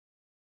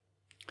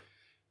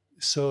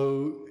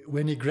So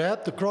when he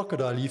grabbed the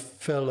crocodile, he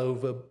fell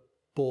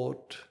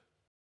overboard.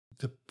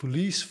 The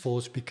police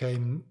force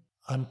became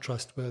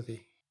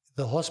untrustworthy.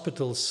 The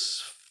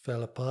hospitals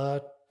fell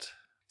apart.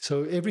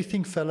 So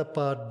everything fell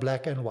apart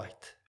black and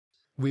white.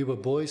 We were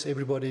boys.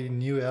 Everybody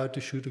knew how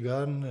to shoot a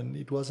gun, and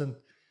it wasn't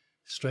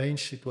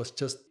strange. It was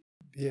just,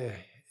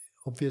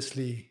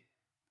 obviously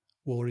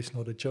war is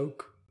not a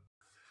joke.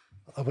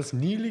 I was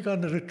kneeling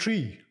under a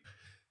tree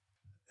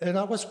and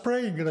I was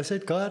praying and I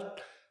said,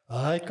 God,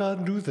 I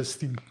can't do this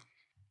thing.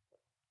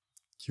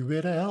 You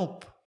better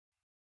help.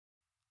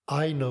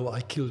 I know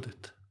I killed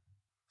it.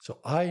 So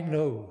I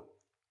know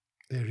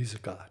there is a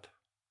God.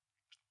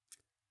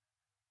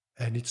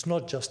 And it's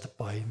not just a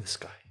pie in the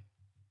sky.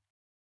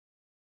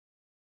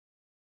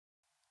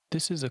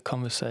 This is a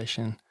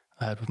conversation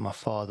I had with my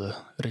father,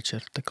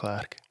 Richard de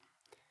Klerk.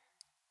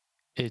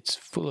 It's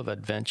full of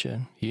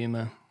adventure,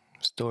 humour,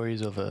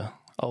 stories of a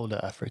older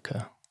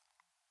Africa.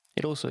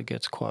 It also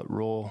gets quite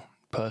raw,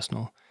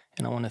 personal,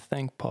 and I want to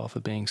thank Pa for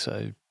being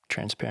so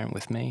transparent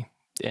with me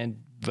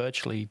and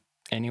virtually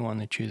anyone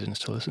that chooses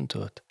to listen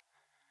to it.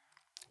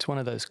 It's one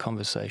of those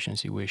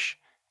conversations you wish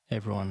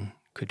everyone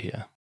could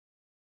hear.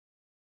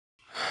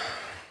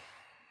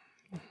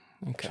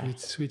 Okay. Should we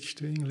switch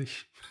to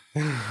English?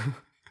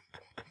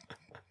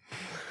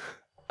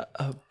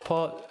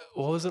 Pa, what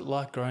was it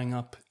like growing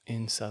up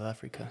in South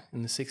Africa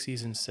in the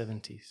 60s and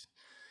 70s?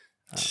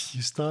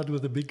 You start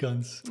with the big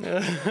guns.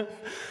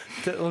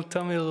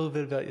 Tell me a little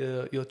bit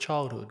about your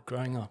childhood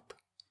growing up.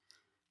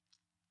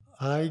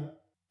 I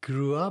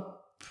grew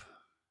up,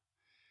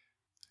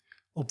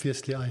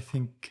 obviously, I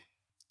think,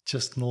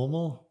 just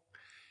normal.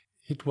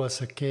 It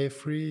was a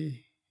carefree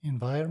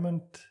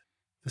environment.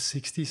 The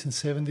 60s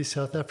and 70s,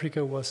 South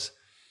Africa was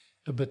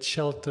a bit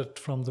sheltered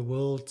from the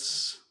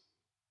world's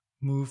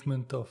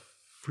movement of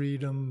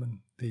freedom and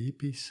the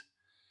hippies.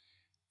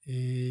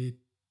 It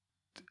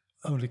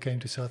only came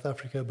to South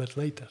Africa a bit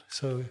later.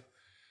 So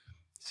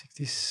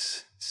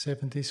 60s,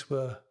 70s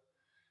were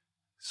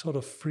sort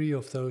of free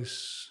of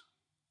those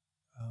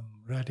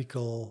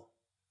radical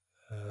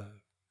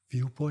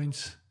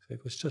viewpoints.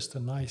 It was just a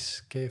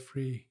nice,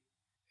 carefree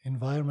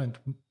environment.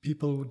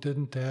 People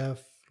didn't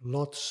have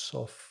lots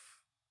of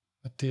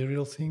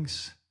material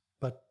things,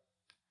 but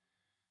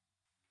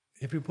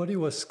everybody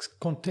was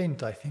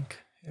content, I think.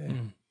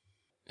 Yeah.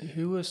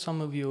 Who were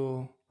some of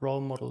your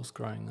role models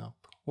growing up?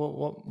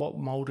 What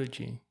molded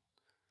you?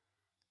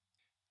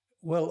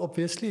 Well,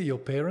 obviously your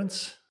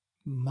parents.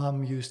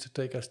 Mum used to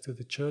take us to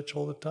the church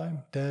all the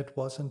time. Dad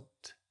wasn't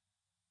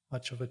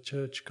much of a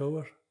church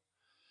goer,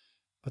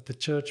 but the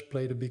church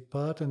played a big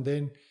part. And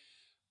then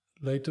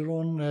later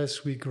on,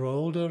 as we grew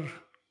older,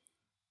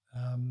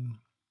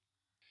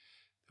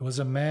 there was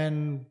a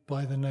man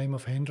by the name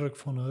of Hendrik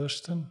von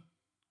Hurston,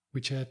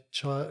 which had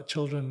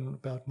children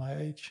about my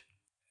age.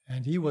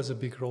 And he was a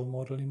big role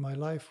model in my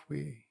life.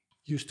 We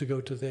used to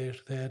go to they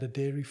had a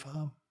dairy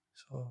farm,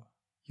 so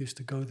used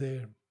to go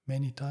there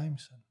many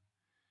times. And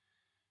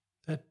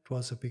that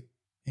was a big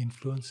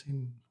influence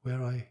in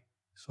where I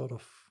sort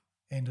of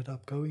ended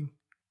up going.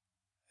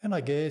 And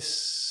I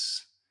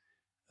guess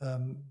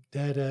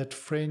Dad had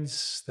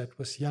friends that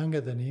was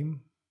younger than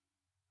him,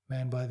 a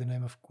man by the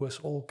name of Koos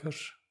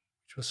Olkers,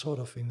 which was sort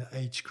of in the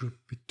age group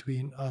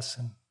between us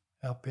and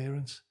our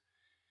parents.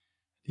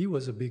 He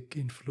was a big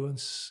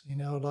influence in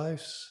our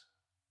lives.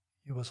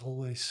 He was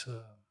always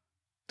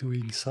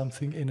doing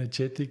something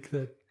energetic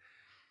that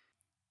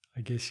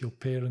I guess your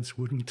parents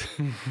wouldn't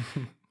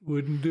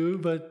do.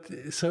 But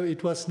so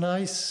it was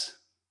nice.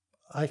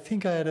 I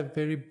think I had a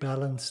very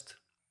balanced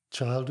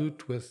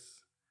childhood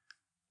with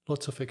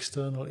lots of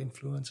external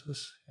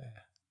influences.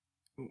 Yeah.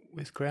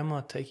 With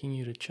Grandma taking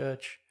you to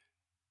church,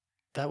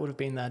 that would have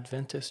been the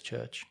Adventist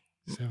church.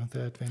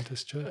 Seventh-day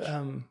Adventist church.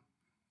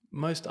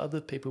 Most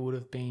other people would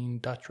have been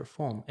Dutch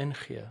Reform,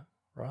 NG,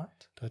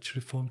 right? Dutch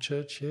Reformed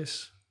Church,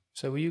 yes.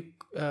 So were you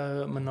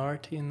a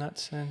minority in that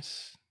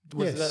sense?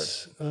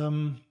 Yes.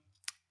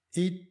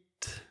 It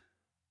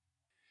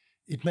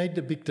made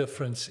a big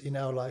difference in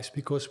our lives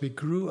because we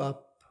grew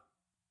up,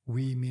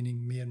 we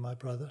meaning me and my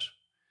brothers,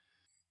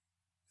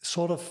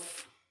 sort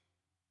of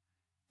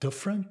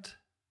different.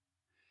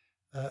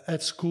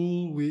 At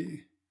school,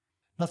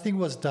 nothing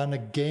was done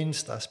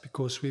against us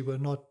because we were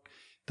not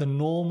the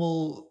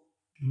normal.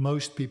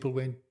 Most people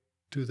went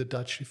to the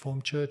Dutch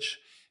Reformed Church,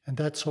 and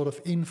that sort of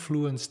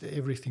influenced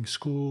everything,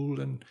 school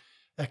and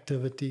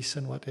activities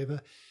and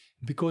whatever.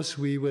 Because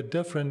we were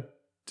different,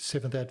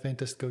 Seventh-day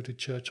Adventists go to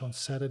church on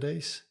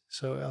Saturdays,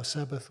 so our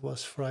Sabbath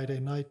was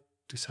Friday night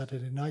to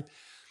Saturday night,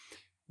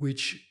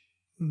 which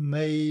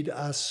made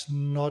us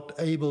not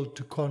able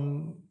to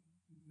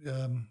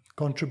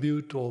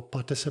contribute or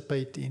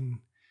participate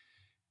in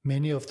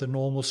many of the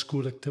normal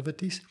school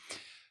activities.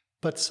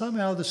 But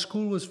somehow the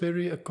school was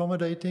very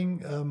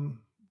accommodating.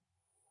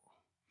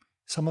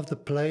 Some of the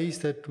plays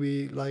that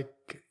we,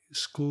 like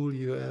school,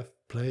 you have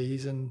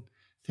plays and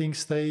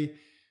things,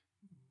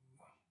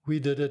 we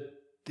did it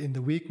in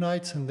the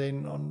weeknights, and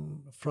then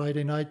on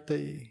Friday night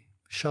they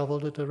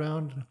shoveled it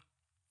around.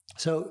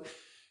 So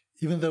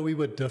even though we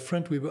were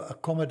different, we were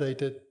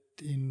accommodated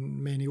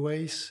in many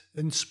ways.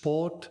 In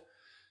sport,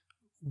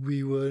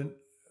 we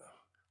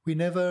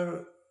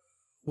never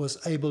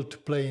was able to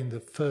play in the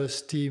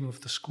first team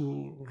of the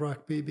school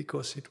rugby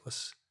because it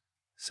was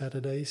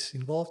Saturdays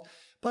involved.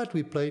 But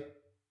we played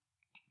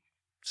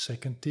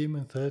second team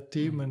and third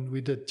team, and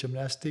we did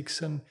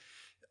gymnastics and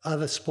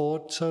other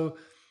sports. So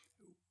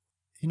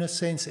in a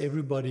sense,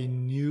 everybody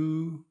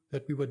knew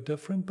that we were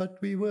different, but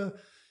we were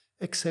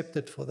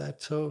accepted for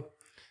that. So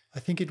I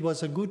think it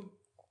was a good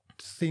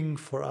thing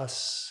for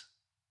us.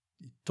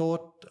 It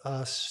taught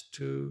us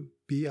to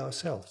be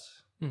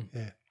ourselves.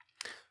 Yeah.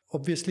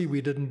 Obviously,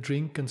 we didn't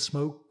drink and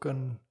smoke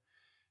and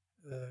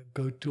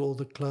go to all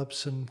the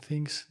clubs and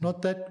things.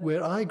 Not that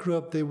where I grew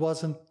up, there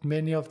wasn't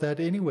many of that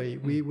anyway.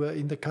 We were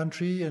in the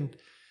country and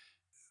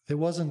there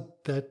wasn't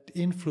that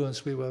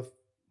influence.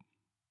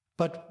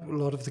 But a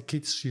lot of the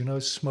kids,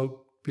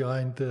 smoked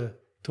behind the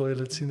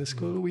toilets in the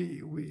school.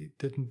 We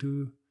didn't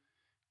do,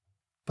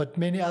 but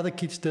many other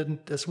kids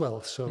didn't as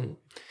well. So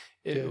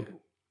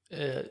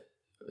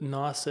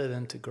nicer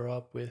than to grow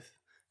up with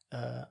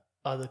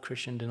other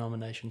Christian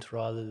denominations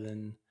rather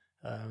than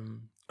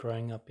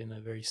growing up in a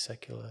very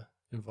secular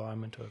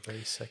environment or a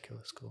very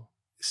secular school.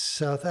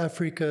 South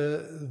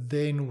Africa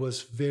then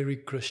was very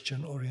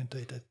Christian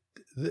orientated.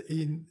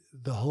 In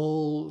the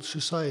whole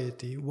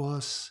society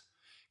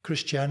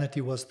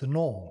Christianity was the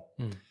norm.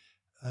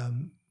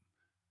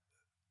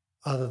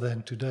 Other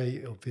than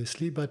today,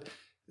 obviously, but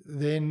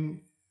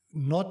then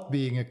not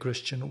being a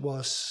Christian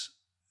was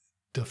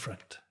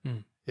different.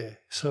 Yeah.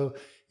 So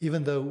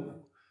even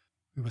though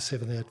we were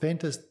Seventh-day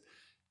Adventist,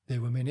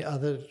 there were many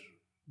other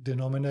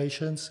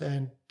denominations,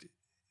 and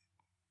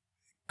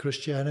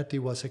Christianity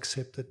was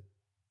accepted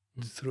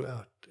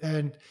throughout.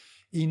 And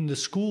in the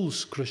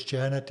schools,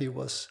 Christianity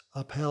was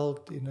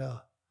upheld in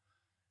a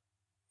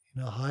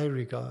high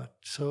regard.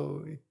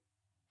 So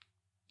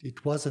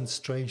it wasn't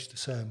strange to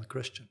say I'm a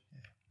Christian.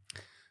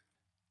 Yeah.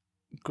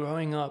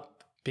 Growing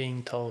up,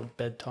 being told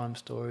bedtime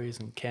stories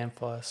and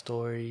campfire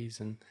stories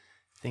and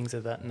things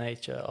of that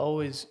nature, I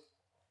always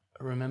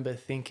remember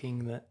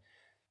thinking that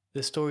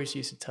the stories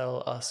used to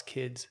tell us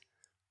kids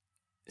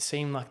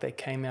seemed like they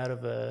came out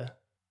of a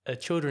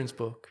children's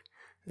book.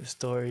 The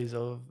stories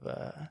of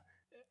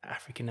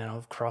African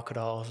animals,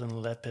 crocodiles and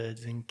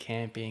leopards and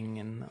camping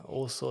and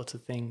all sorts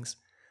of things.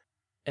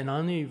 And I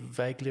only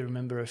vaguely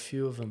remember a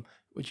few of them.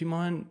 Would you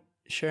mind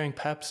sharing,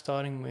 perhaps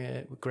starting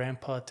with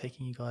Grandpa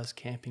taking you guys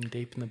camping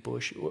deep in the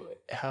bush?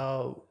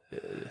 How?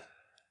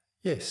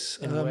 Yes.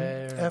 And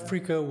where?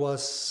 Africa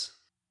was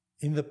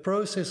in the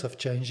process of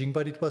changing,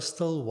 but it was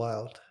still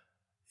wild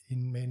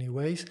in many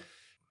ways.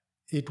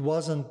 It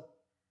wasn't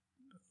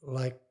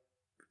like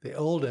the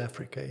old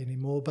Africa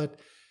anymore, but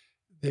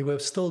there were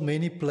still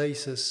many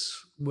places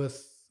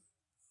with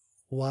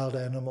wild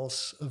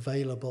animals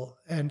available.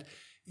 And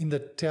in the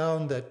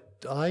town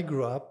that I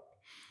grew up,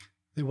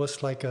 there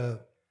was like a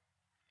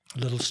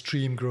little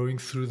stream flowing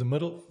through the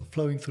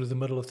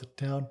middle of the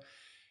town.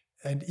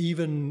 And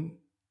even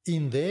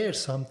in there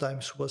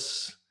sometimes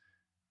was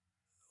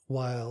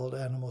wild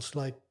animals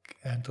like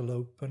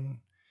antelope. And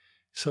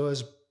so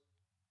as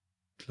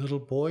little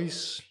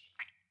boys,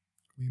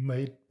 we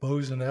made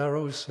bows and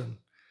arrows and,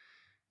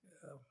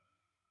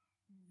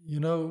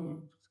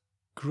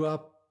 grew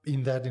up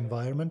in that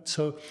environment.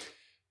 So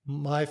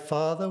my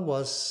father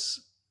was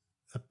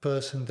a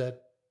person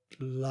that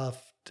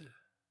loved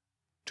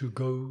to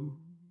go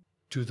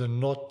to the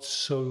not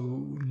so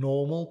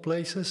normal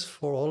places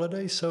for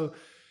holidays. So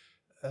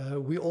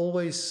we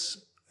always,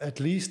 at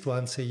least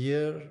once a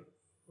year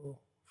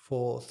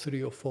for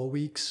 3 or 4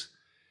 weeks,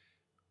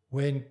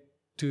 went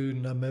to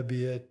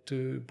Namibia,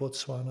 to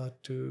Botswana,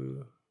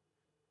 to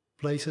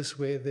places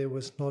where there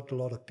was not a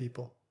lot of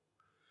people.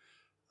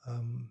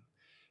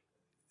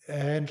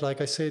 And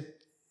like I said,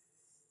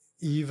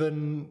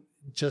 even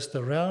just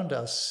around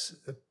us,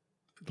 a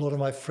lot of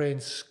my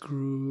friends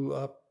grew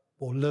up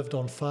or lived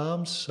on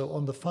farms. So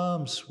on the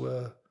farms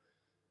were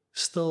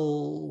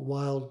still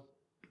wild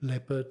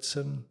leopards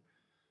and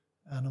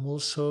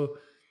animals. So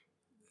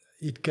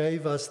it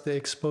gave us the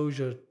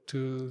exposure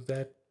to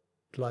that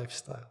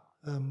lifestyle.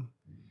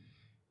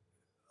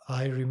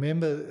 I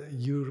remember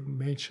you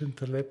mentioned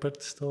the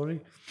leopard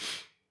story.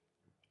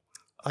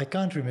 I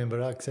can't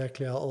remember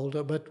exactly how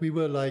old, but we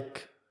were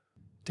like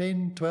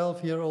 10,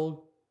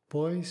 12-year-old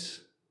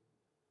boys,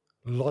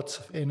 lots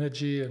of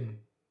energy and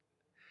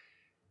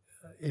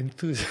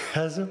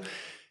enthusiasm.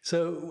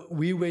 So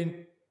we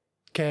went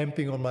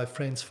camping on my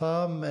friend's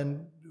farm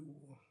and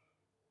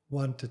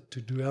wanted to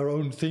do our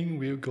own thing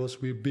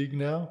because we're big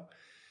now.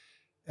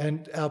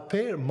 And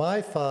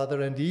my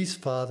father and his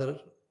father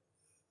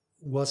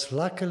was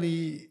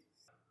luckily,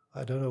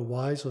 I don't know,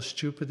 wise or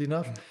stupid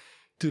enough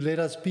to let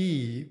us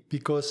be,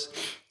 because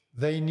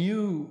they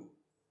knew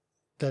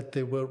that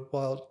there were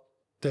wild,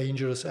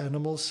 dangerous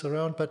animals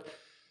around. But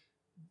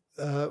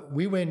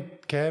we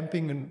went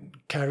camping and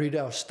carried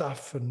our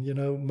stuff and,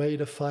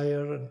 made a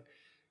fire. And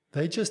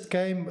they just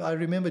came. I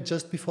remember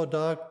just before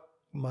dark,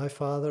 my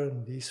father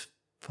and his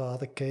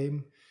father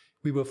came.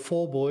 we were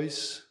 4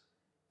 boys,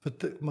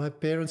 but my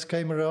parents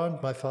came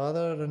around, my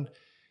father, and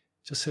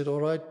just said, all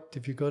right,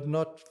 if you got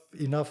not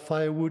enough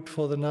firewood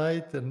for the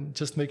night, and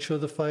just make sure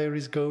the fire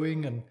is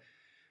going. And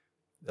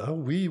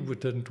we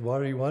didn't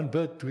worry one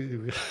bit.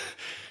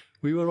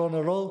 We were on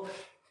a roll.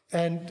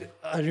 And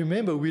I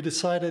remember we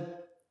decided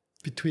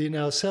between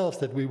ourselves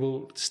that we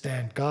will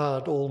stand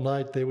guard all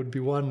night. There would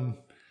be one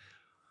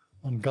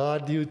on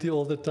guard duty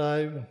all the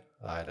time.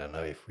 I don't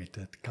know if we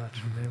did, can't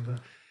remember.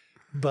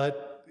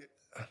 But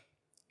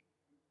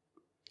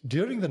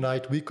during the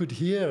night, we could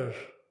hear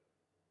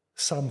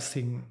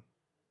something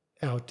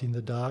out in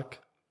the dark.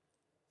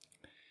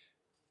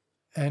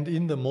 And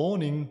in the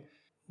morning,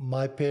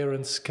 my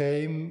parents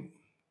came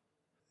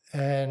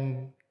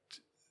and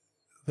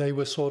they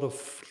were sort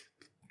of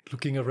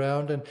looking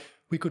around, and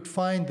we could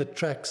find the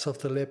tracks of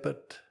the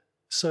leopard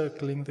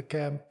circling the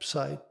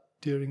campsite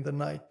during the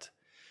night.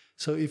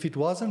 So if it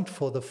wasn't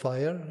for the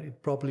fire,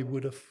 it probably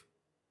would have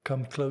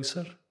come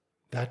closer.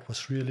 That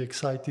was really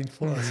exciting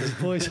for us as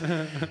boys.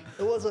 It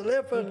was a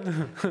leopard.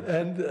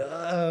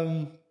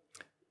 And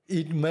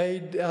it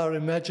made our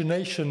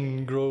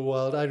imagination grow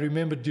wild. I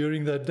remember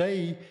during that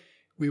day,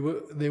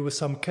 there were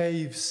some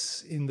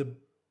caves in the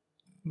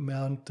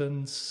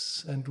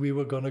mountains, and we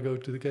were going to go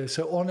to the caves.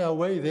 So on our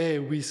way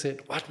there, we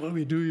said, what will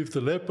we do if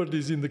the leopard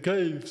is in the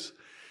caves?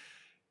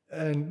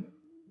 And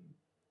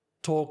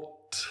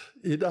talked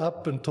it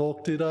up.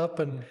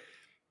 And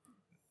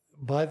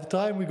by the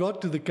time we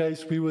got to the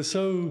caves, we were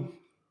so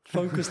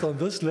focused on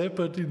this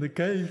leopard in the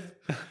cave.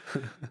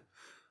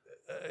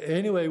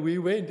 Anyway, we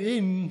went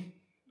in,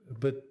 a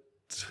bit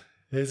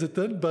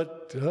hesitant,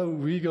 but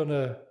we're going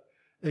to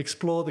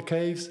explore the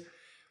caves.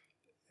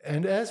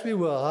 And as we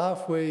were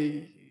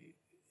halfway,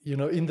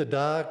 in the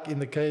dark, in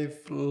the cave,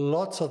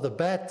 lots of the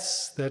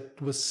bats that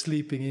were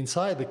sleeping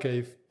inside the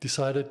cave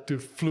decided to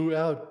flew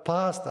out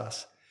past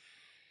us.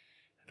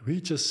 We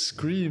just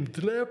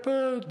screamed,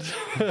 leopard,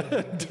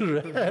 and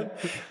ran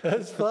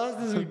as fast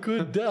as we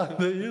could down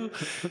the hill,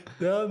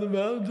 down the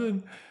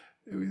mountain.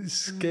 We were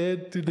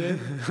scared to death.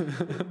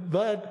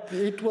 But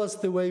it was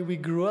the way we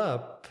grew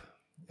up.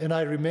 And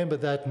I remember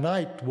that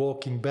night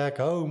walking back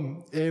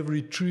home,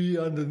 every tree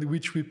under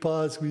which we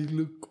passed, we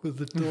look with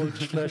the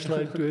torch,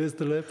 flashlight, where's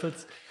the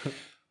leopards?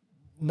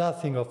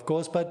 Nothing, of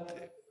course,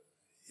 but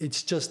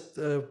it's just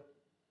a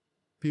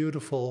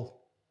beautiful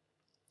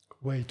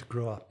way to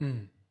grow up.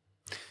 Mm.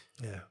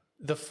 Yeah.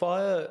 The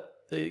fire,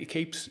 it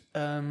keeps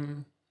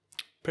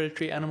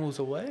predatory animals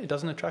away? It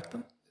doesn't attract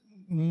them?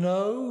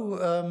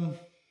 No,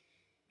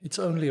 it's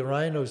only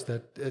rhinos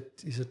that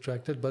it is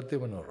attracted, but there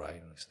were no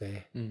rhinos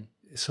there. Mm.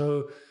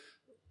 So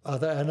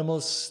other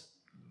animals,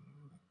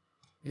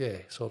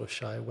 sort of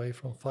shy away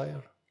from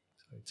fire.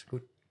 So it's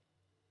good.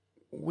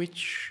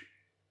 Which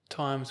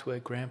times where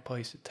Grandpa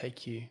used to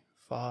take you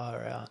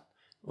far out,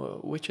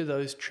 which of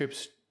those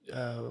trips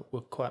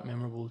were quite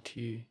memorable to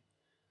you?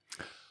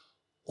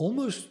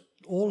 Almost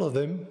all of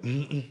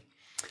them.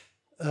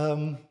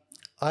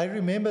 I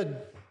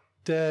remember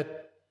Dad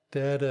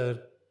had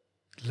a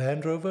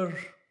Land Rover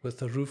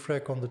with a roof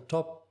rack on the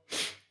top,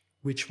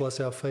 which was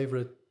our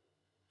favorite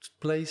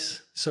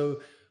place.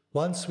 So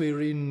once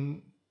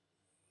we're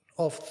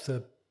off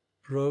the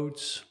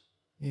roads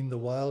in the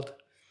wild,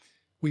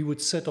 we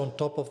would sit on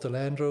top of the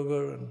Land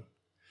Rover. And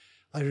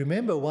I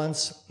remember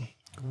once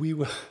we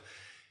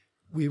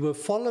were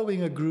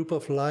following a group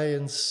of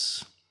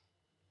lions.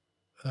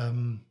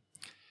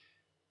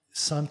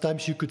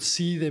 Sometimes you could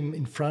see them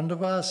in front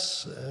of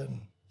us,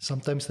 and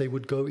sometimes they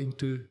would go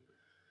into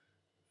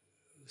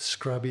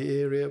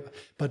scrubby area.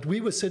 But we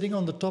were sitting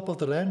on the top of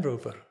the Land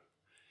Rover,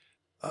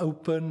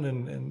 open,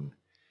 and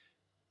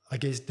I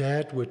guess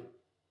Dad would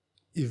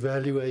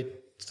evaluate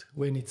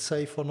when it's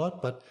safe or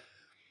not.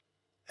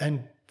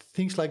 And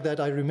things like that.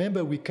 I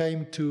remember we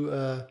came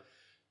to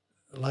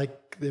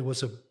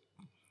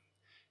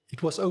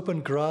it was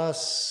open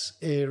grass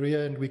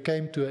area, and we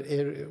came to an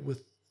area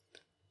with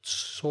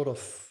sort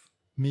of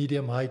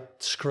medium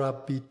height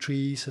scrubby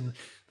trees, and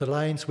the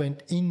lions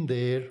went in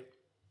there,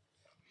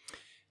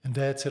 and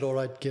Dad said, all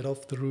right, get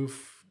off the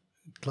roof,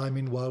 climb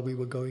in while we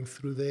were going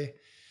through there,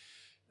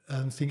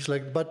 and things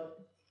like that.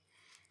 But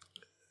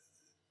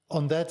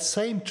on that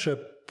same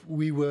trip,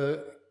 we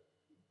were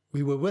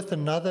with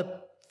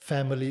another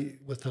family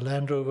with a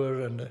Land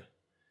Rover and a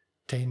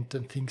tent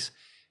and things,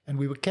 and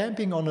we were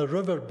camping on a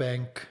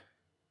riverbank,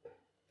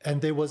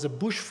 and there was a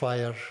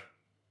bushfire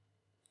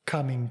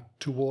coming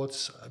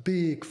towards a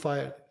big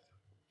fire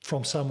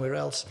from somewhere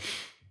else.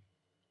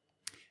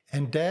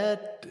 And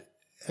Dad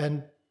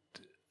and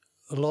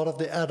a lot of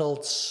the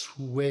adults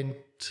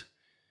went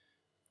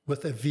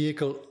with a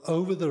vehicle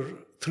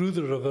through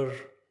the river,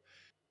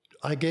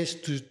 I guess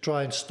to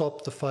try and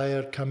stop the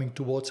fire coming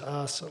towards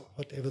us or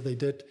whatever they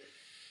did.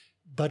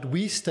 But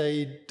we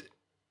stayed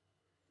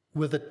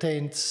with the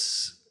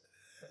tents,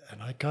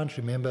 and I can't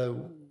remember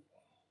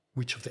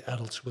which of the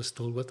adults were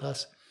still with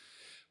us.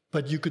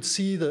 But you could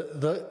see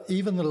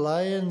even the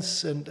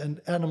lions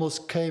and animals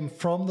came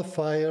from the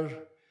fire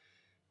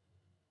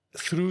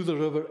through the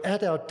river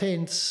at our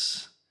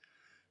tents,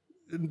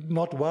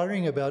 not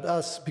worrying about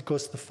us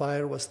because the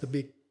fire was the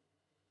big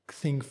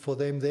thing for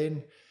them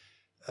then.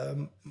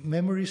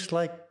 Memories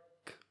like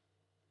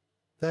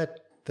that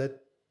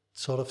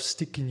sort of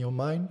stick in your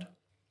mind.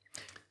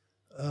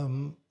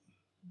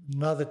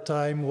 Another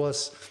time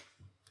was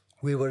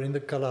we were in the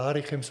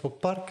Kalahari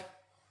Gemsbok Park,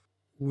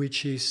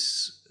 which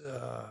is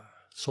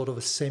sort of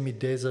a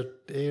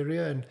semi-desert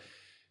area, and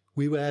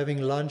we were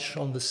having lunch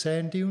on the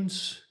sand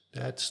dunes.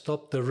 They had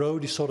stopped. The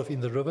road is sort of in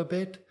the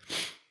riverbed,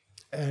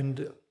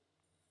 and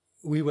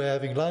we were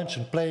having lunch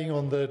and playing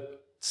on the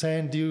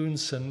sand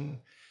dunes. And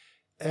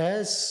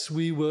as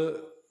we were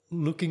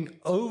looking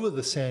over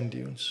the sand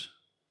dunes,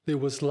 there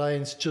was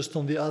lions just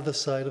on the other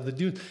side of the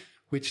dune,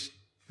 which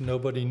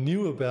nobody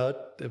knew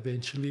about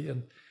eventually.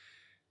 And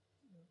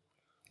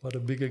what a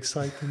big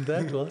excitement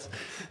that was.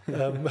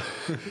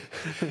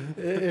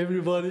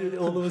 Everybody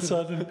all of a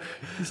sudden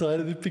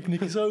decided the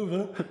picnic is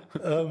over.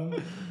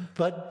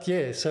 But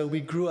yeah, so we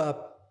grew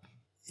up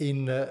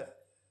in a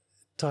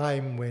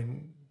time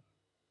when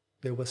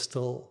there was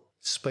still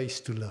space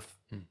to live.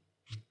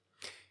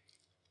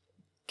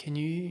 Can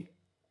you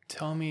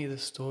tell me the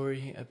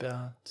story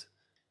about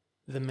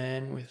the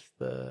man with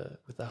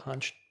the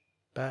hunched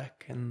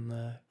back and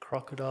the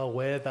crocodile,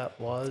 where that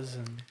was?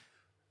 And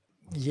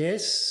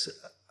yes,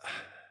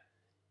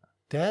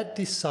 Dad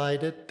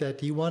decided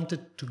that he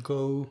wanted to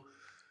go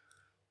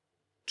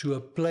to a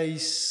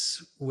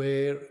place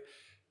where,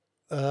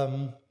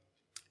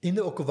 in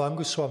the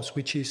Okavango swamps,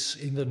 which is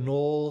in the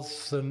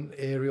northern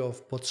area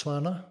of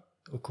Botswana.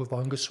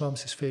 Okavango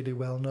swamps is fairly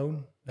well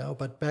known now,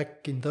 but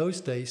back in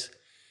those days,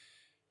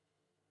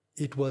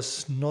 it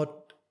was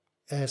not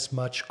as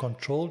much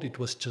controlled. It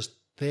was just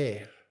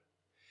there.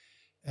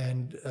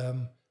 And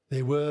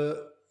there were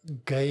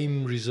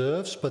game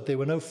reserves, but there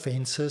were no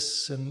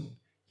fences, and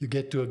you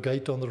get to a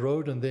gate on the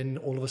road and then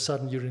all of a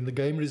sudden you're in the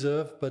game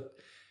reserve. But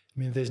I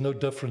mean, there's no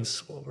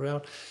difference all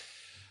around.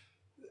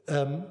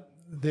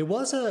 There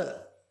was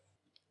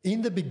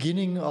in the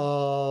beginning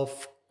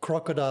of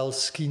crocodile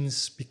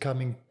skins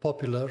becoming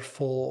popular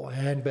for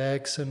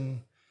handbags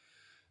and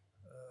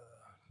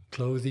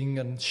clothing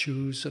and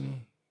shoes,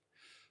 and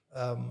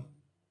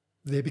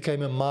there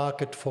became a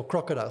market for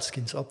crocodile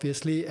skins,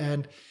 obviously,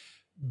 and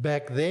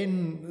back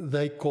then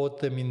they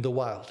caught them in the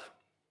wild.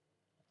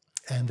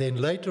 And then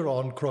later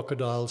on,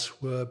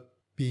 crocodiles were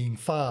being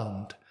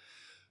farmed.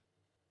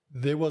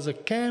 There was a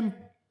camp,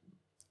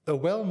 a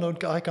well-known,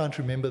 I can't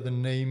remember the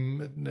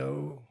name,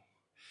 no.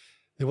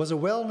 There was a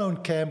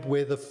well-known camp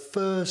where the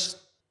first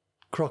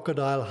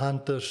crocodile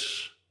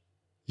hunters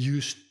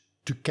used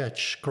to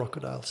catch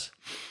crocodiles.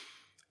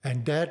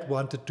 And Dad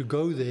wanted to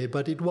go there,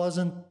 but it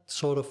wasn't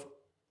sort of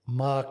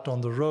marked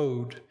on the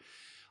road.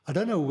 I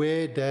don't know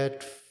where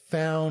Dad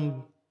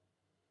found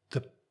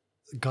the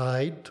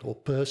guide or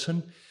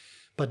person,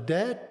 but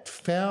Dad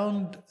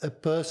found a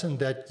person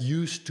that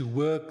used to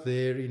work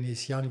there in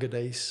his younger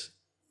days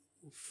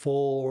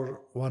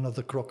for one of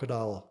the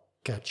crocodile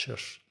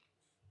catchers.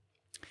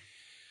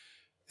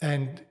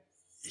 And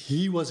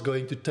he was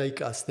going to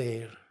take us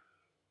there.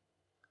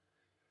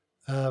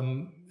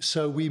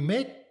 So we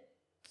met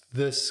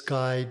this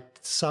guy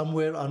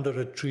somewhere under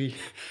a tree.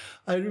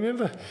 I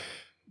remember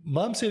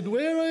Mom said,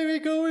 "Where are we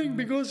going?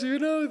 Because,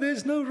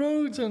 there's no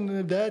roads."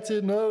 And Dad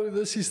said, "No,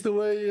 this is the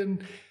way."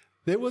 And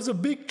there was a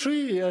big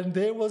tree, and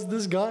there was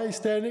this guy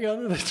standing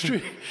under the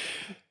tree.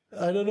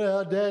 I don't know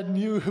how Dad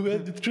knew where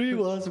the tree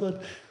was,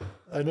 but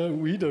I know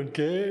we don't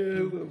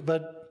care.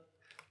 But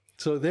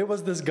so there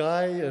was this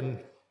guy, and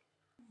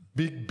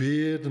big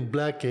beard and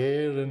black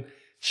hair and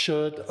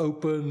shirt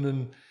open,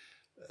 and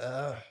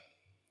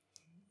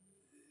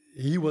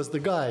he was the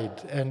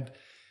guide. And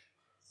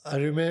I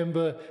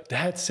remember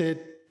Dad said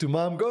to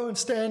Mom, "Go and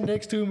stand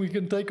next to him, we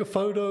can take a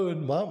photo."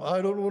 And Mom,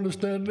 "I don't want to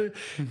stand there."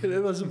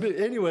 It was a bit,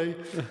 anyway,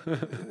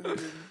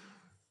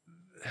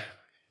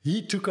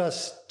 he took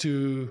us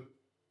to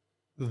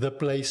the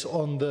place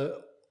on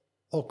the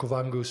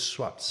Okavango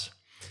swamps.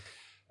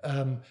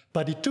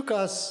 But it took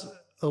us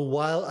a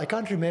while, I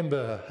can't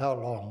remember how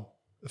long,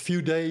 a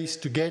few days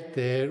to get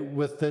there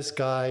with this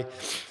guy.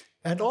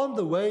 And on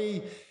the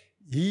way,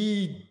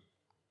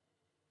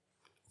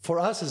 for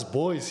us as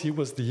boys, he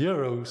was the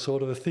hero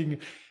sort of a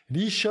thing. And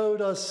he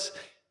showed us,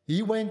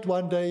 he went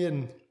one day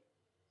and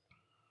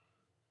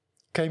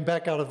came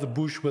back out of the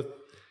bush with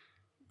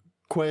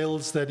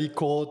quails that he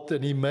caught,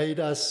 and he made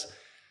us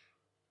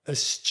a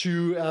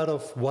stew out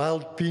of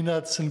wild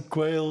peanuts and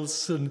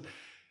quails. And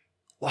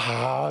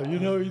wow,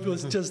 it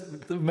was just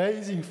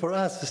amazing for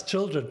us as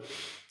children.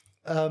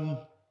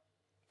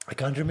 I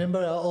can't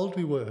remember how old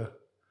we were.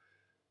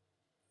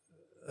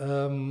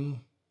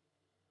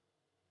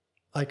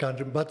 I can't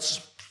remember, but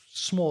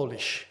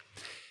smallish.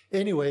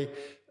 Anyway,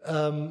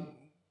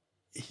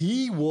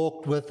 he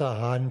walked with a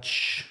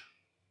hunch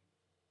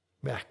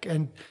back,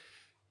 and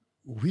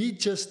we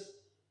just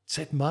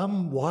said,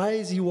 "Mom, why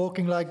is he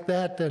walking like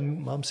that?"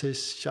 And Mom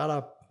says, "Shut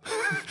up.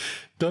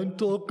 Don't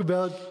talk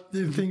about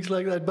things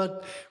like that."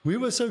 But we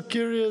were so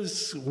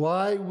curious,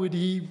 why would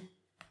he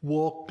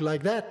walk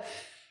like that?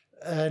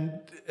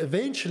 And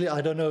eventually,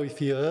 I don't know if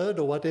he heard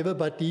or whatever,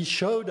 but he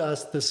showed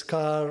us the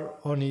scar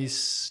on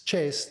his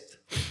chest.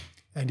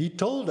 And he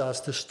told us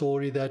the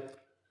story that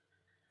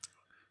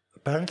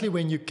apparently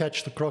when you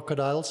catch the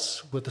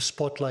crocodiles with a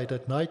spotlight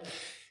at night,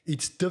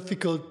 it's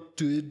difficult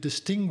to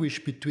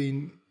distinguish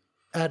between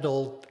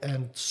adult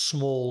and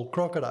small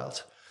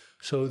crocodiles.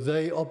 So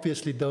they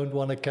obviously don't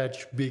want to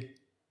catch big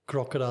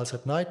crocodiles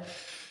at night,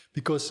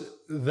 because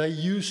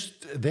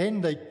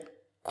they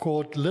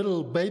caught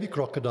little baby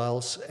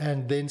crocodiles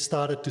and then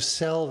started to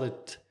sell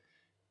it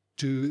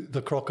to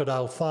the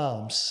crocodile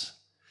farms.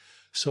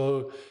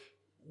 So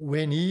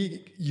when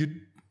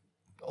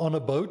on a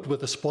boat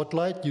with a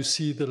spotlight, you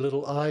see the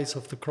little eyes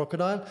of the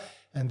crocodile,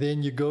 and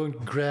then you go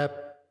and grab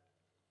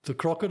the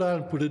crocodile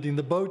and put it in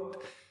the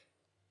boat.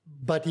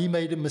 But he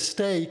made a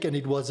mistake, and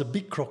it was a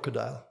big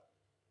crocodile.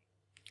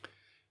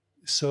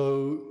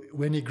 So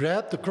when he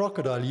grabbed the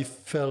crocodile, he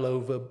fell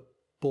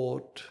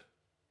overboard.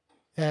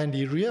 And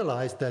he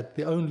realized that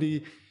the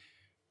only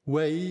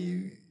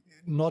way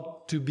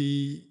not to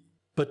be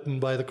bitten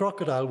by the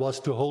crocodile was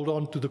to hold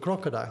on to the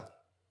crocodile.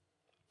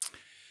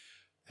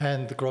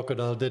 And the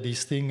crocodile did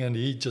his thing, and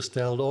he just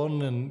held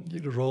on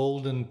and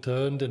rolled and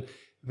turned, and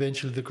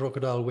eventually the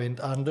crocodile went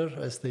under,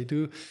 as they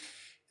do,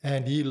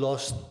 and he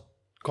lost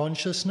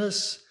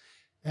consciousness.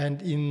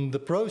 And in the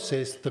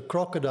process, the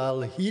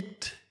crocodile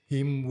hit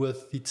him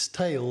with its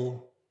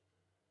tail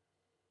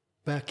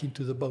back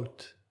into the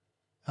boat,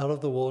 out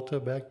of the water,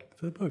 back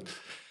into the boat.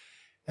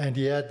 And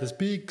he had this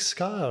big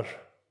scar.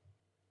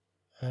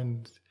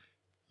 And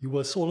he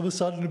was all of a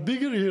sudden a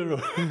bigger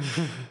hero.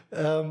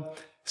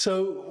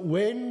 So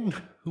when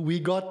we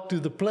got to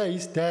the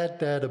place, Dad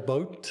had a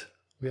boat.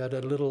 We had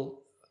a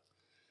little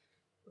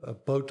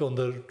boat on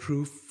the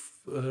roof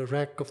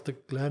rack of the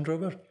Land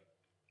Rover.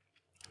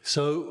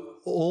 So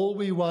all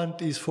we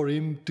want is for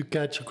him to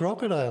catch a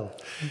crocodile.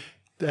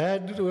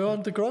 Dad, we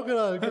want the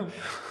crocodile.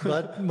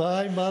 But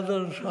my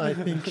mother, I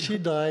think she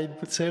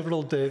died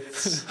several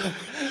deaths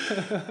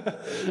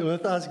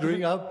with us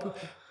growing up.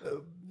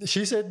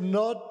 She said,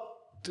 no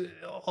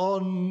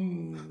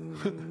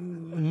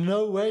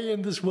way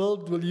in this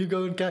world will you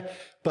go and catch.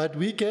 But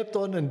we kept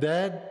on, and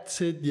Dad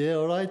said, yeah,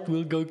 all right,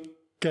 we'll go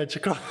catch a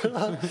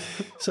crocodile.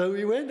 So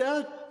we went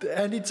out,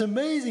 and it's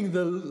amazing,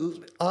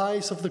 the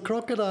eyes of the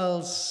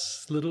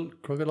crocodiles, little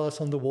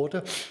crocodiles on the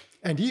water.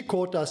 And he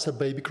caught us a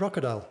baby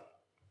crocodile.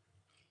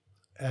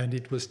 And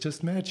it was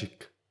just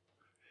magic.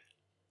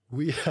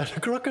 We had a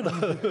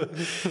crocodile.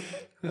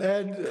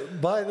 And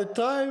by the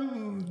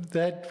time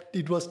that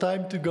it was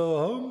time to go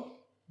home,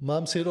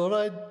 Mom said, all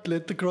right,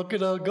 let the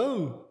crocodile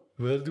go.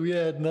 Well, we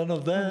had none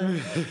of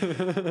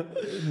that.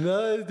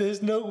 No,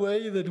 there's no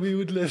way that we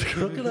would let the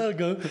crocodile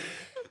go.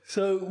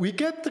 So we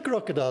kept the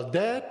crocodile.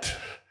 Dad,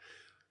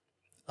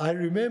 I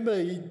remember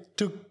he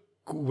took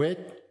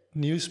wet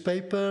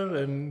newspaper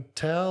and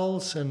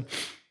towels, and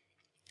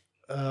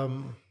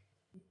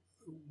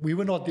we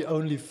were not the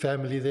only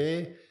family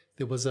there.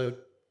 There was a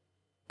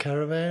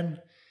caravan,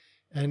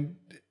 and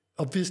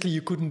obviously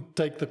you couldn't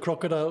take the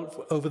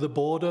crocodile over the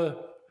border.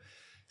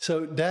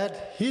 So Dad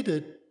hid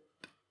it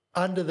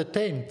under the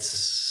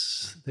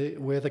tents,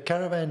 where the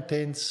caravan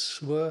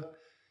tents were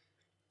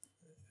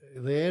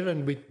there,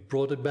 and we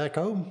brought it back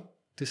home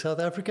to South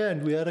Africa,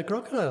 and we had a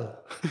crocodile.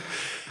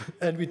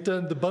 And we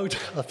turned the boat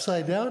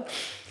upside down,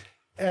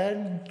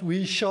 and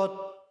we shot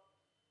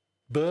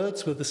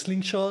birds with a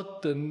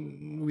slingshot,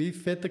 and we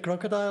fed the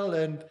crocodile,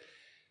 and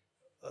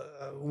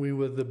we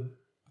were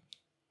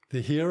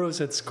the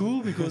heroes at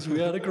school because we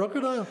had a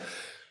crocodile.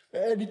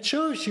 And it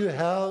shows you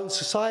how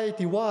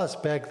society was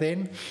back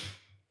then.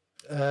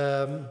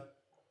 The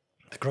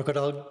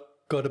crocodile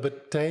got a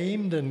bit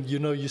tamed, and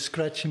you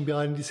scratch him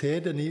behind his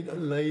head, and he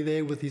lay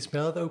there with his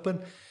mouth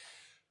open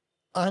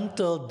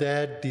until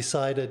Dad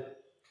decided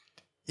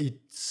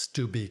it's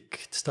too big.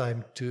 It's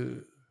time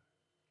to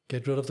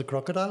get rid of the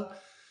crocodile.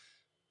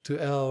 To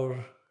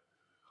our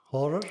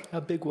horror.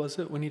 How big was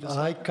it when you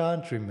decided? I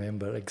can't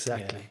remember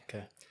exactly.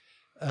 Yeah,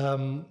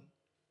 okay.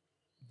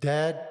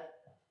 Dad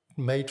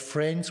made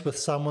friends with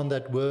someone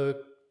that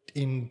worked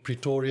in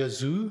Pretoria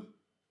Zoo,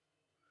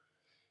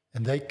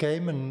 and they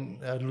came and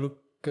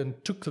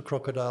took the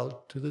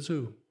crocodile to the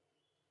zoo.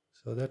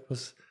 So that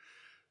was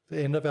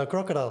the end of our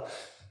crocodile.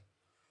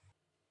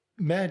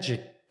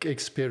 Magic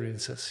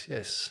experiences,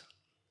 yes.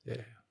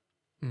 Yeah.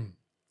 Mm.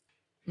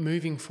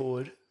 Moving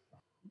forward,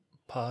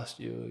 past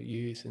your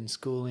youth and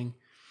schooling,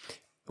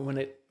 when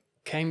it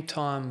came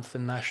time for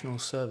national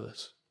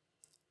service,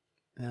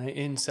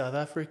 in South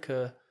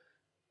Africa,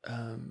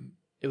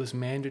 it was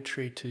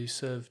mandatory to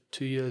serve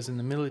 2 years in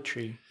the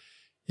military.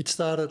 It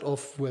started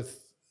off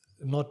with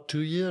not 2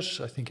 years,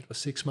 I think it was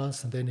 6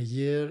 months, and then a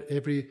year.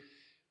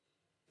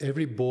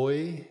 Every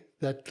boy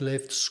that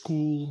left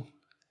school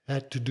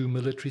had to do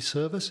military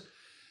service,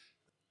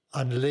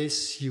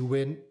 unless you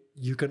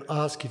can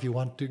ask if you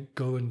want to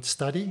go and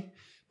study.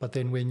 But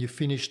then when you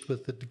finished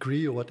with the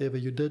degree or whatever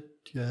you did,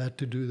 you had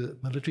to do the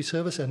military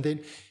service. And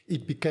then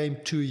it became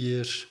 2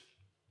 years.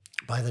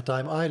 By the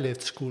time I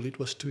left school, it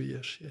was 2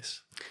 years,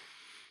 yes.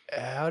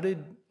 how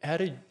did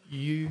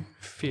you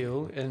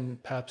feel,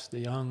 and perhaps the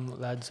young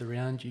lads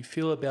around you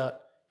feel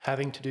about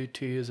having to do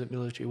 2 years of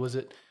military? Was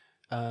it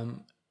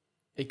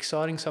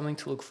exciting, something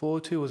to look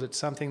forward to? Was it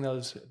something that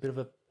was a bit of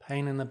a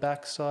pain in the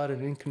backside,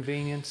 an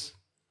inconvenience?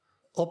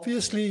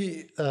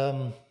 Obviously,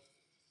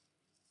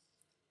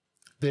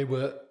 there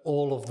were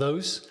all of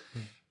those,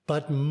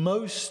 but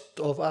most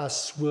of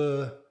us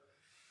were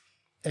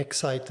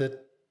excited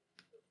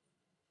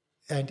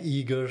and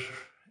eager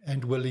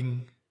and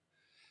willing.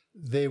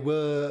 There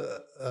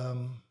were,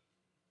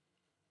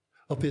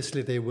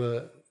 obviously there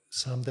were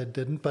some that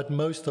didn't, but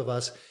most of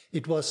us,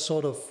 it was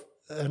sort of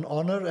an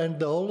honor, and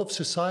the whole of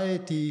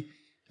society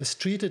has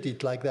treated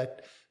it like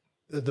that.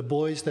 The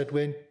boys that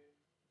went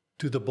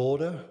to the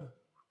border,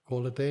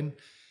 call it then,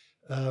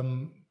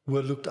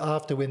 were looked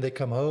after when they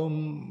come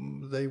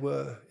home.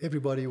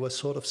 Everybody was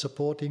sort of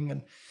supporting,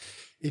 and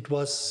it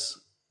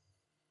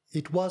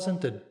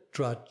wasn't a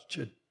drudge.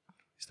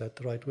 Is that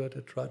the right word?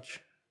 A drudge?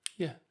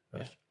 Yeah.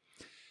 Right.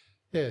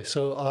 Yeah.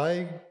 So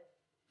I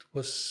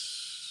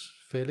was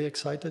fairly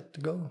excited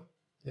to go.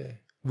 Yeah.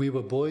 We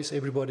were boys.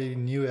 Everybody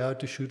knew how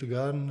to shoot a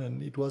gun,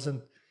 and it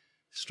wasn't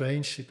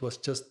strange. It was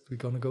just, we're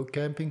going to go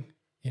camping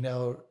in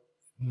our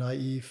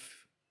naive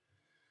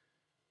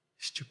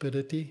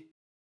stupidity.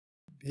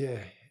 Yeah.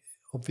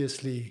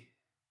 Obviously,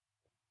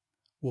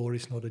 war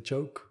is not a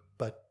joke,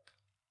 but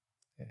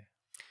yeah.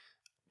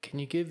 Can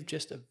you give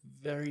just a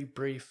very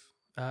brief,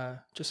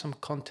 just some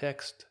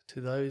context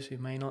to those who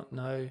may not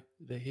know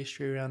the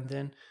history around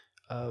then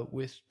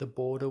with the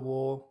border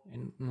war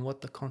and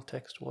what the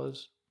context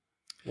was,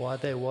 why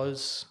there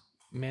was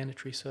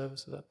mandatory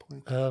service at that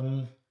point?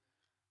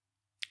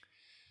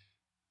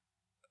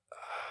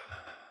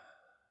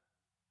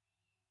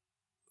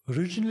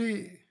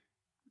 Originally,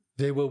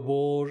 there were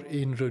war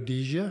in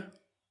Rhodesia,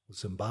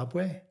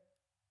 Zimbabwe,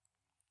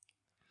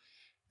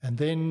 and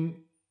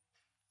then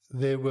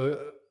there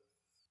were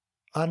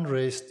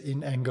unrest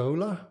in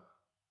Angola,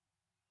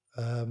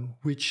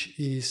 which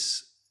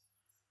is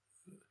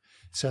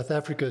South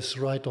Africa's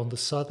right on the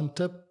southern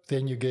tip.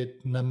 Then you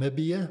get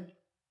Namibia,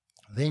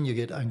 then you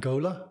get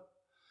Angola.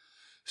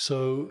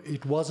 So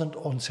it wasn't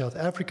on South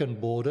African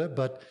border,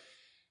 but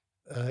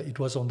it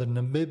was on the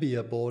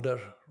Namibia border,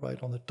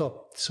 right on the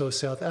top. So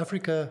South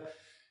Africa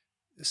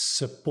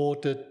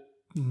supported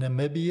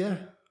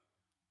Namibia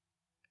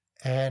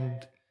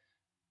and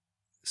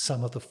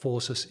some of the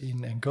forces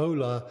in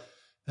Angola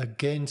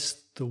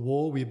against the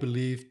war. We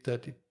believed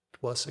that it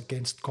was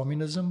against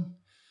communism.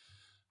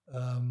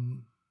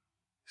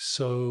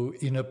 So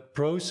in a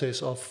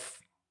process of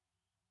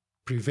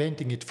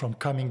preventing it from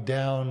coming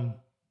down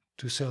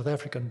to South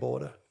African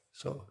border.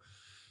 So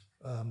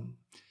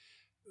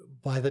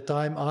by the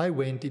time I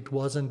went, it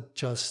was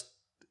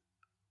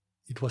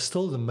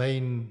still the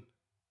main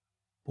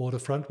border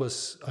front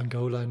was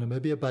Angola and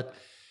Namibia, but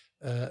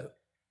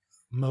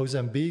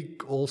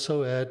Mozambique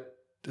also had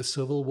a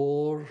civil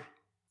war,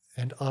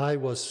 and I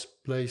was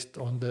placed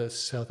on the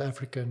South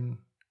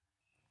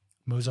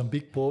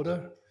African-Mozambique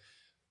border,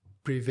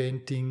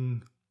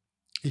 preventing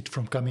it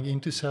from coming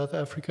into South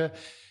Africa.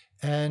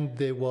 And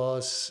there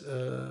was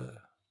a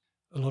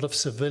lot of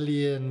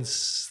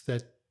civilians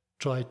that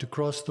tried to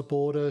cross the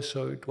border,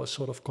 so it was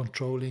sort of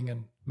controlling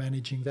and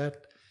managing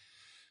that.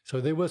 So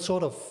there was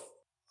sort of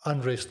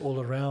unrest all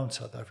around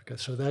South Africa.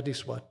 So that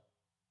is what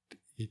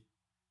it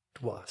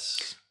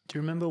was. Do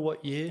you remember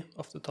what year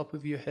off the top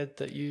of your head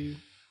that you...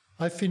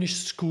 I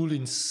finished school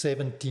in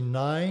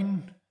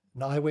 1979.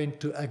 And I went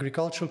to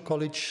agricultural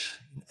college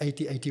in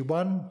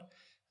 1981.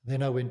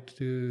 Then I went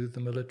to the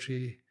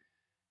military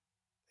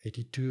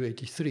 1982,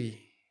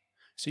 1983.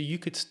 So you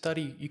could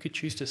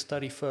choose to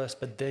study first,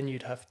 but then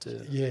you'd have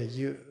to... Yeah,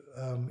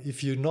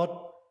 if you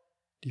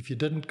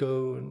didn't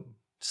go and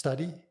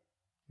study,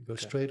 you go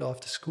straight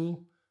after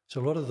school.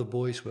 So a lot of the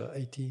boys were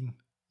 18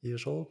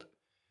 years old.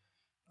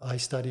 I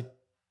studied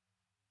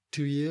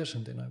 2 years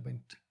and then I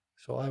went.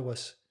 So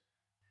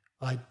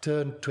I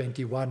turned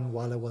 21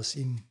 while I was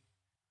in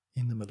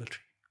the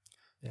military.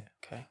 Yeah.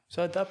 Okay.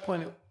 So at that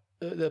point,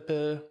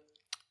 the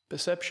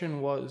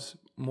perception was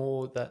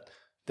more that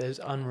there's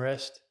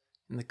unrest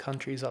in the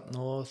countries up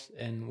north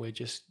and we're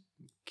just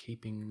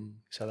keeping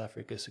South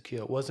Africa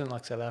secure. It wasn't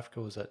like South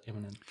Africa was at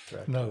imminent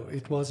threat. No,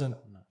 it wasn't.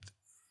 No.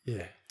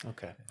 Yeah.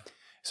 Okay.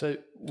 So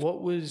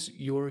what was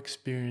your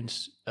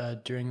experience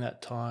during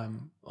that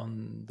time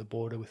on the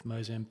border with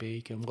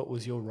Mozambique, and what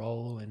was your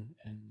role and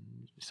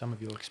some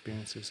of your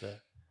experiences there?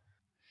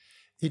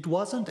 It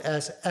wasn't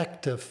as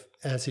active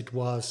as it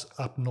was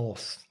up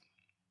north.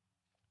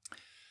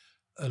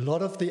 A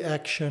lot of the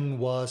action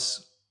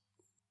was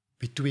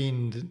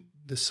between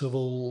the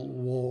civil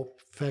war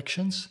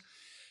factions,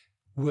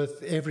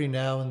 with every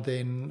now and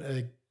then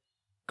a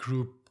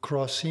group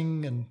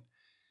crossing and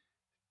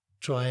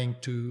trying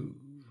to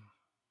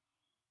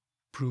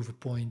prove a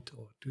point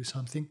or do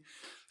something.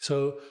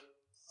 So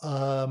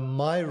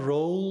my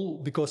role,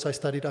 because I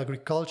studied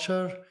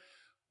agriculture,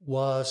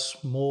 was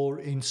more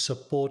in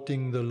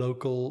supporting the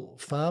local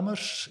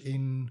farmers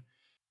in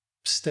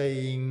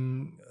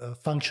staying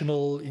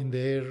functional in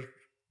their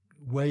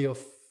way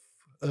of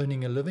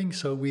earning a living.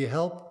 So we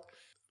helped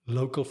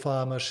local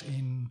farmers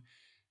in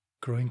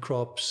growing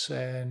crops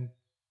and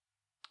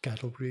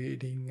cattle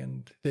breeding,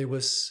 and there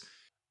was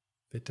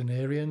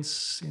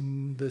veterinarians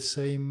in the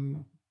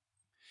same.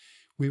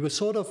 We were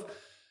sort of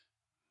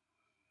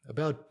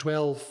about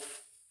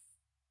 12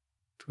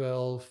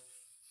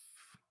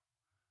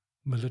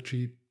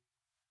 military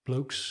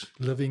blokes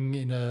living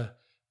in a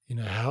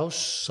house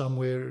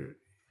somewhere,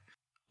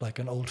 like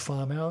an old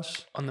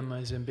farmhouse On the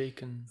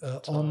Mozambican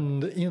side.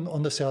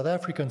 on the South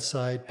African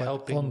side,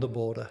 but on the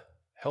border.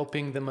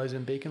 Helping the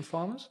Mozambican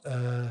farmers?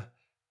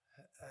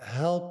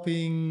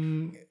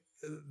 Helping,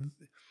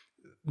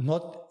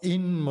 not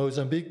in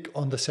Mozambique,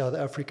 on the South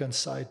African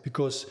side,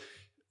 because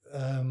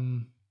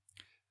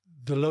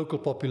the local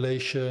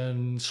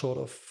population sort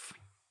of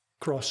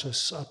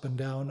crosses up and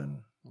down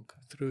and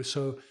through.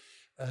 So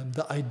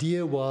the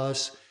idea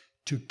was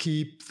to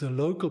keep the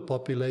local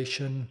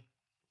population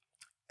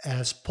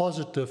as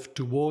positive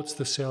towards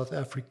the South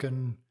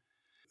African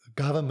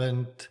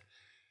government,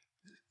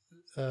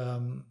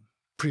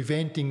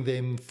 preventing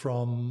them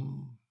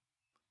from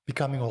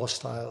becoming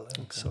hostile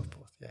and so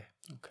forth. Yeah.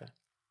 Okay.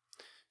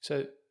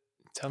 So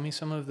tell me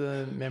some of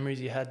the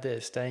memories you had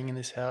there, staying in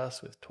this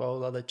house with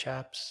 12 other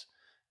chaps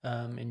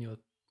in your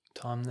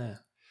time there.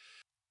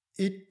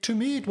 To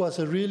me, it was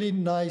a really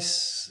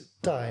nice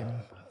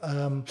time.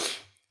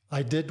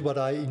 I did what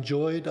I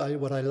enjoyed,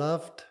 what I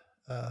loved.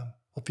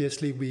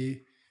 Obviously,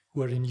 we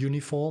were in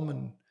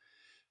uniform,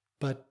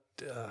 but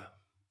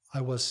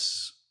I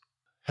was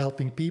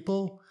helping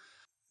people.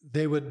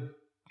 There were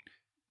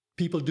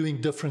people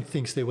doing different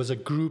things. There was a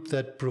group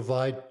that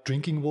provide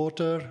drinking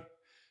water,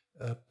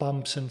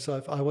 pumps and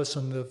stuff. I was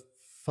on the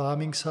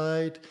farming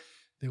side.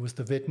 There was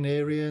the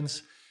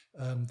veterinarians.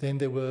 Then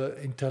there were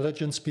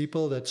intelligence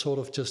people that sort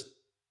of just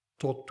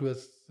talked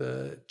with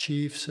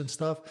chiefs and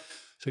stuff.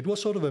 So it was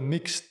sort of a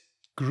mixed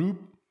group.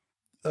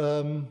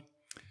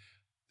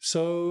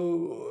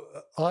 So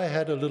I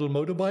had a little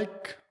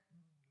motorbike,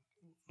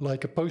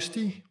 like a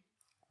postie,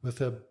 with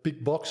a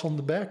big box on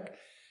the back.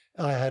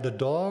 I had a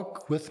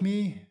dog with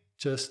me,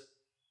 just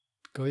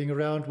going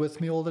around with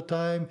me all the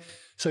time.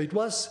 So it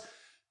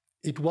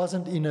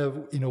wasn't in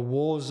a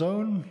war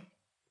zone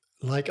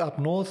like up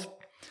north.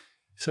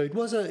 So it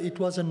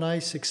was a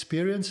nice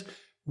experience.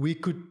 We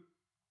could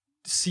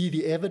see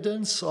the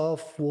evidence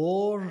of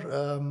war.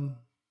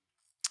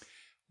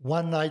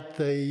 One night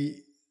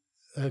a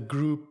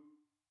group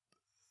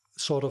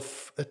sort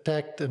of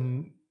attacked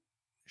and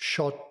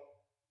shot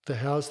the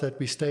house that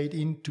we stayed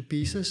in to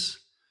pieces.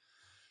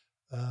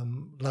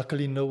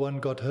 Luckily, no one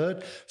got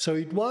hurt. So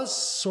it was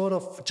sort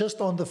of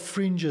just on the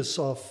fringes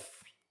of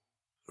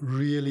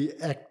really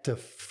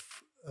active.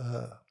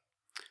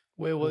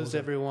 Where was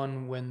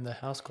everyone when the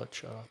house got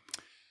shot up?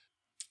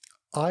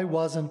 I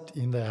wasn't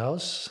in the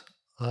house.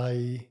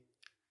 I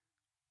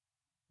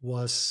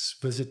was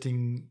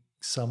visiting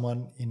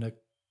someone in a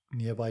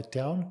nearby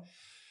town.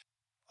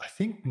 I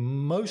think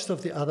most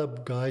of the other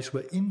guys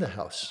were in the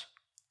house.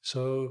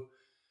 So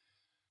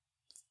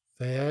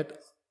they had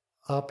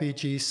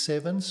RPG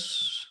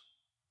 7s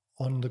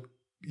on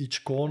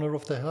each corner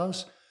of the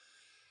house,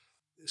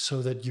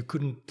 so that you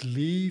couldn't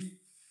leave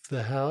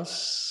the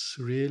house,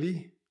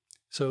 really.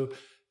 So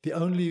the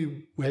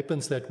only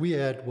weapons that we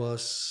had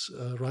was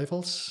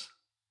rifles.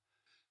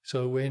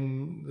 So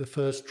when the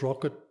first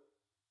rocket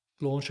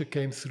launcher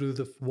came through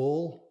the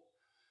wall,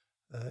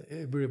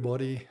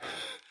 everybody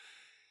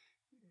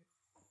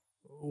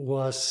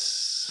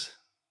was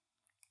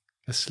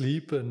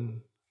asleep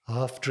and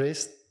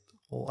half-dressed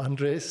or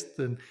undressed,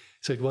 and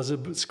so it was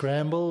a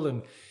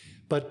scramble.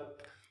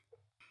 But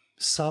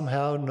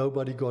somehow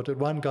nobody got it.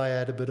 One guy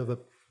had a bit of a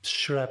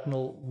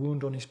shrapnel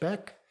wound on his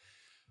back.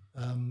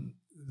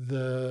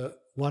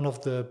 One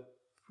of the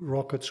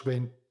rockets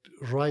went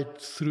right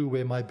through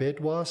where my bed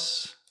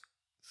was,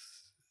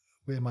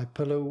 where my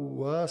pillow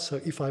was.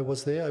 So if I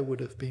was there, I would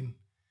have been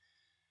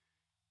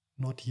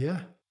not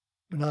here.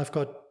 And I've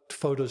got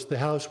photos. The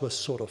house was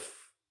sort of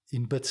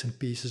in bits and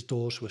pieces.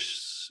 Doors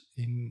was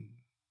in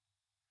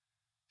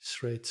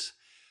shreds.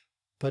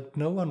 But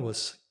no one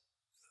was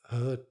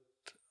hurt,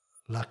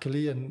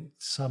 luckily, and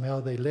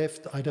somehow they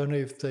left. I don't know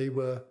if they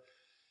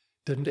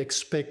didn't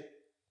expect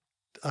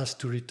us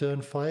to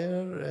return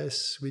fire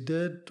as we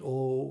did,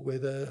 or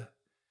whether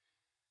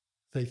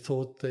they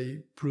thought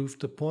they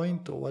proved the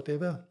point or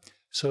whatever.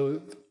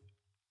 So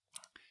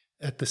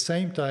at the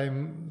same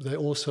time, they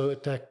also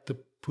attacked the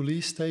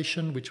police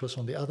station, which was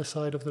on the other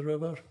side of the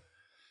river.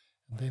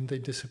 And then they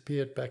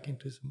disappeared back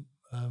into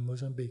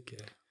Mozambique.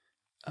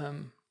 Yeah.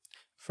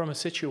 From a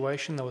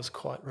situation that was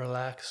quite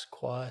relaxed,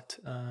 quite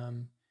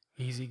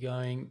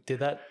easygoing, did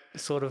that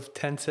sort of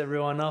tense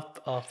everyone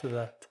up after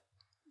that?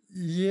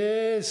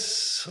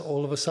 Yes,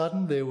 all of a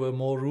sudden there were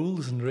more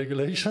rules and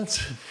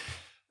regulations,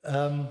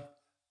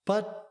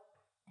 but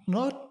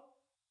not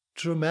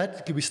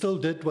dramatically. We still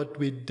did what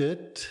we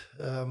did.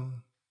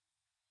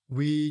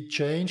 We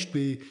changed,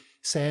 we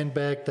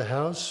sandbagged the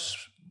house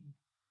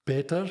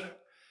better.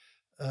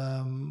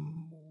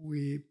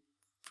 We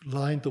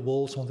lined the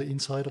walls on the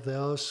inside of the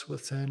house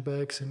with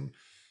sandbags and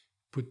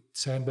put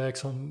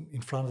sandbags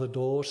in front of the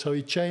door. So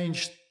he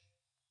changed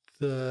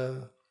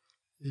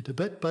it a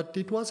bit, but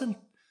it wasn't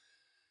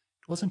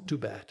too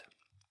bad.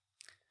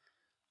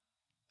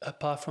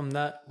 Apart from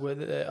that, were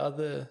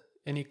there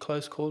any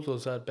close calls, or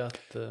was that about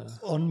the...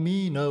 On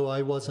me, no,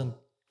 I wasn't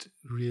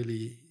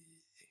really.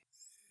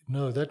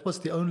 No, that was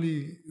the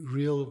only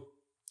real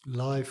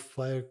live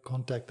fire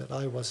contact that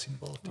I was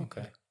involved in.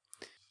 Okay.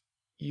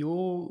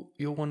 You're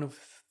one of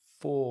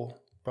 4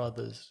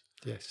 brothers.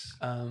 Yes.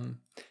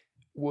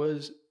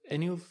 Was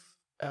any of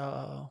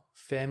our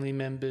family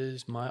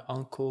members, my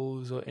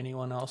uncles or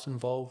anyone else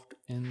involved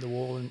in the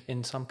war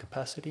in some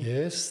capacity?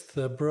 Yes,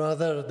 the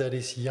brother that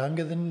is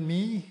younger than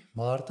me,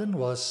 Martin,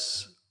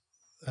 was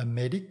a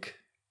medic.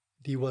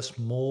 He was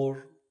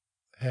more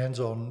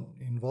hands-on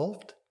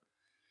involved.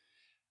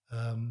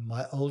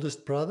 My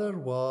oldest brother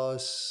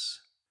was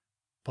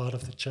part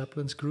of the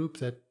chaplains group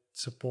that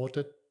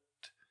supported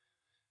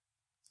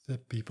the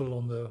people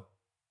on the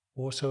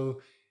war.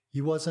 So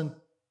he wasn't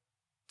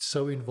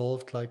so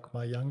involved like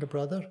my younger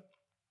brother.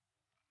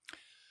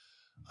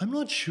 I'm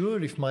not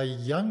sure if my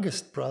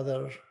youngest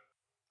brother,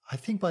 I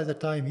think by the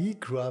time he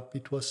grew up,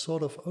 it was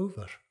sort of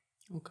over.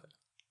 Okay.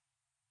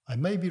 I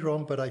may be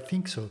wrong, but I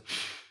think so.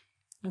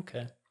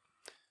 Okay.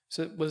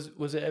 So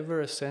was there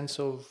ever a sense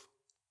of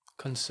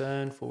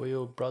concern for where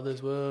your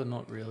brothers were?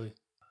 Not really.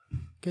 I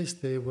guess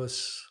there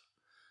was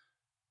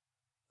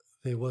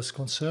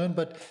concern,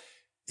 but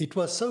it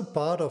was so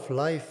part of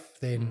life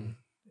then.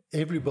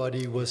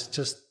 Everybody was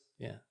just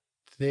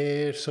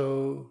there.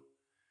 So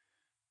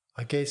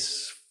I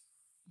guess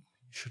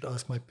you should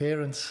ask my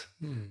parents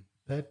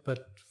that,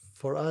 but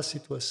for us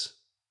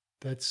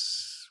that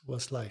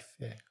was life.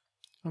 Yeah.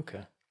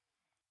 Okay.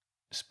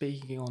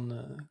 Speaking on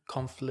the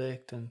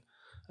conflict and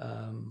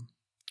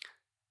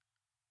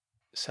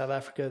South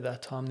Africa at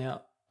that time.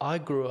 Now, I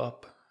grew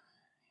up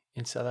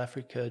in South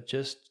Africa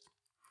just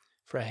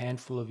for a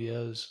handful of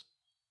years,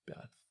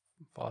 about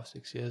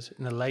 5-6 years,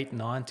 in the late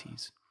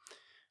 90s,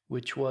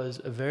 which was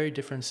a very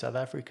different South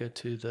Africa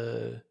to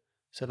the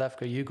South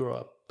Africa you grew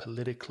up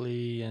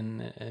politically,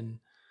 and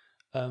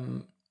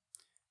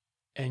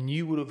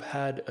you would have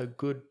had a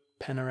good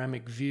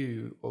panoramic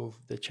view of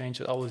the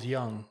changes. I was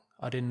young.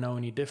 I didn't know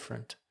any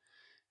different.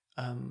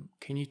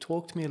 Can you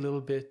talk to me a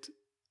little bit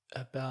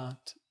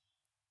about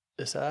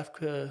the South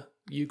Africa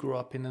you grew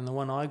up in and the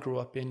one I grew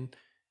up in,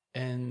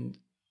 and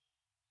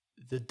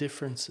the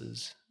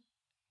differences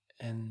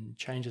and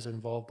changes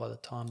involved by the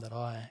time that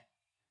I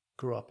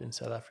grew up in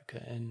South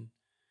Africa, and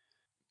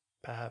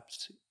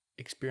perhaps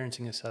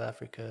experiencing a South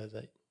Africa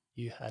that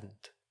you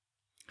hadn't?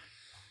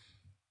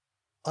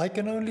 I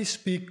can only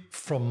speak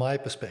from my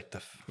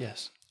perspective.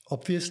 Yes.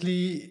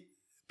 Obviously,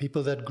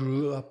 people that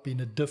grew up in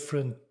a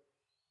different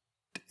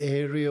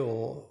area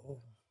or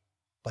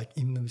like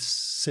in the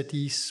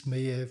cities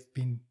may have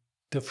been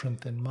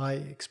different than my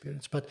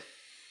experience. But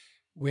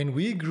when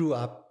we grew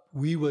up,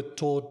 we were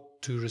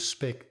taught to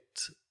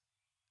respect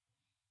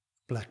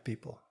black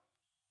people.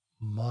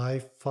 My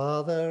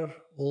father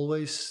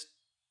always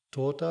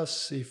taught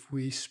us, if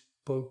we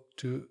spoke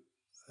to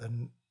a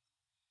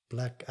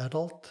black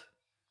adult,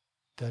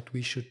 that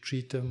we should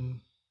treat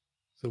him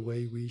the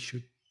way we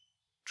should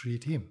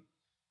treat him.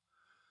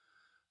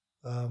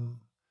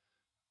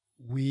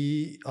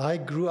 I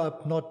grew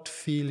up not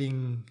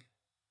feeling,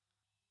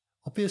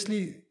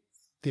 obviously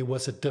there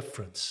was a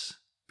difference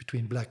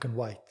between black and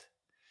white,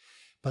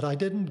 but I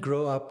didn't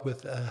grow up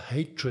with a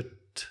hatred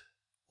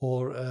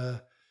or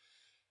a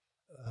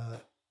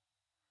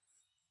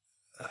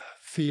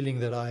feeling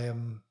that I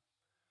am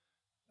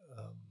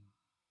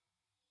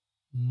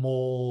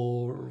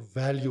more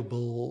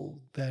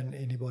valuable than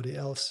anybody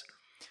else.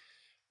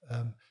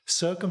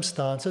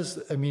 Circumstances,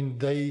 I mean,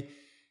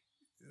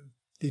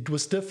 it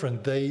was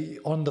different.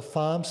 On the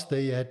farms,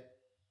 they had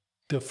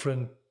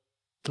different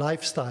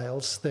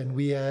lifestyles than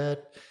we had.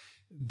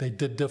 They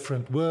did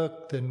different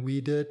work than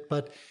we did,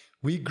 but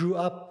we grew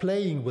up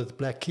playing with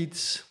black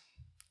kids.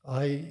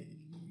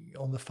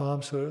 On the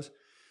farms first,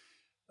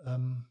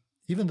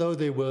 even though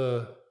they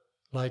were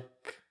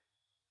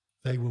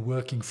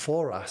working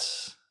for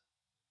us,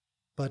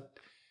 but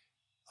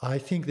I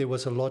think there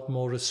was a lot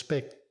more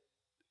respect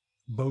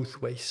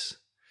both ways.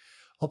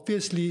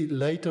 Obviously,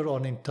 later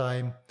on in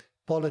time,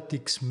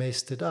 politics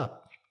messed it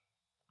up.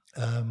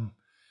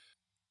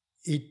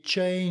 It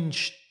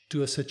changed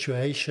to a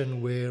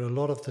situation where a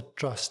lot of the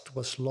trust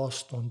was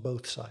lost on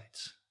both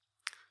sides.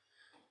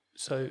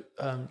 So,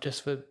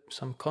 just for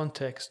some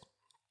context,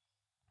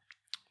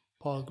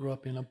 Paul grew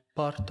up in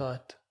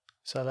apartheid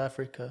South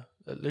Africa,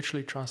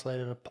 literally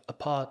translated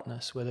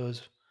apartness, where there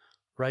was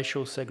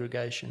racial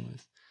segregation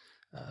with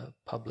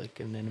public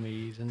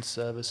amenities and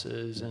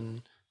services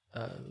and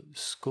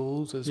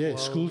schools as well. Yeah,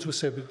 schools were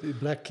separate.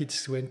 Black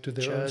kids went to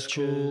their own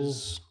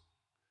schools,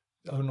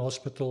 own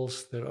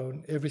hospitals, their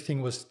own,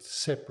 everything was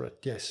separate,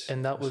 yes.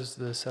 And that was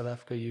the South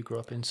Africa you grew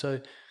up in. So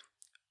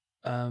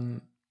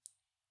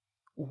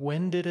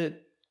when did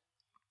it,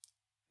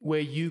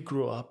 where you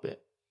grew up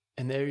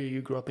in the area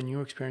you grew up in,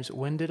 your experience,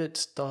 when did it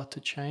start to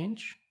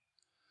change?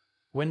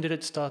 When did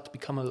it start to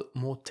become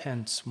more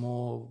tense,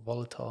 more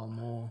volatile,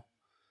 more...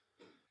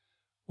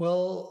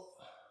 Well,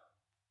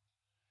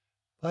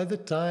 by the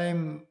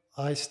time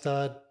I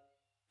started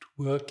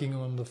working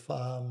on the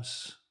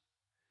farms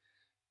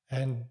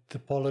and the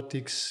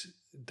politics,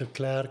 de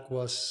Klerk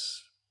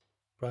was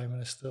Prime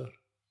Minister,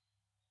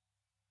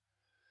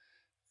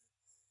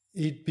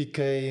 it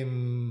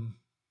became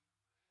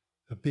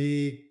a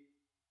big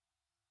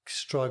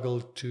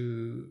struggle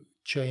to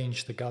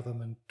change the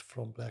government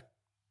from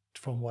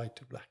white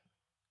to black.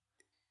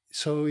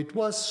 So it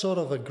was sort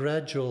of a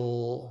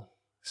gradual,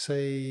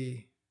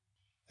 say,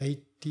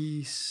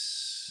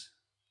 80s,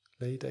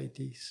 late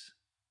 80s,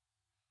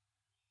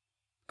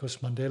 because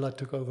Mandela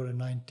took over in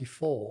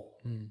 94,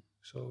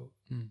 so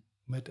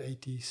mid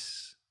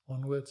 80s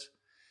onwards.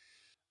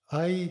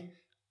 I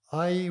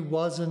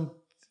wasn't.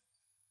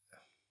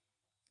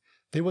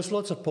 There was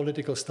lots of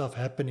political stuff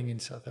happening in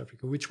South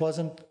Africa, which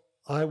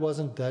I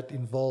wasn't that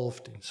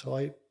involved in.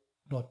 So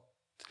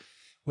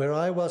where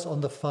I was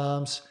on the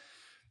farms,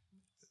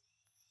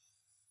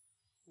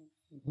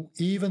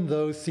 even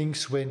though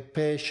things went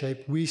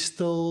pear-shaped, we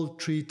still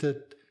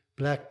treated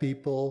black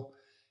people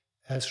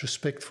as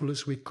respectful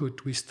as we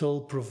could. We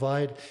still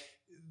provide.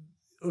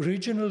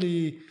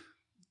 Originally,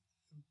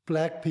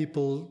 black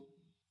people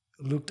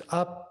looked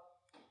up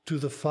to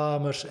the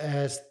farmers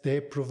as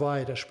their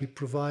providers. We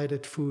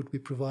provided food, we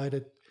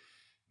provided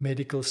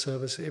medical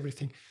service,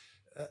 everything.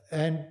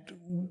 And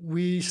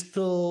we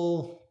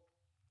still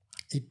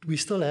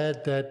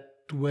had that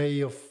way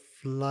of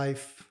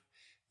life.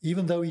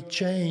 Even though it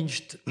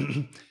changed,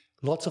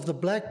 lots of the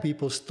black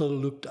people still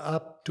looked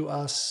up to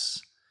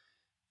us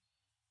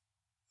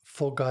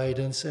for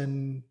guidance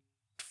and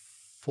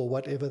for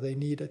whatever they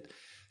needed.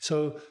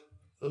 So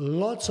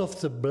lots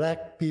of the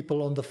black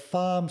people on the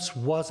farms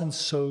wasn't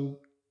so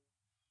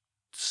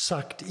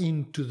sucked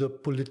into the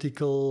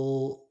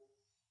political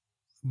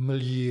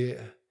milieu.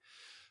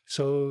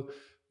 So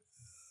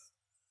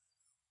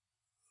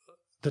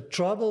the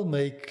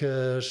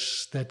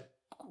troublemakers that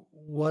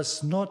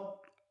was not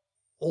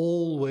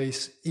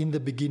always in the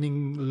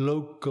beginning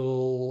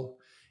local,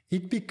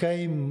 it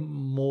became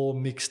more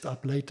mixed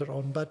up later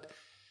on. But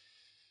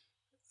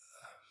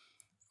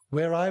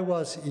where I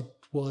was, it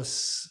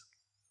was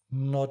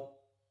not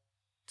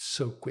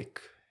so quick.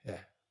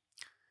 Yeah.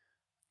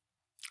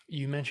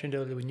 You mentioned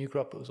earlier when you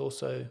grew up, it was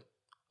also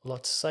a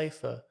lot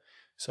safer.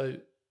 So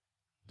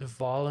the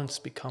violence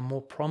become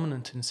more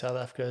prominent in South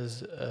Africa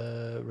as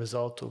a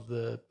result of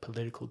the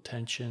political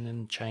tension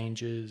and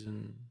changes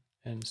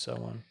and so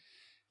on.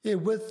 Yeah,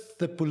 with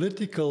the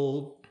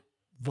political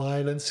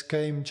violence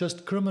came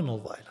just criminal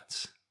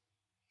violence.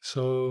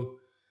 So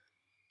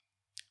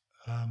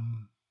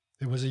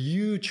there was a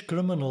huge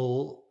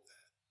criminal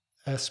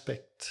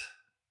aspect.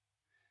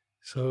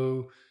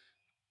 So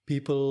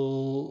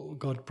people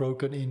got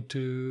broken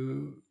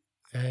into,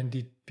 and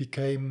it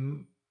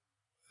became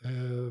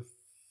a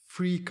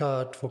free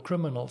card for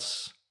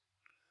criminals,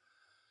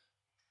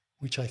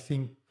 which I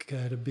think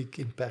had a big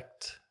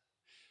impact.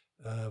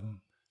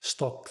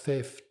 Stock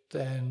theft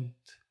and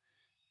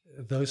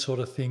those sort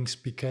of things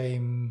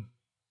became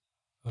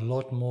a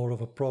lot more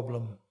of a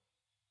problem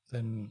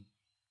than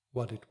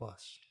what it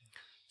was.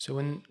 So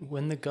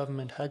when the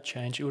government had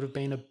changed, it would have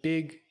been a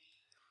big,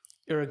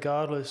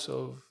 irregardless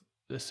of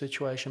the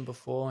situation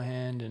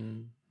beforehand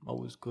and what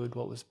was good,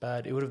 what was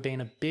bad, it would have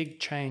been a big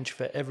change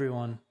for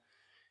everyone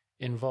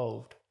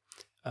involved,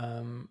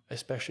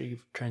 especially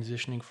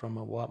transitioning from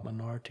a white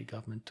minority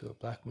government to a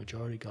black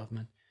majority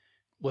government.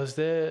 Was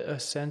there a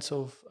sense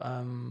of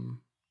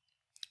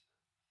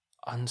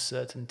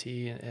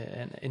uncertainty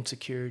and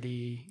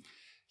insecurity?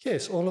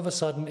 Yes, all of a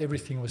sudden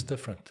everything was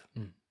different.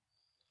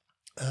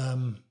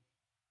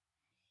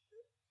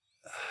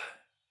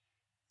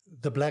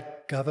 The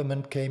black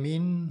government came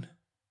in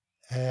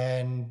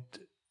and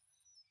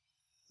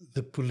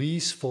the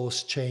police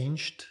force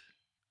changed.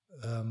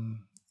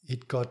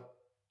 It got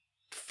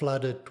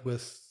flooded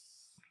with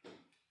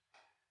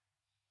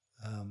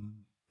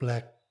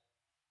black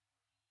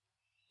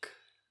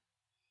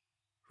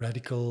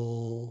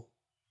radical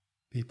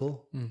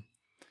people.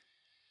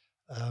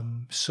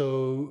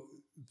 So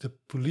the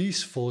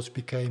police force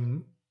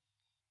became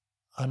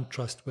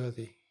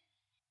untrustworthy.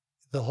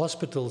 The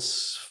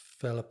hospitals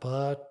fell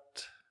apart.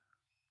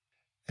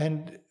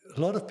 And a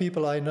lot of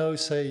people I know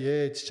say,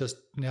 yeah, it's just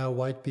now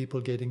white people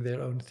getting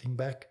their own thing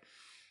back.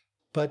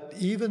 But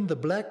even the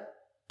black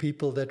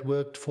people that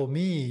worked for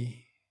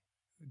me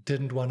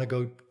didn't want to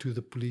go to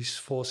the police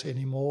force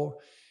anymore.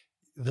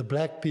 The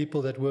black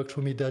people that worked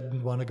for me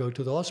didn't want to go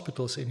to the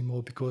hospitals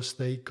anymore because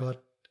they got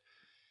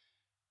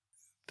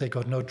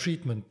no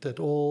treatment at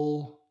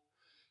all.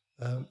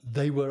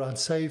 They were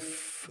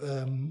unsafe.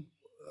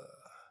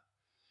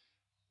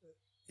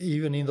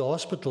 Even in the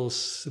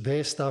hospitals,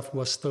 their stuff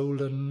was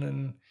stolen.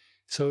 And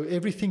so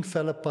everything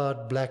fell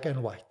apart, black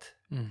and white.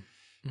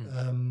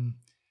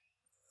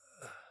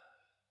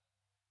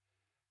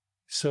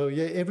 So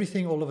yeah,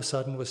 everything all of a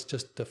sudden was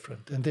just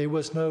different. And there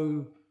was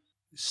no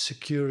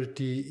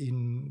security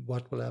in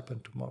what will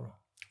happen tomorrow.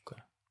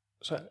 Okay.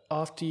 So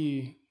after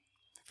you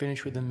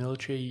finished with the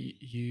military,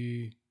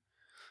 you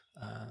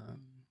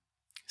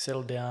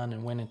settled down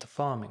and went into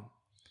farming.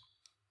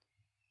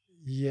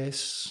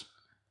 Yes.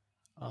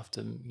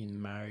 After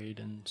being married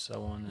and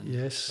so on and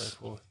Yes. so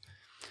forth.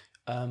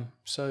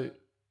 So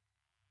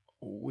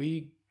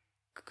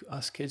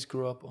us kids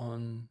grew up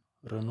on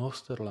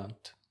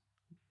Renosterland,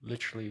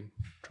 literally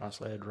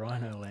translated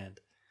Rhino Land.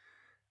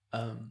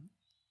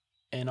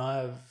 And I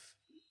have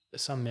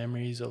some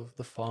memories of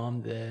the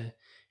farm there.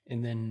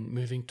 And then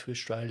moving to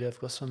Australia, I've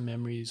got some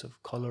memories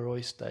of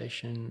Collaroy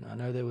Station. I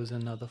know there was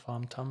another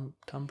farm,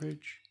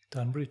 Tunbridge.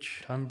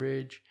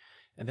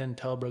 And then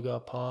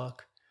Talbragar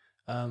Park.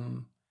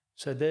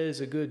 So there's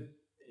a good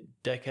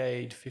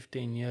decade,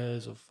 15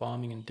 years of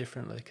farming in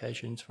different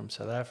locations from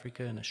South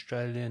Africa and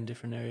Australia and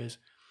different areas.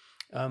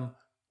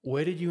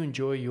 Where did you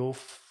enjoy your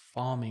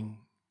farming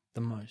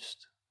the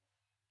most?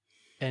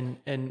 And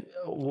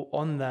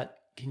on that,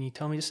 can you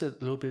tell me just a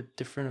little bit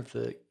different of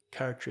the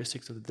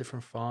characteristics of the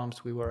different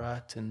farms we were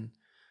at? And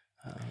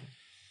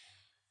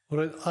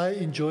well, I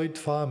enjoyed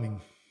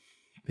farming,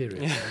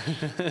 period.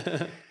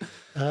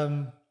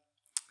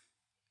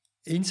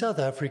 In South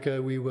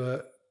Africa, we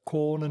were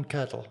corn and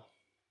cattle.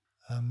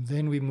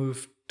 Then we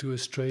moved to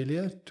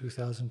Australia,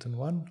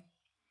 2001.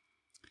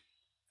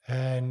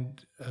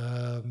 And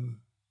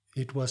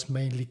it was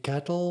mainly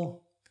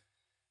cattle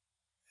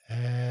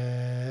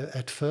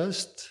at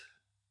first.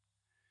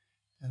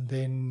 And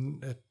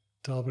then at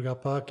Talbragar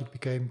Park, it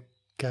became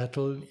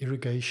cattle,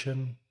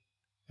 irrigation,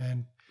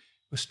 and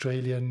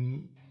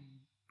Australian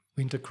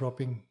winter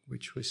cropping,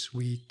 which was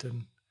wheat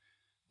and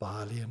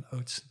barley and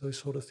oats, those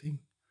sort of things.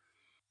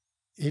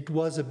 It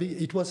was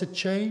a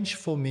change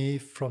for me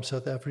from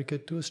South Africa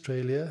to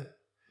Australia.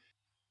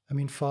 I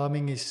mean,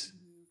 farming is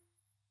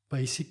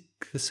basic,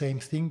 the same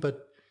thing,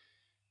 but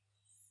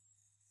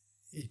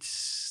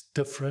it's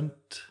different.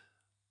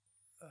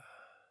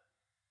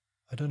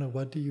 I don't know,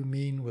 what do you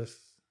mean with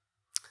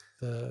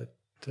the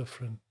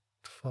different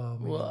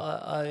farming? Well,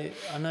 I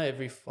know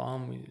every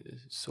farm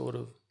is sort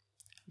of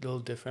a little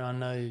different. I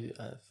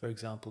know, for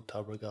example,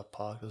 Talbragar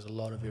Park, there's a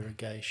lot of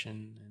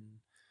irrigation.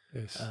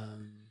 And yes.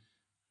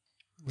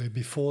 Where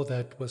before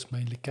that was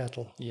mainly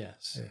cattle.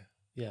 Yes. Yeah.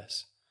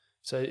 Yes.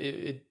 So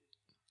you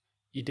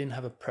didn't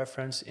have a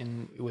preference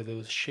in whether it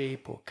was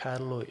sheep or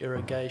cattle or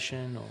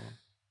irrigation or?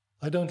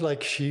 I don't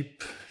like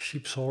sheep.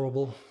 Sheep's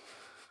horrible.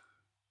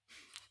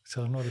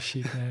 So I'm not a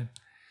sheep man.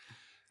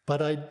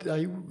 But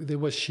there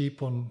was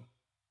sheep in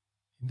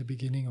the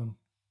beginning on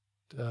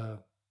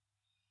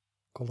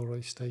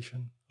Collaroy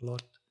Station a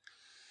lot.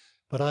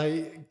 But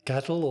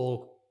cattle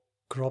or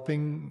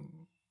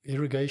cropping,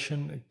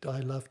 irrigation, I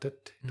loved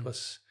it. It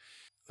was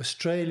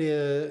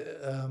Australia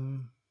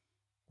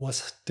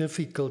was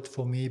difficult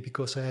for me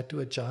because I had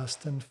to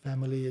adjust and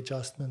family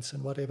adjustments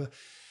and whatever.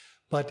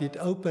 But it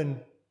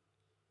opened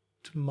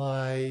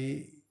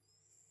my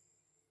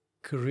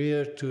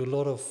career to a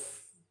lot of,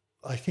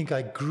 I think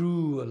I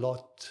grew a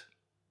lot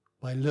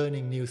by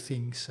learning new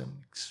things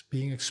and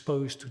being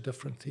exposed to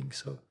different things.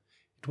 So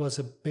it was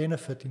a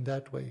benefit in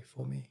that way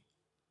for me.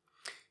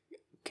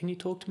 Can you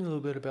talk to me a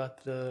little bit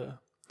about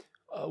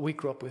we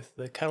grew up with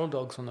the cattle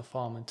dogs on the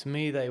farm, and to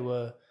me they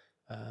were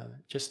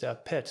just our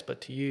pets,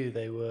 but to you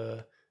they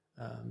were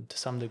to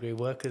some degree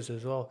workers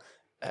as well.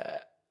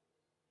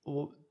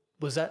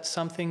 Was that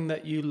something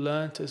that you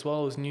learnt as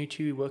well? Was new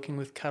to you working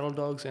with cattle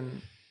dogs?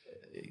 And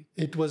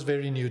it was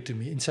very new to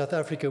me. In South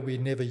Africa, we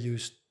never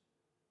used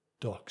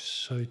dogs,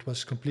 so it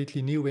was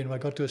completely new. When I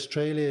got to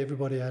Australia,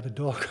 everybody had a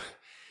dog.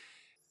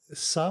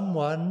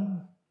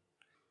 Someone,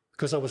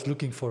 because I was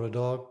looking for a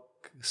dog,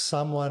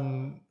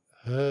 someone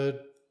heard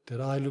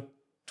that I looked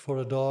for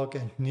a dog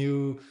and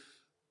knew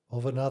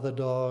of another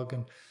dog.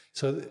 And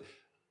so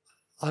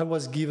I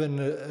was given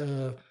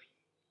a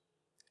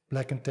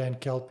black and tan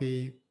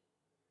Kelpie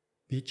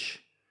bitch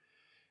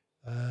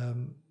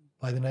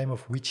by the name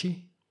of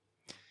Witchy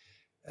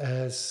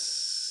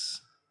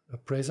as a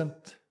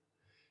present.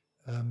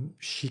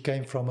 She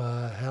came from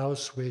a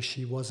house where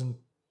she wasn't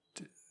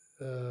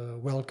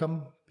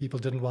welcome. People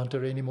didn't want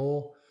her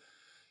anymore.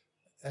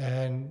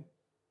 And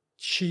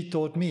she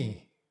taught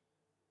me.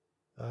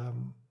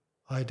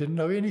 I didn't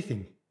know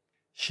anything.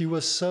 She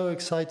was so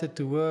excited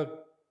to work,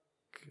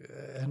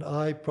 and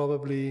I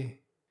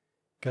probably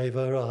gave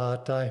her a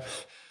hard time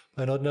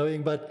by not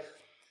knowing, but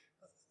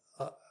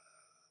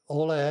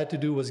all I had to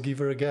do was give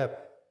her a gap.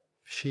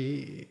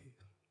 She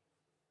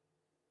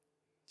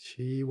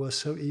was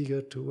so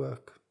eager to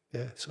work.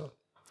 Yeah, so.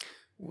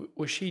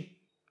 Was she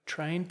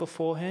trained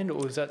beforehand, or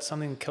was that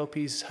something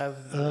Kelpies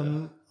have?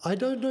 I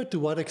don't know to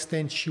what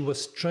extent she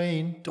was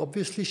trained.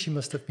 Obviously, she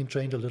must have been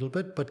trained a little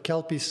bit, but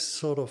Kelpies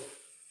sort of,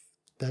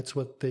 that's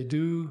what they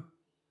do.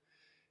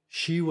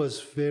 She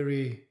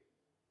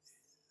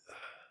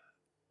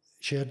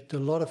had a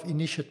lot of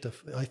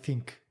initiative, I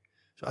think.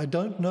 So I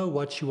don't know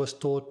what she was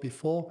taught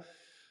before.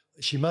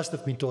 She must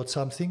have been taught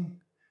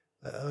something.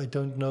 I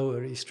don't know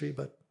her history,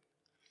 but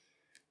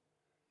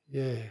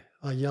Yeah,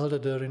 I yelled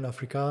at her in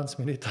Afrikaans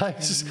many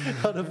times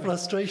out of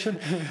frustration,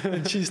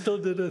 and she still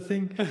did her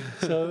thing.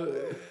 So,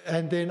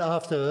 and then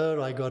after her,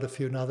 I got a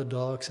few other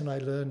dogs, and I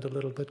learned a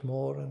little bit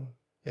more. And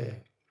yeah,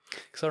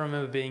 because I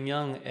remember being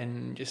young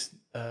and just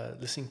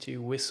listening to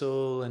you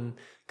whistle and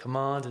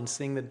command and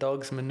seeing the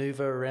dogs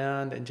maneuver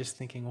around and just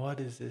thinking, what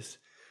is this?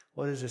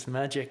 What is this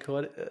magic?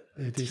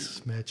 It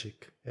is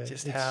magic. Yeah,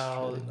 just it's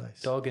how really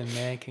nice. dog and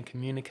man can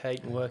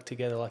communicate and work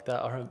together like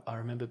that. I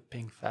remember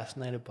being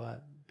fascinated by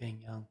it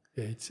being young.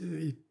 Yeah,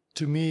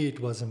 to me, it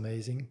was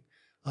amazing.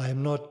 I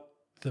am not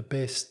the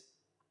best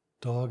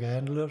dog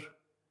handler,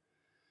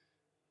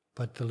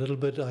 but the little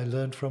bit I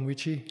learned from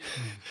Wichi,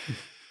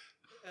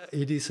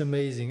 it is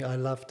amazing. I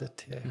loved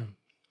it.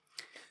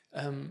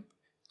 Yeah.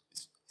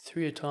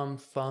 Through your time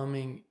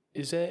farming,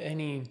 is there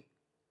any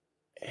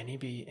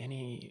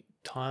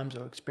times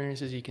or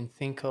experiences you can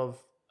think of?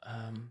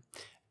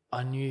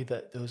 I knew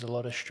that there was a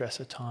lot of stress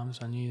at times.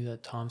 I knew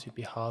that times you'd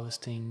be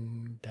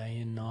harvesting day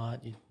and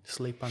night. You'd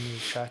sleep under the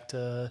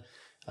tractor.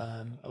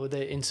 Were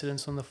there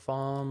incidents on the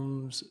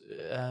farms?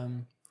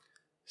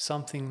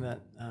 Something that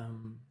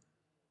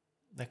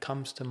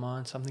comes to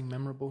mind, something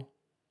memorable?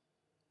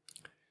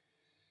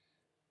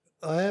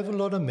 I have a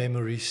lot of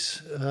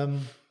memories.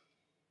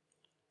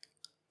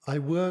 I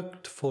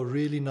worked for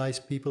really nice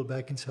people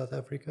back in South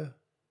Africa.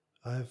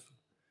 I have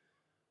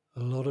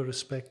a lot of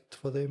respect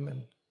for them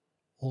and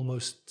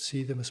almost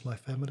see them as my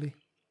family.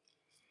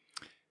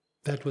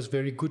 That was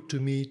very good to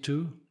me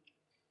too.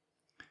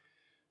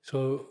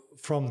 So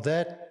from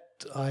that,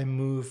 I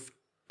moved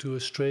to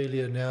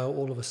Australia now,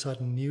 all of a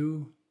sudden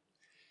new.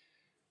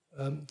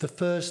 The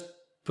first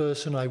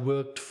person I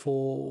worked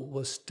for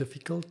was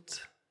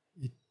difficult.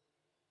 It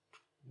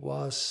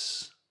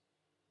was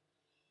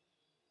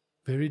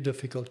very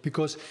difficult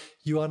because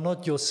you are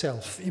not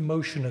yourself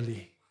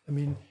emotionally. I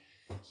mean,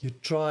 you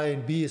try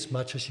and be as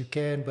much as you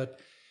can, but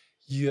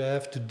you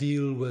have to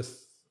deal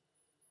with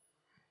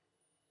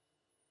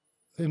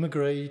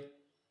immigration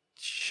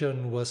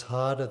was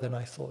harder than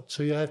I thought.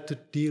 So you have to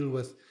deal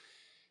with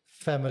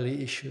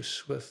family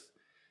issues, with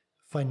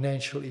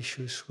financial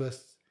issues,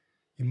 with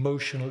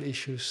emotional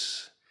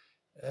issues,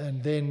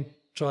 and then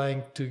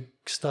trying to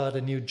start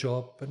a new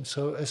job. And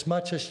so as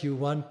much as you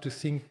want to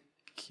think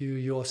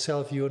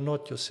yourself, you're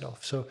not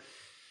yourself. So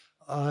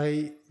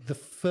the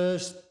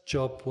first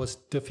job was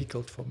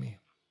difficult for me.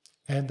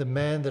 And the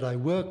man that I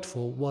worked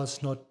for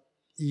was not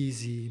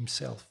easy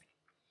himself.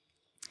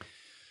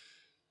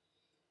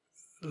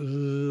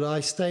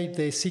 I stayed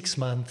there 6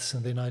 months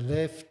and then I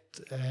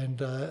left,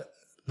 and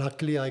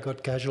luckily I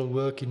got casual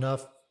work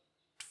enough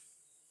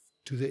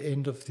to the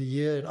end of the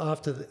year. And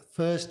after the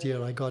first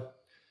year, I got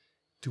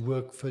to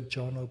work for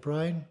John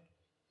O'Brien,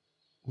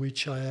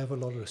 which I have a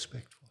lot of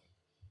respect for.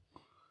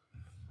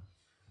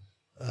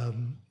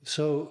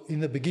 So in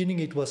the beginning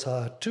it was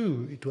hard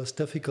too. It was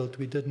difficult.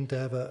 We did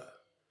have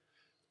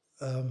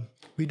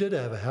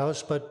a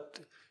house, but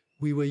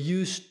we were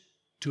used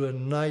to a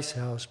nice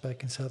house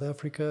back in South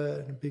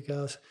Africa, a big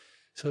house.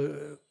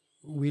 So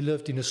we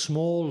lived in a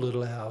small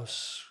little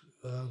house.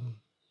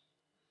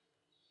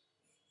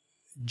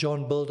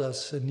 John built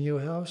us a new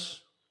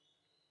house,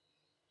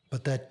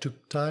 but that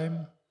took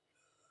time.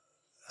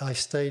 I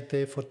stayed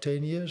there for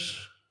 10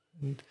 years.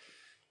 And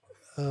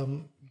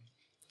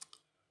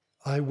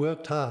I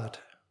worked hard.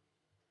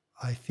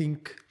 I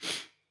think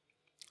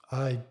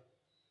I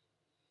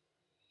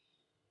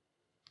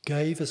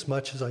gave as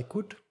much as I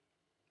could.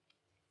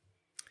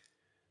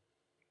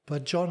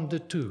 But John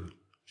did too.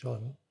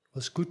 John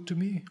was good to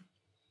me.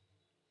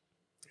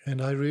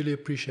 And I really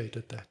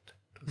appreciated that.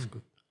 It was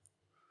good.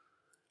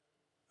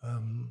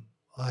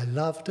 I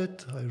loved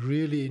it. I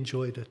really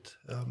enjoyed it.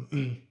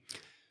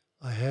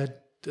 I had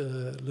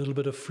a little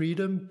bit of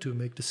freedom to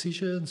make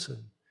decisions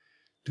and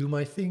do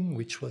my thing,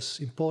 which was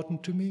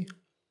important to me.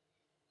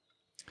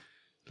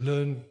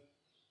 Learned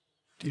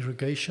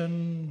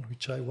irrigation,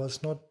 which I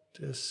was not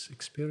as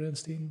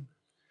experienced in.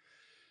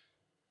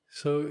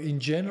 So in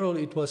general,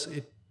 it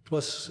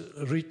was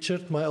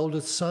Richard, my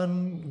oldest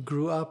son,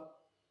 grew up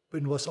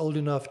and was old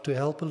enough to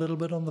help a little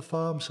bit on the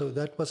farm, so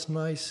that was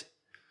nice.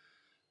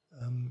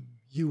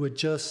 You were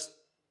just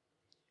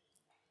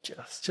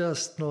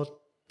not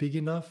big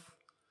enough.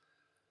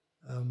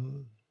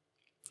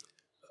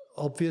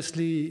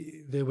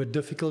 Obviously, there were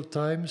difficult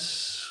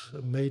times,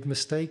 I made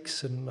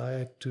mistakes, and I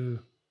had to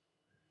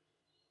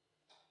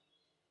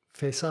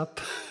face up.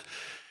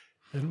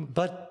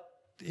 But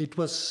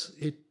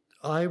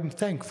I'm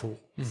thankful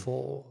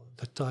for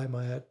the time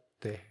I had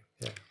there.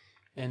 Yeah.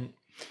 And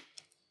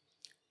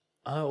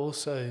I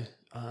also,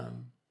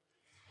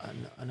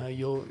 I know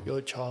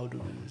your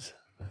childhood was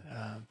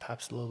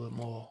perhaps a little bit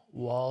more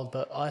wild,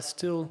 but I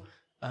still,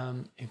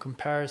 in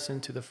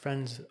comparison to the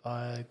friends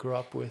I grew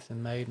up with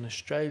and made in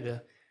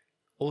Australia,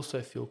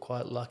 also feel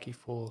quite lucky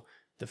for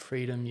the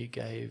freedom you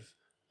gave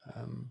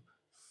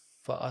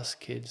for us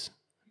kids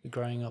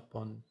growing up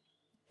on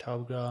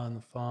Taugra on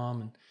the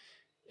farm,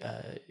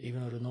 and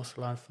even at the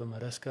Northland for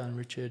Mariska and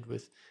Richard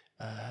with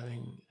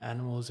having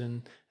animals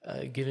and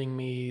giving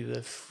me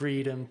the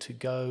freedom to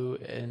go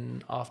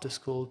and after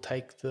school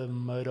take the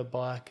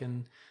motorbike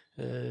and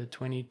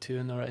 22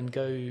 and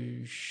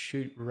go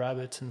shoot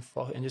rabbits and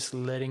fox, and just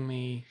letting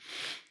me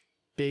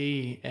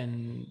be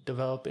and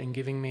develop and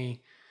giving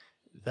me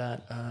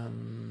that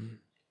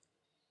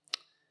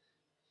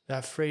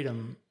that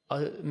freedom.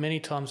 Many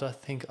times I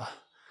think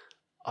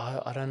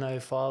I don't know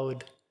if I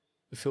would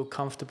feel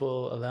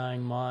comfortable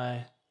allowing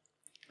my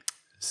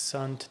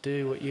son to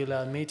do what you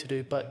allowed me to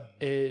do, but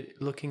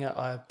looking at,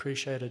 I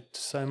appreciate it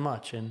so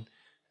much, and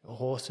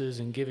horses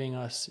and giving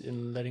us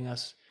and letting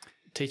us,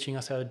 teaching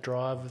us how to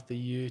drive with the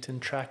ute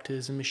and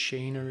tractors and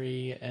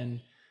machinery,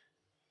 and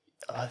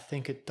I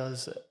think it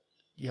does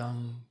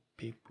young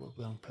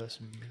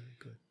person really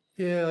good.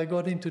 Yeah, I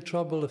got into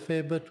trouble a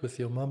fair bit with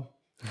your mum.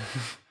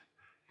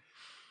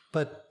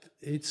 But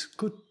it's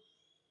good.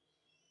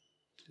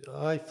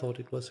 I thought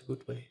it was a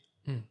good way.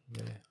 Mm.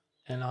 Yeah.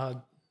 And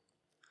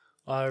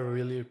I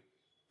really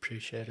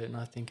appreciate it, and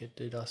I think it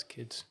did us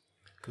kids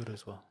good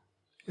as well.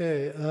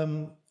 Yeah,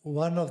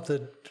 one of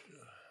the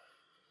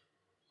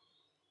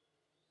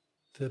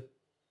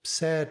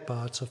sad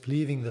parts of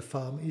leaving the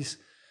farm is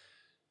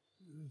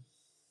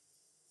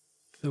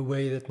the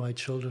way that my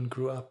children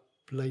grew up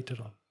later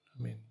on.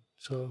 I mean,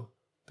 so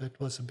that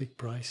was a big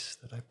price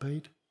that I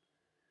paid.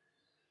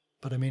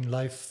 But I mean,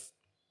 life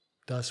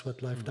does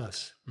what life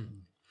does.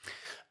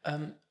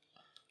 Mm.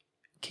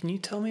 Can you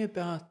tell me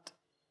about,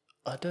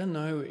 I don't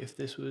know if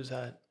this was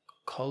at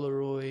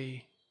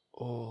Collaroy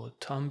or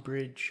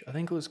Tunbridge, I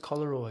think it was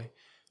Collaroy.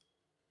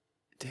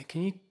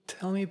 Can you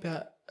tell me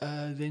about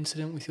the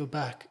incident with your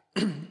back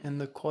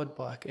and the quad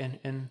bike?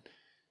 And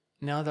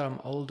now that I'm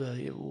older,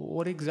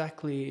 what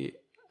exactly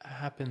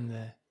happened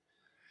there?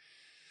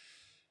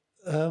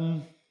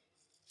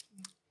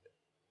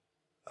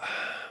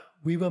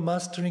 We were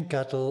mustering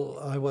cattle.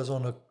 I was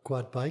on a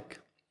quad bike.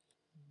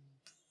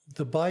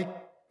 The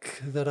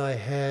bike that I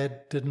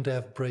had didn't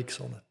have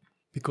brakes on it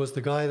because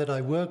the guy that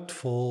I worked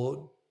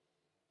for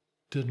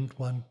didn't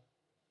want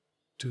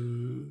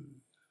to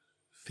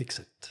fix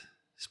it,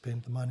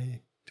 spend the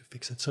money to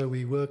fix it. So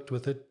we worked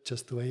with it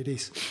just the way it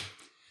is.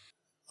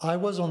 I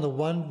was on the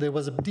one, there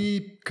was a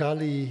deep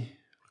gully,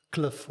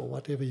 cliff or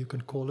whatever you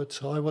can call it.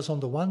 So I was on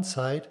the one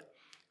side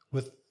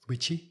with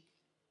Witchy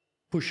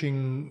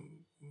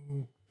pushing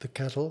the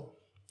cattle,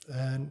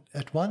 and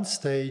at one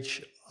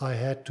stage I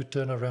had to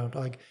turn around.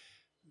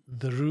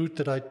 The route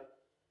that I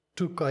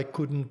took, I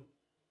couldn't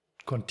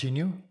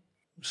continue,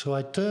 so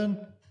I turned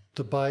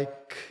the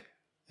bike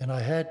and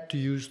I had to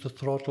use the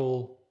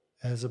throttle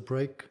as a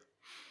brake,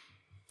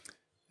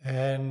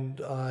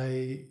 and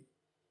I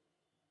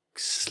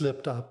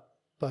slipped up.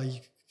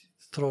 I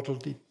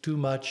throttled it too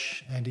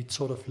much and it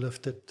sort of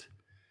lifted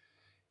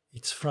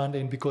its front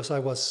end because I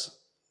was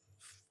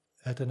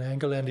at an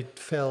angle, and it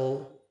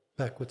fell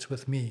backwards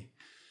with me.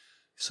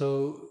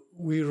 So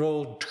we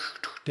rolled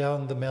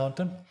down the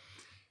mountain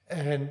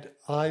and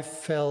I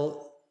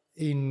fell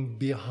in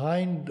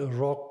behind a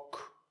rock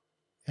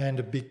and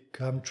a big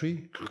gum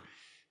tree.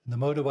 The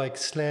motorbike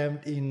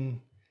slammed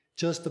in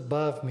just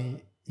above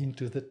me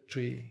into the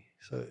tree.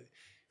 So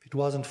if it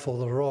wasn't for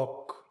the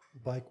rock, the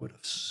bike would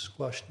have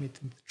squashed me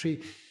into the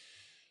tree.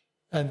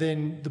 And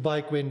then the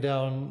bike went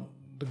down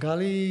the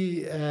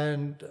gully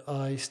and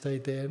I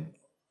stayed there.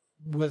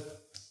 With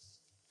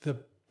the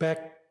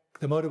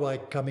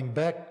motorbike coming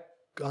back,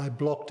 I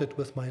blocked it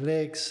with my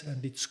legs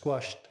and it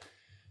squashed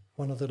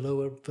one of the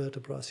lower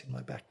vertebrae in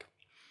my back.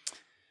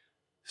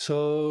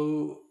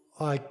 So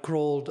I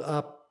crawled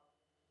up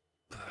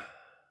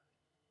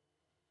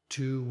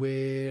to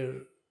where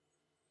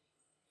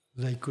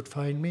they could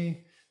find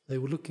me. They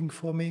were looking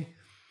for me.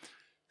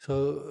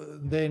 So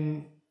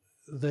then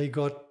they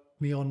got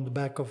me on the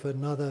back of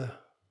another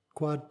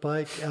quad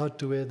bike out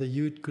to where the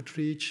ute could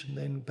reach, and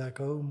then back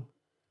home.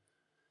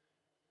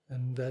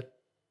 And that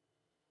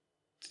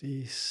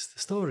is the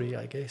story,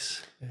 I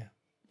guess. Yeah.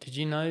 Did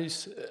you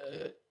notice,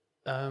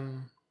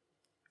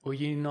 were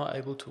you not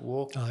able to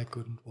walk? I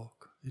couldn't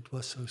walk. It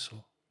was so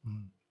sore.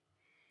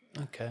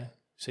 Mm. Okay.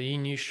 So you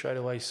knew straight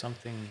away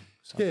something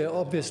yeah,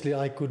 obviously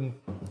I couldn't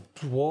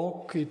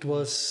walk. It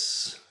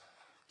was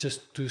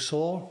just too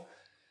sore.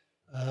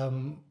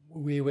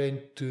 We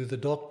went to the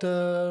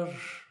doctor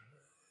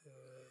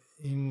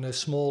in a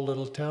small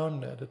little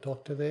town, had a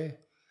doctor there.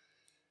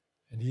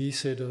 And he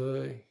said,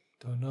 I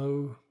don't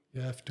know,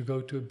 you have to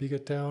go to a bigger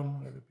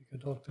town, a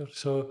bigger doctor.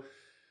 So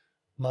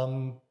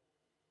Mum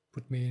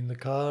put me in the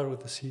car with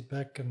the seat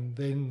back, and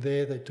then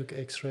there they took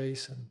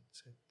x-rays and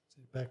said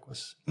the back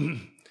was,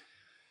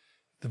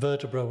 the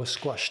vertebra was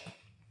squashed.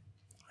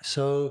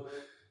 So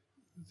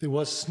there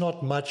was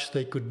not much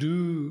they could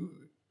do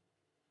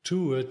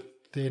to it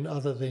then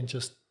other than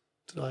just,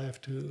 I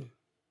have to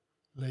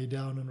lay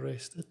down and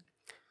rest it.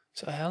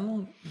 So how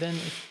long then,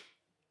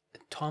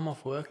 time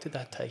off work did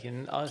that take?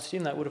 And I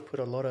assume that would have put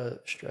a lot of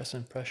stress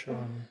and pressure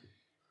on.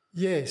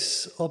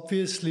 Yes,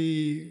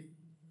 obviously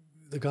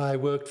the guy I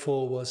worked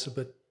for was a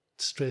bit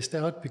stressed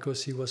out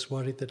because he was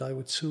worried that I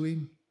would sue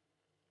him,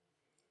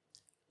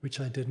 which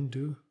I didn't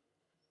do.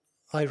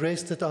 I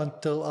rested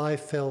until I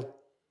felt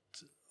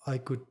I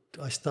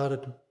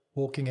started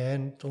walking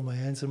on my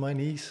hands and my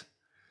knees.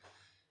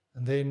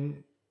 And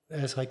then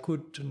as I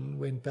could and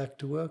went back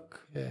to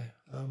work,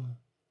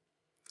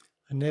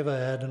 I never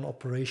had an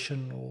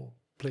operation or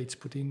plates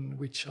put in,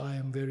 which I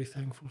am very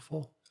thankful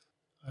for.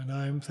 And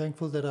I am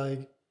thankful that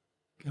I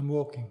am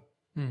walking.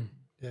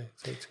 Yeah,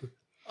 so it's good.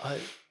 I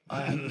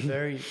have a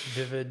very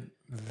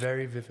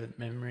vivid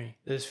memory.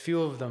 There's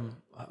few of them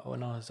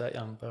when I was that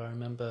young, but I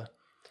remember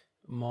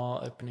Ma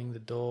opening the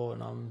door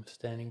and I'm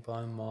standing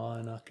by Ma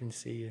and I can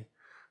see you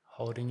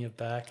holding your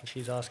back and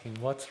she's asking,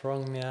 "What's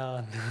wrong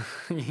now?"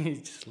 And you're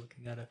just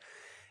looking at her.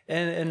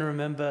 And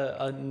remember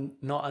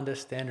not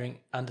understanding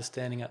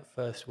at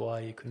first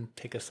why you couldn't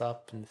pick us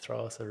up and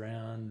throw us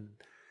around.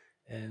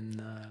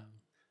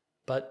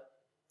 But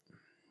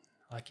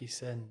like you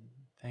said,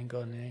 thank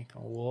God now you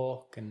can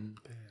walk and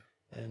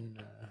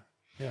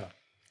yeah.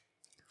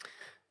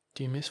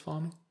 Do you miss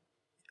farming?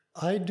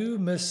 I do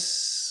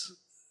miss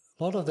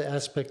a lot of the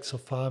aspects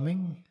of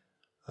farming,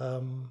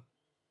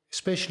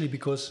 especially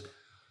because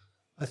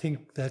I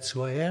think that's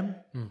who I am.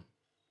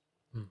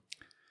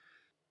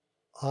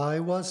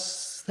 I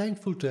was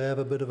thankful to have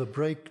a bit of a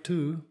break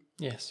too.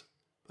 Yes.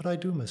 But I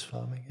do miss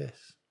farming,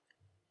 yes.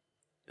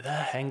 The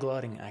hang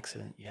gliding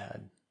accident you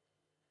had.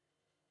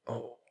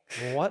 Oh,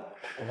 what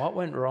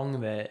went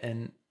wrong there,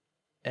 and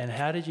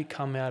how did you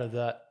come out of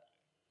that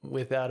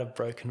without a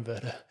broken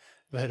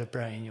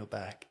vertebrae in your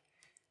back?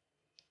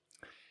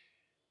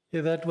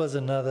 Yeah, that was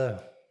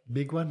another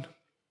big one.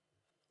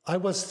 I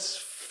was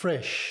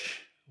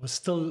fresh.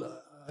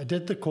 I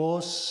did the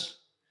course,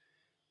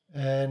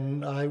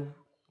 and I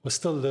was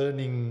still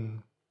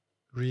learning,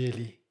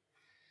 really.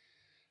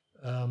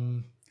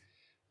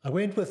 I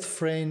went with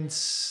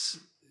friends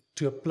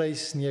to a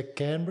place near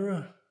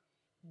Canberra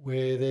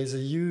where there's a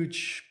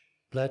huge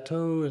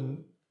plateau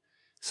and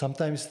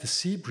sometimes the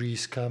sea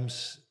breeze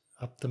comes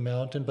up the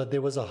mountain, but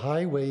there was a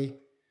highway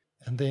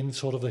and then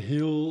sort of a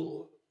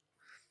hill,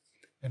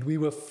 and we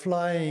were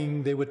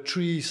flying. There were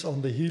trees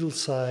on the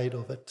hillside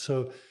of it,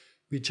 so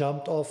we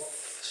jumped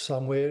off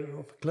somewhere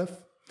off a cliff,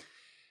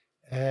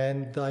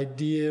 and the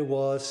idea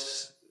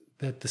was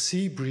that the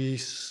sea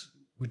breeze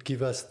would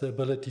give us the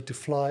ability to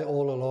fly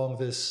all along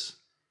this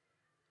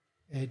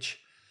edge.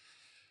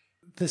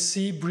 The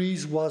sea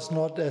breeze was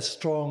not as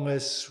strong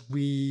as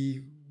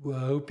we were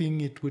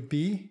hoping it would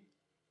be.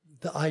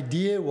 The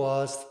idea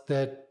was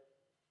that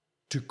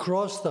to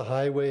cross the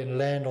highway and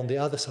land on the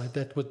other side,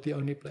 that was the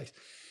only place.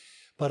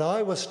 But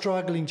I was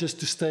struggling just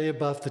to stay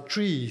above the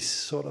trees,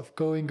 sort of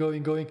going.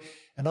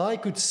 And I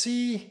could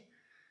see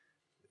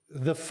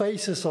the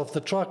faces of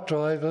the truck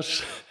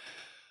drivers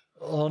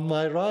on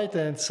my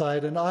right-hand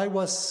side. And I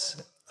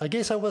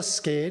guess I was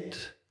scared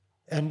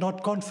and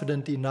not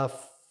confident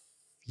enough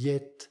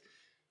yet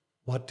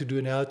what to do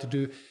and how to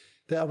do.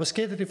 I was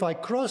scared that if I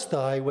crossed the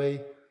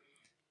highway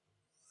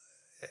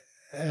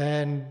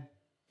and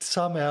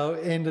somehow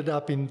ended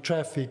up in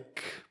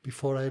traffic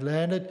before I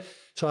landed.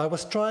 So I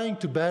was trying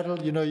to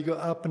battle, you go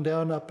up and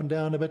down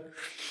a bit.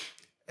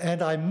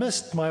 And I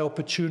missed my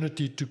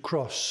opportunity to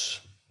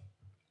cross.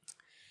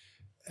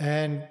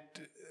 And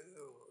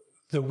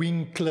the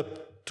wing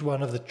clipped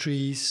one of the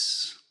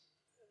trees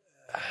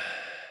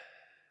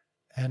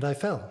and I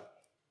fell.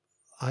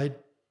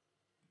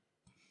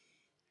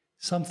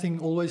 Something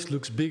always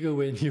looks bigger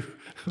when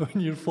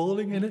you're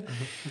falling in it,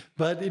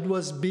 but it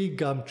was big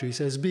gum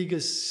trees, as big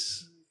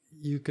as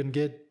you can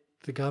get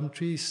the gum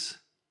trees.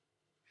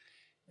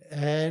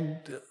 And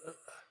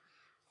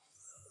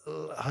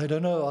I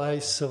don't know, I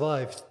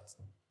survived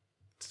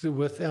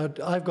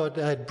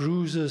I had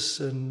bruises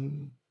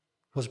and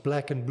was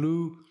black and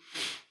blue.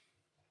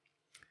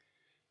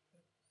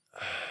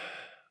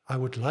 I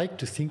would like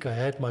to think I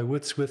had my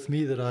wits with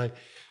me, that I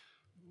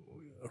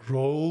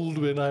rolled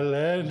when I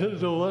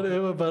landed or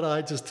whatever, but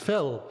I just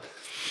fell.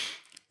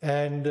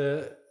 And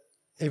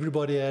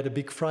everybody had a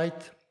big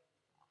fright.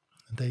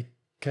 They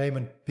came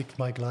and picked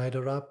my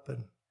glider up,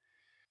 and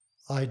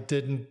I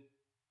didn't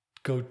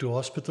go to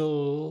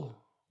hospital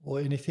or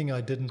anything.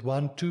 I didn't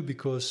want to,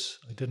 because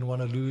I didn't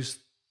want to lose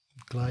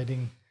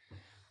gliding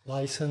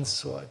license.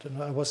 So I don't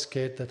know. I was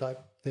scared that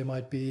there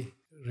might be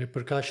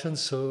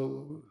repercussions,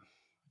 so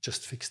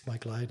just fixed my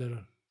glider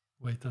and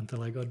wait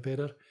until I got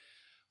better.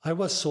 I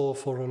was sore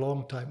for a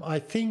long time. I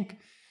think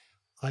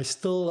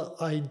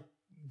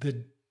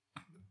the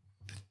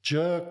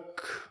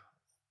jerk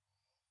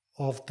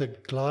of the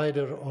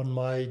glider on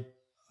I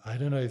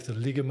don't know if the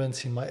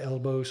ligaments in my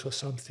elbows or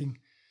something,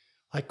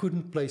 I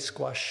couldn't play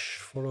squash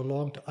for a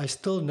long time. I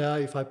still now,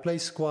 if I play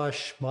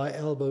squash, my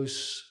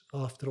elbows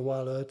after a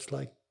while hurts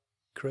like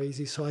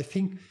crazy. So I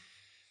think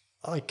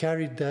I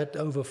carried that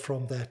over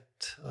from that.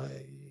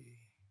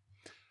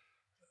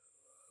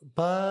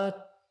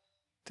 But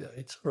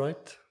it's all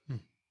right.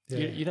 Yeah.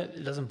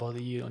 It doesn't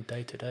bother you on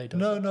day to day, does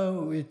it?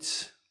 No.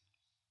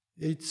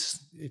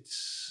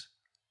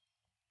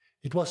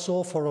 It was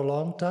sore for a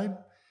long time.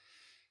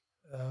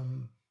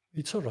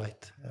 It's all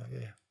right.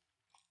 Yeah.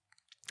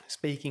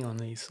 Speaking on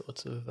these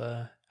sorts of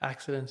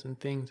accidents and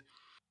things,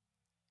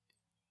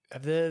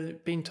 Have there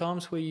been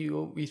times where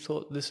you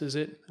thought this is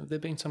it? Have there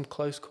been some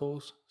close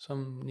calls,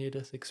 some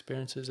near-death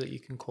experiences that you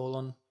can call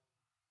on?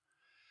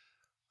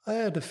 I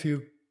had a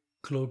few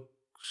close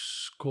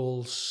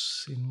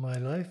calls in my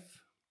life.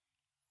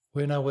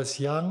 When I was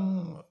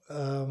young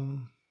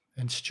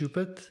and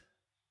stupid,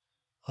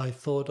 I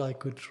thought I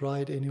could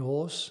ride any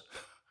horse.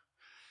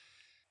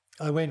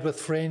 I went with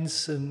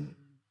friends and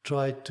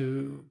tried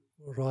to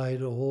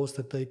ride a horse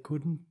that they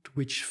couldn't,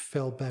 which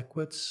fell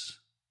backwards.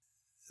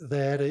 They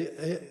had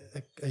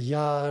a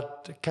yard,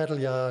 cattle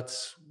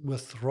yards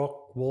with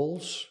rock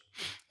walls,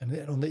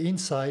 and on the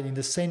inside, in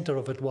the center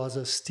of it, was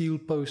a steel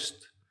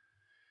post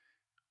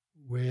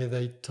where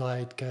they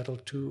tied cattle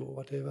to or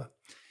whatever.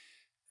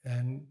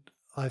 And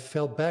I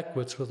fell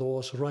backwards with the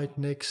horse right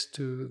next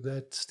to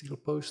that steel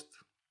post.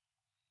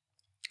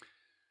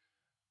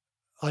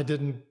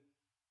 Luckily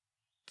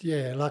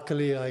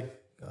I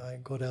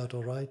got out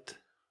all right.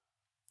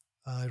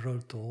 I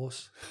rode the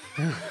horse.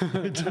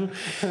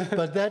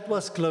 But that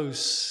was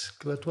close.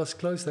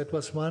 That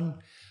was one.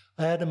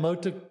 I had a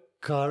motor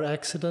car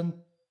accident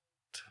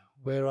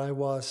where I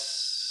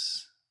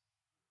was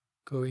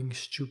going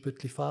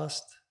stupidly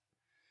fast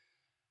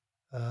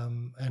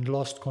and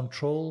lost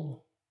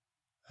control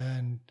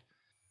and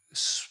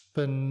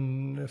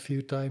spun a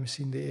few times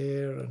in the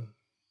air and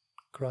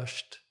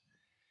crushed.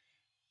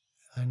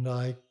 And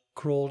I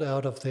crawled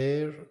out of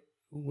there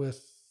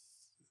with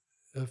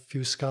a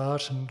few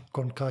scars and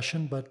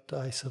concussion, but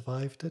I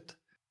survived it.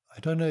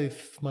 I don't know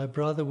if my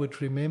brother would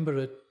remember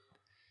it.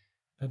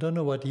 I don't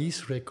know what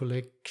his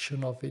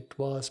recollection of it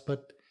was,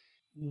 but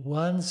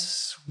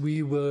once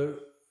we were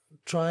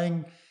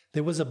trying,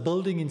 there was a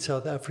building in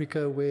South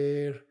Africa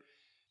where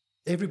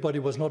everybody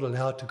was not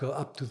allowed to go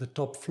up to the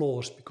top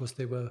floors because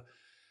there were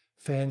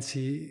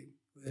fancy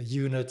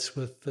units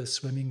with a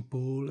swimming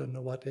pool and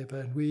whatever.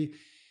 And we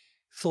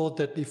thought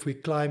that if we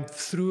climbed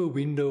through a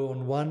window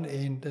on one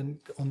end and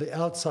on the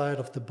outside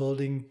of the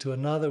building to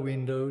another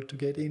window to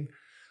get in,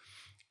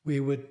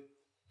 we would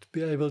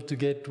be able to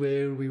get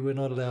where we were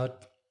not allowed.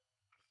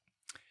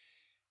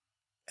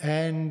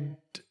 And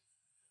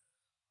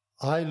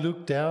I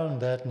looked down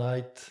that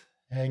night,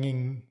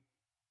 hanging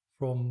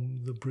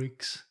from the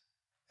bricks,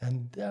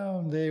 and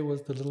down there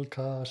was the little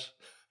cars.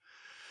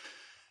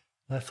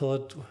 I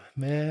thought,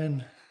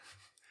 man,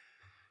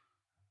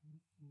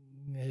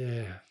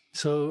 yeah.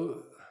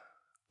 So,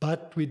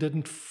 but we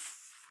didn't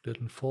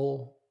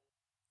fall.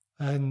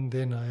 And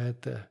then I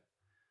had the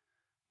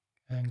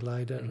hang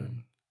glider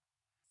and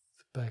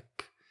the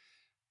back.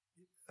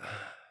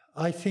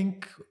 I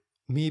think,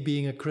 me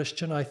being a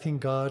Christian, I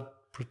think God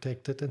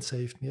protected and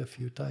saved me a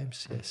few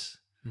times, yes.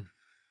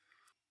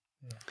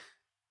 Yeah.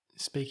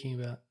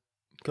 Speaking about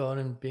God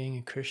and being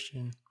a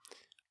Christian,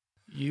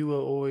 you were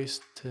always,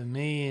 to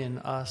me and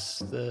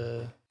us,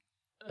 a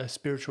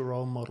spiritual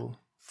role model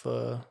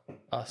for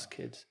us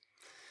kids.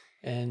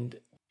 And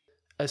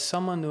as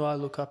someone who I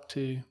look up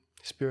to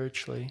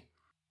spiritually,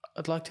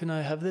 I'd like to know,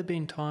 have there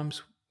been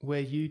times where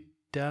you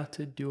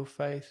doubted your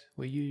faith,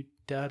 where you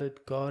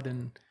doubted God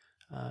and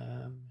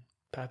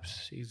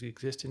perhaps his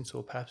existence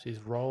or perhaps his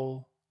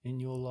role in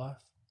your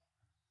life?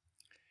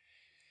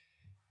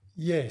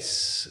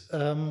 Yes.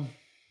 I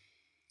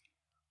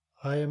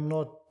am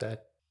not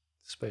that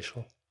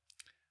special.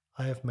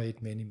 I have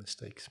made many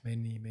mistakes,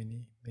 many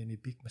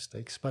big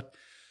mistakes, but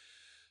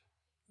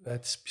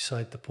that's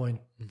beside the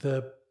point.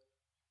 The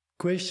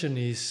question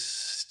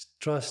is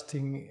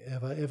trusting,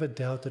 have I ever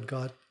doubted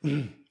God?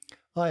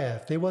 I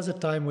have. There was a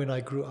time when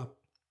I grew up.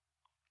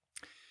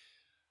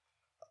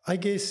 I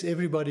guess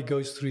everybody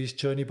goes through his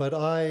journey, but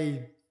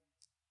I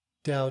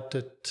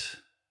doubted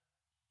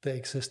the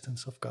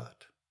existence of God.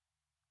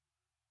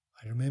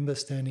 I remember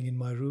standing in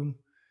my room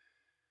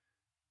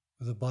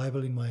with a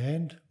Bible in my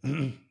hand.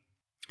 I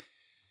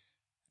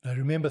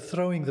remember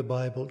throwing the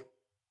Bible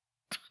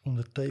on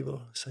the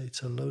table, say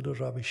it's a load of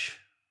rubbish.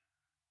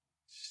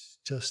 It's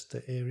just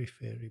a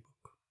airy-fairy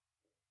book.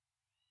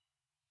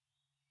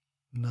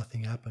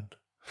 Nothing happened.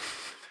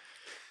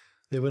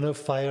 There were no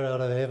fire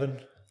out of heaven.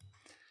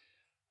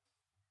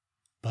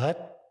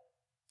 But,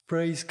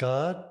 praise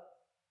God,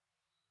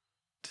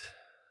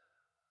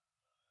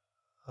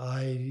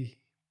 I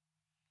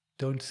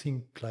don't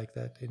think like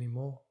that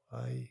anymore.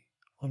 I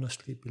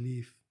honestly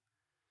believe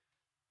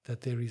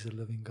that there is a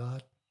living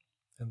God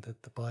and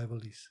that the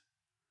Bible is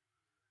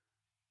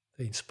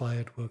the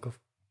inspired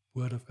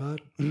word of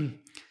God.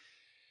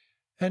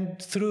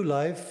 And through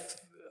life,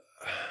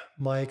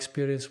 my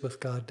experience with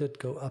God did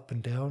go up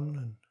and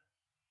down,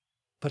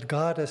 but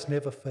God has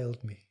never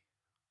failed me.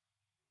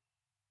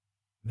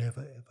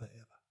 Never, ever,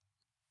 ever.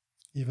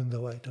 Even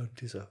though I don't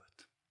deserve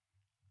it.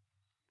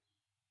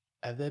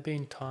 Have there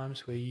been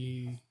times where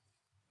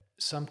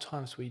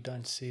sometimes we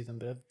don't see them,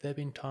 but have there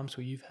been times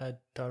where you've had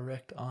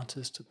direct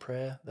answers to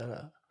prayer that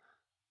are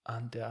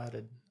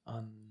undoubted,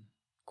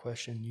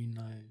 unquestioned,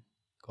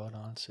 God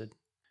answered?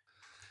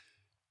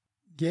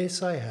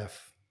 Yes, I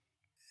have.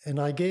 And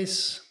I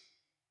guess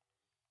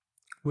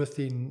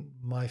within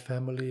my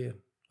family,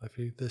 I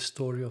feel the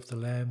story of the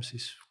lambs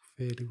is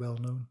fairly well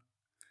known.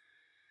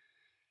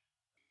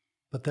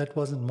 But that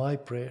wasn't my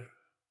prayer.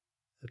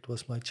 It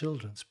was my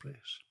children's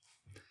prayers.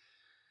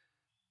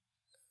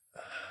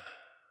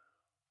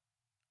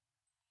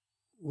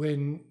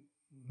 When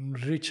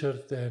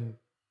Richard and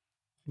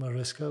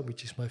Mariska,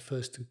 which is my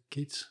first two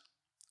kids,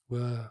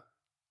 were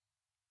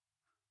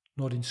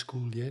not in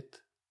school yet,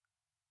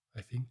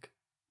 I think,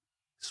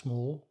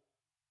 small,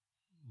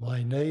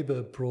 my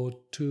neighbor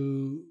brought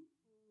 2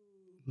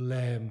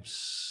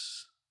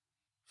 lambs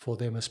for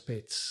them as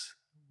pets,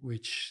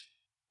 which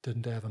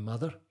didn't have a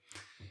mother.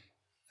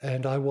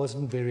 And I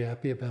wasn't very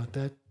happy about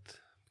that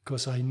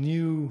because I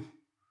knew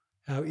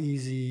how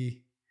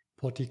easy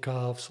potty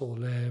calves or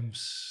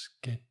lambs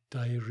get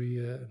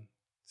diarrhea and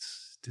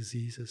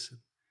diseases.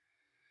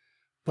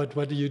 But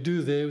what do you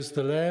do? There's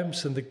the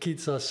lambs and the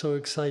kids are so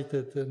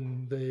excited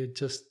and they're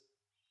just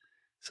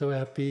so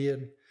happy.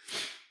 And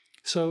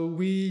so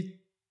we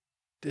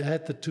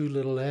had the 2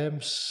 little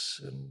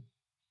lambs and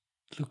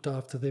looked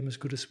after them as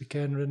good as we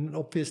can. And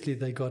obviously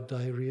they got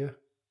diarrhea.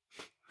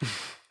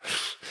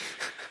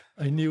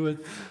 I knew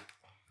it.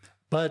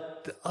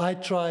 But I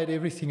tried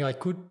everything I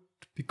could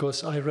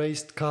because I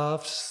raised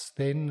calves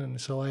then. And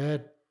so I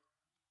had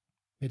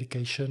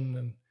medication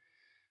and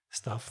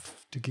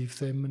stuff to give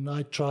them. And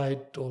I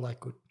tried all I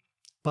could.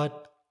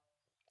 But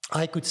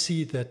I could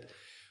see that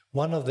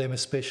one of them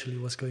especially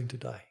was going to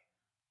die.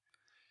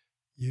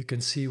 You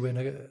can see when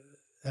an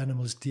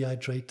animal is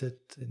dehydrated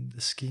and the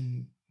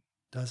skin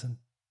doesn't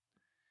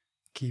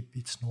keep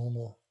its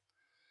normal.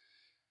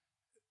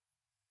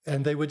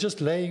 And they were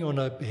just laying on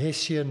a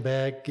Hessian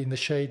bag in the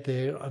shade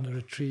there under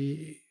a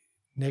tree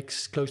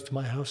close to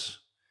my house.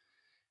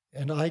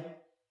 And I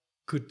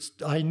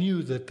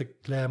knew that the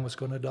lamb was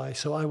going to die.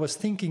 So I was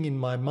thinking in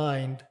my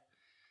mind,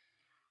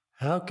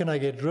 how can I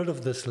get rid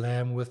of this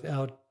lamb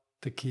without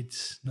the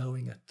kids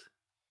knowing it?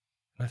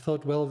 And I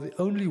thought, well, the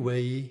only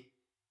way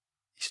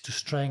is to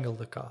strangle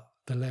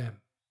the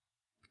lamb,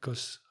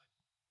 because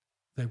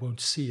they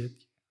won't see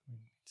it.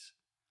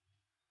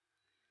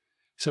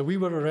 So we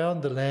were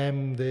around the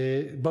lamb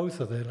there,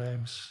 both of their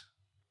lambs,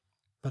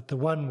 but the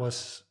one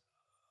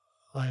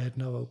I had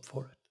no hope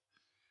for it.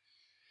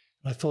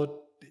 And I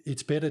thought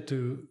it's better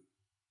to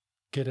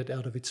get it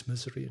out of its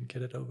misery and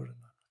get it over and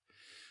done.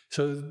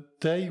 So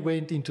they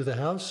went into the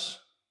house,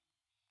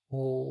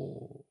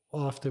 or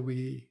after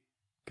we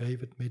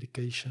gave it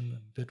medication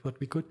and did what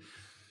we could.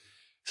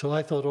 So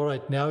I thought, all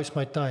right, now is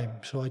my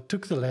time. So I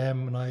took the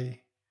lamb and I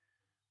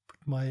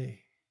put my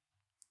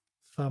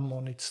thumb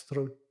on its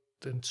throat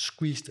and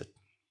squeezed it.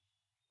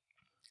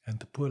 And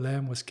the poor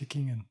lamb was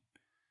kicking and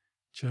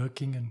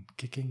jerking and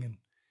kicking, and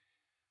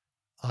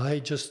I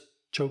just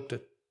choked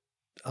it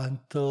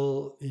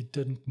until it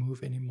didn't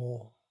move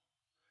anymore.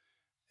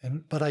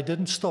 But I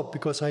didn't stop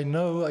because I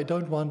know I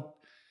don't want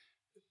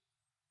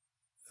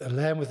a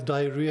lamb with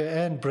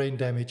diarrhea and brain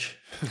damage.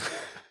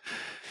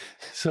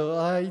 So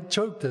I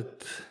choked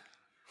it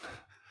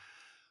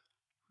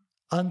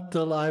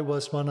until I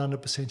was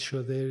 100%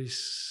 sure there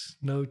is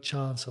no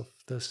chance of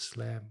this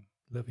lamb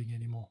living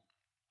anymore.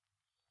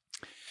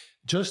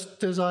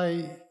 Just as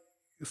I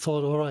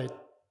thought, all right,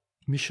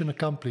 mission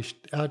accomplished,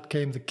 out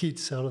came the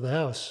kids out of the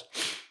house.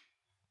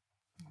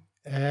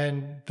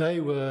 And they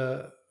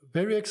were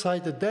very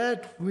excited.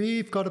 Dad,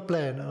 we've got a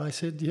plan. And I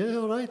said, yeah,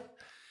 all right.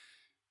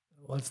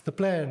 What's the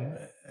plan?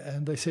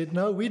 And they said,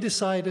 no, we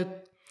decided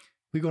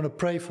we're going to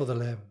pray for the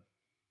lamb.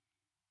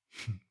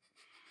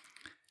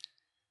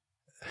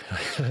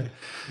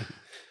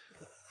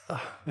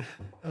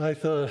 I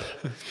thought,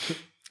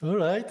 all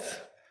right.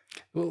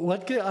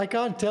 I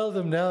can't tell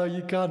them now,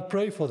 you can't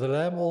pray for the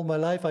lamb. All my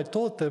life I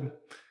taught them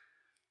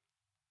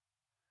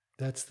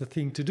that's the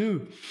thing to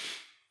do.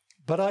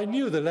 But I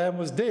knew the lamb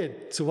was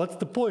dead, so what's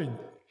the point?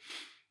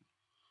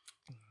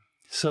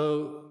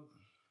 So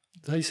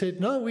they said,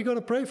 no, we're going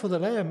to pray for the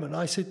lamb. And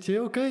I said, yeah,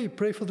 okay,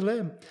 pray for the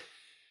lamb.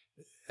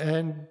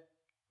 And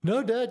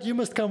no, Dad, you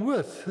must come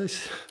with.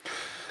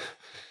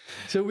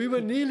 So we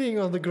were kneeling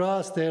on the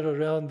grass there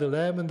around the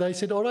lamb, and they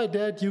said, all right,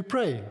 Dad, you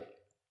pray.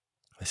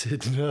 I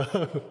said, no,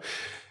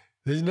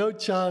 there's no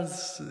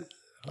chance.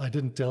 I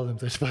didn't tell them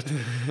that, but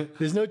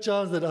there's no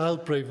chance that I'll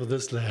pray for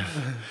this lamb.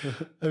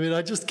 I mean,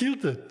 I just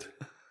killed it.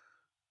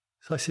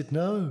 So I said,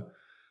 no,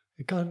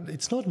 you can't.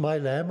 It's not my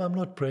lamb. I'm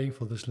not praying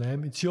for this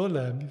lamb. It's your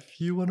lamb. If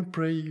you want to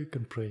pray, you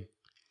can pray.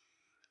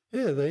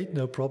 Yeah, they had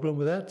no problem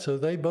with that. So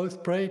they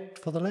both prayed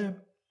for the lamb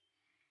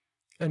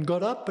and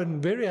got up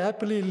and very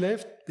happily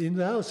left in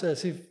the house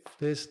as if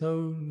there's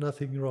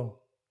nothing wrong.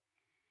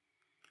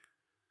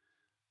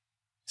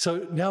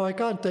 So now I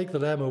can't take the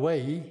lamb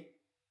away.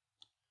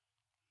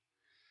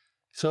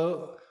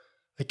 So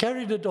I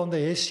carried it on the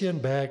Hessian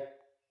bag.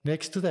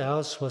 Next to the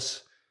house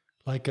was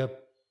like a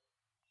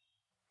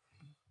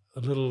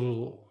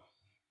little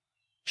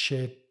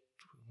shed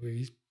where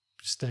we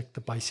stacked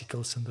the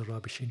bicycles and the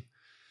rubbish in.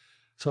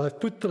 So I've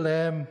put the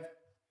lamb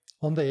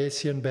on the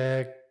Hessian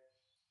bag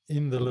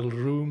in the little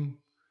room.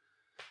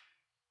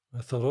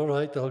 I thought, all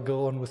right, I'll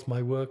go on with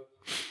my work.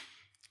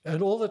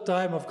 And all the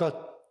time I've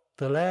got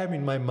the lamb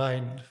in my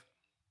mind.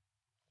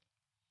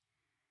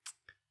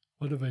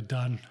 What have I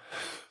done?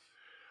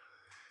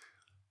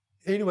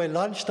 Anyway,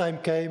 lunchtime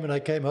came and I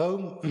came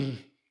home and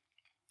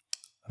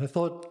I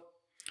thought,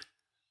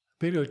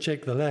 better go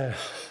check the lamb.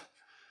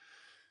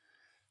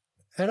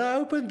 And I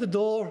opened the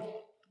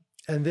door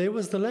and there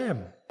was the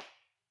lamb.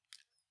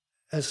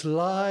 As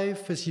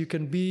live as you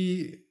can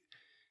be,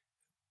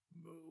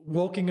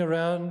 walking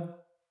around,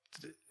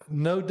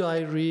 no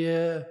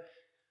diarrhea,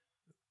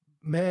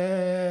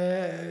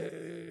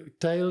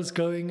 tails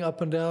going up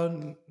and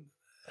down,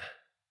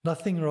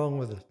 nothing wrong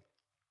with it.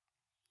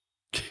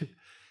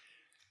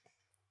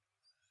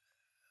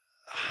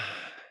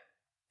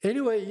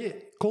 Anyway, yeah,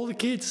 call the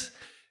kids.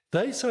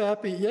 They're so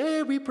happy.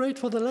 Yeah, we prayed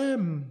for the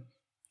lamb.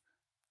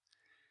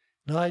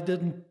 No, I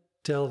didn't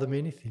tell them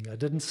anything. I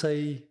didn't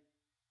say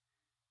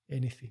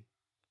anything.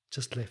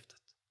 Just left it.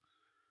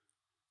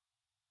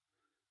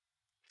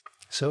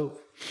 So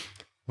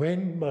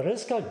when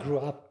Mariska grew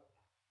up,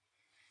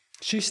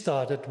 she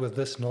started with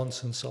this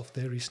nonsense of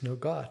there is no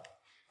God.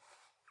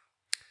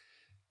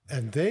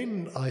 And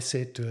then I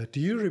said to her, do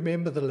you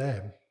remember the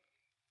lamb?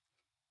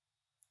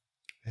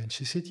 And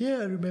she said, yeah,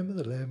 I remember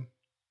the lamb.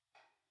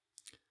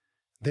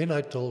 Then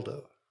I told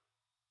her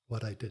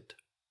what I did.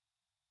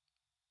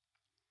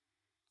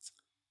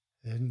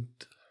 And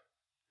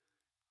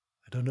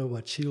I don't know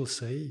what she'll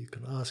say, you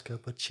can ask her,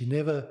 but she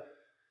never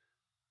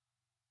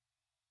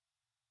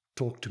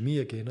talked to me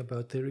again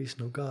about there is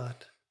no God.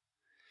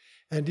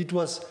 And it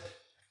was,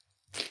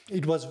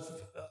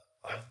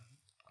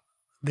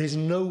 there's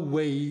no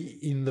way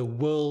in the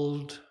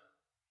world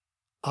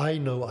I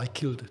know I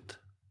killed it.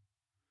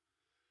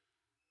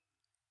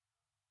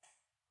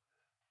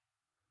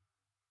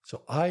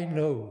 So I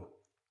know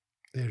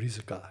there is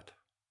a God.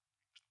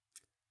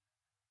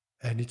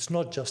 And it's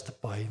not just a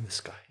pie in the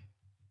sky.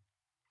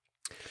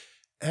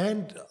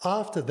 And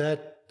after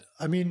that,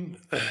 I mean,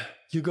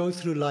 you go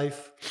through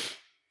life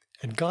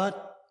and God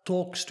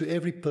talks to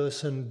every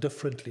person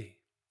differently.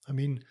 I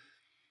mean,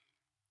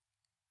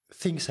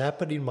 things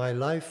happen in my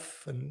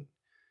life and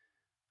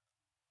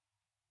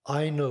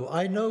I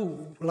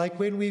know, like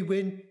when we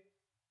went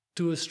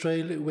to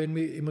Australia, when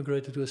we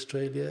immigrated to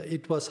Australia,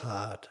 it was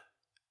hard.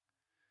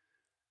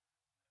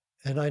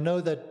 And I know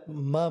that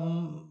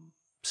Mum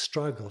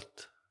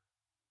struggled.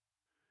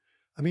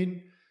 I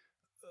mean,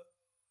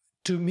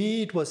 to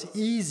me it was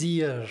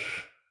easier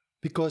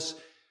because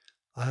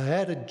I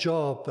had a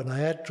job and I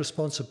had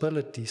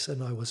responsibilities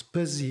and I was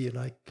busy and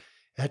I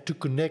had to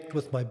connect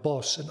with my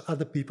boss and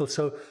other people.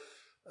 So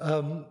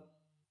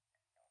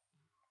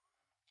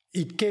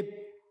it kept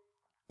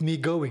me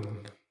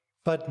going.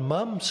 But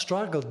Mum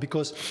struggled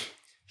because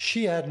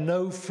she had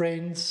no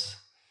friends.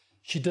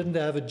 She didn't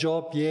have a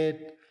job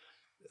yet.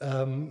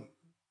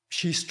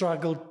 She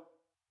struggled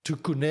to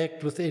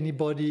connect with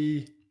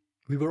anybody.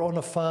 We were on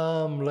a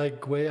farm,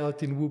 like way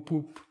out in Whoop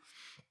Whoop.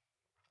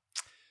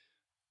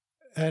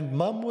 And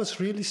Mum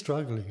was really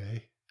struggling, eh?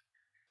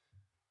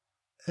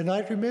 And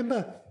I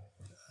remember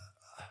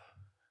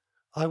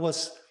I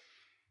was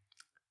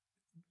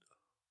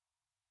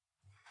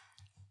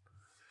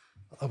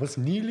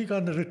kneeling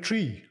under a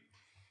tree.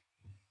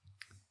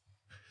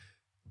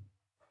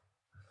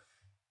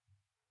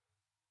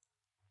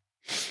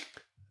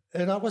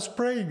 And I was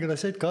praying and I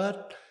said,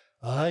 God,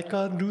 I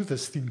can't do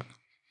this thing.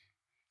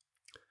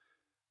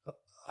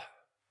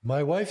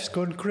 My wife's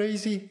gone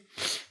crazy.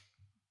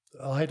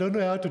 I don't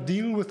know how to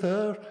deal with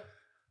her.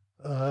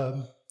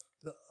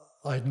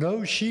 I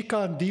know she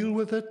can't deal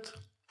with it.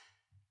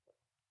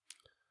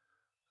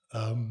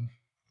 You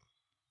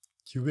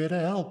better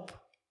help.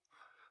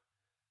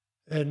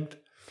 And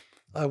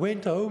I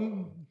went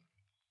home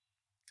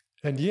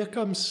and here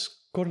comes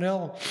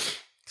Cornell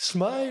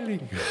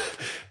smiling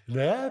and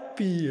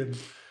happy. And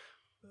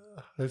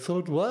I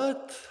thought,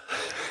 what?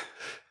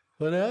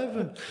 What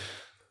happened?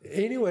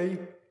 Anyway,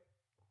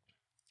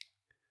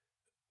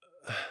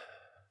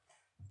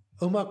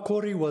 Oma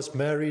Corrie was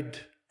married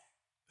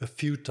a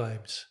few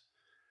times.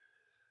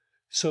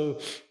 So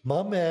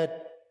Mum had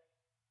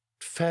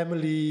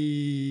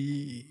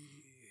family.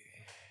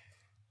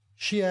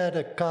 She had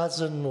a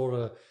cousin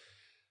or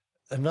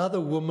another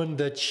woman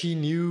that she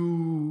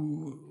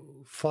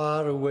knew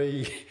far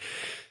away,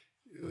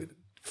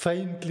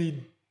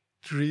 faintly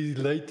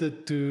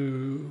related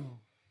to.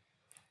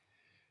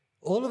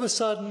 All of a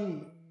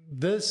sudden,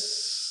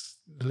 this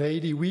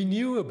lady, we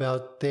knew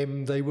about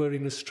them. They were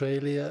in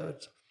Australia.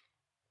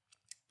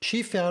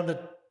 She found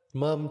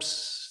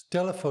Mum's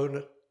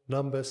telephone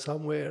number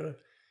somewhere,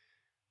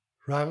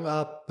 rang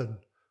up, and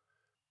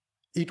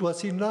it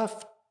was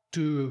enough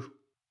to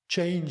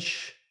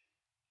change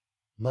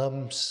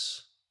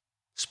Mum's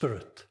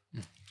spirit.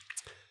 Mm.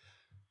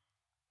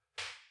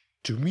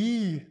 To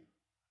me,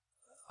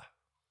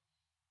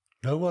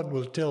 no one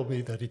will tell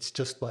me that it's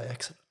just by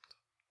accident.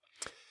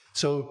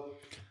 So,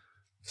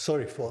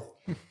 sorry for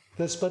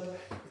this, but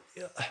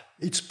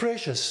it's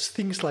precious,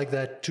 things like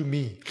that to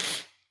me.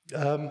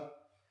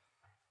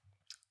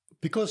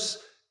 Because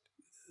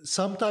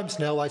sometimes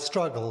now I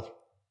struggle.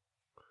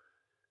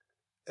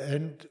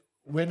 And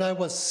when I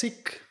was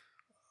sick,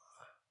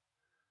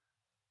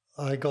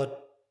 I got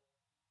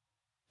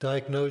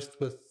diagnosed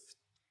with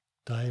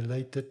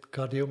dilated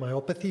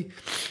cardiomyopathy.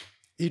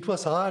 It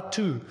was hard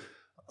too.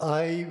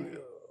 I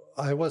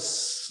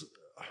was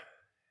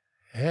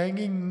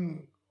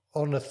hanging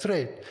on a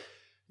thread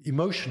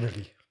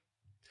emotionally,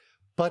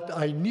 but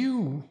I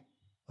knew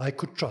I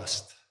could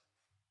trust.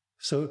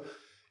 So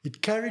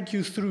it carried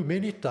you through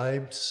many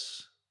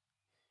times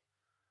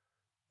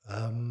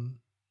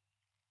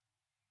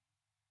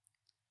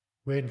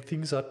when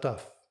things are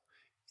tough.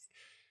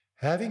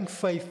 Having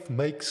faith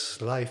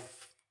makes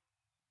life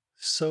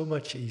so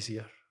much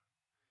easier.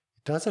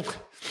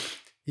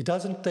 It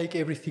doesn't take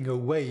everything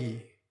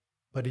away,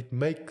 but it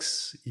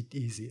makes it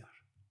easier.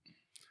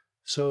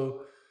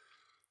 So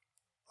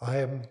I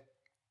am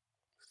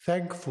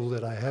thankful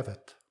that I have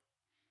it.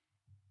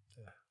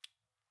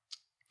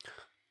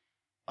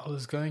 I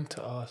was going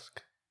to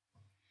ask,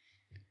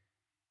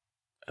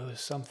 it was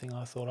something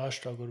I thought I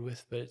struggled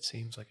with, but it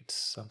seems like it's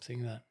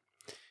something that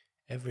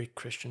every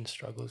Christian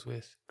struggles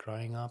with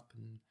growing up,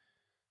 and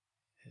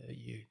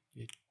you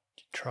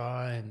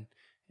try and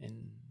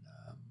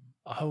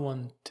I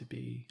want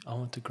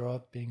to grow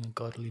up being a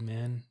godly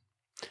man.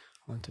 I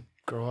want to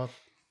grow up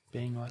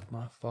being like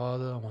my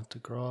father. I want to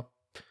grow up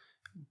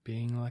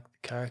being like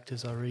the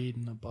characters I read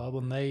in the Bible,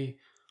 and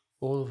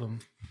all of them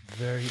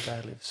very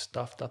badly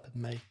stuffed up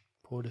and make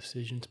poor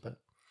decisions, but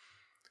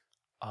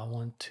I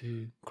want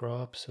to grow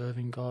up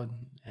serving God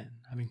and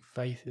having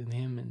faith in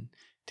Him and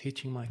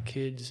teaching my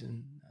kids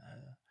and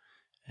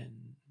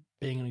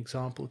being an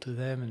example to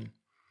them. And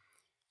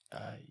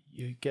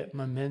you get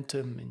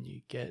momentum and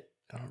you get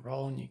on a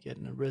roll and you get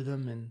in a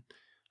rhythm, and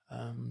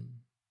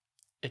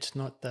it's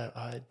not that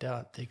I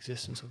doubt the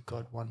existence of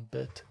God one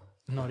bit,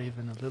 not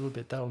even a little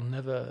bit.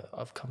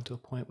 I've come to a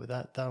point where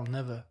that'll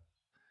never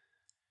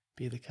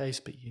be the case,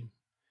 but you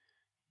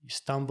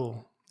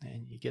stumble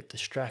and you get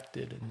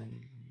distracted, and then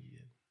you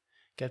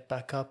get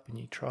back up and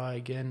you try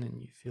again,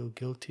 and you feel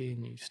guilty,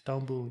 and you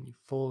stumble and you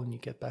fall and you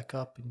get back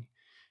up and you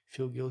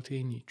feel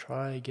guilty and you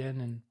try again.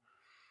 And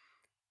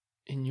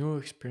in your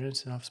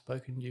experience, and I've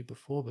spoken to you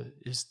before, but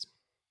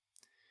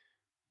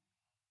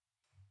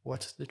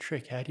what's the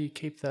trick? How do you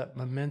keep that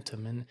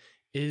momentum? And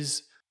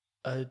is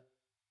a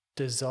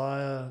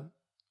desire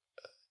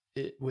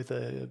with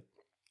a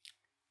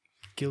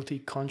guilty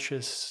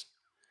conscience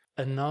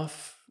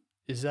enough?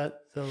 Is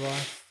that the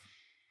life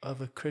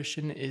of a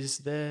Christian? Is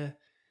there?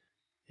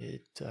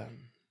 It's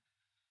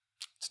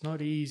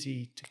not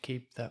easy to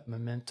keep that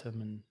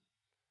momentum. And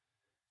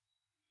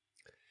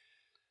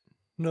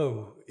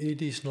no,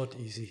 it is not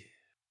easy.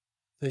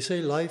 They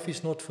say life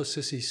is not for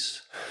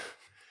sissies.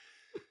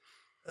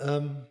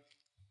 And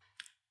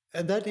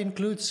that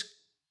includes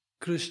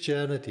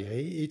Christianity.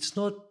 It's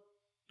not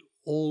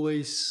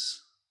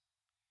always...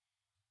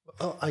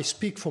 I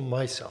speak for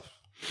myself,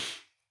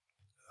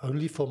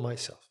 only for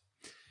myself.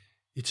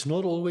 It's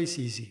not always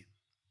easy.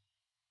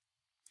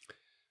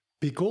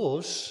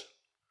 Because,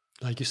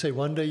 like you say,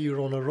 one day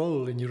you're on a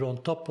roll and you're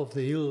on top of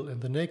the hill,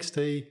 and the next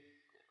day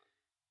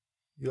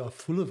you are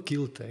full of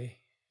guilt,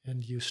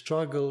 and you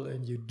struggle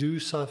and you do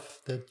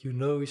stuff that you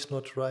know is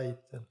not right,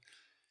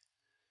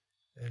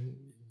 and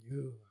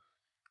your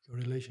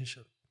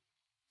relationship.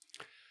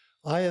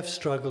 I have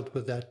struggled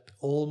with that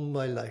all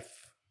my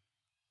life,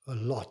 a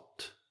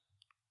lot.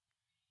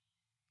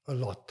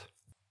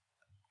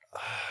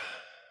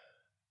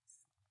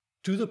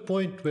 To the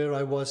point where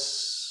I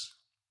was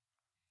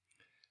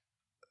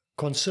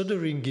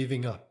considering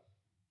giving up.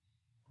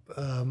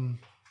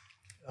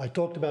 I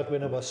talked about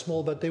when I was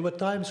small, but there were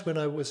times when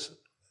I was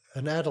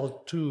an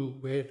adult too,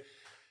 where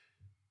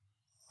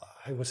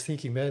I was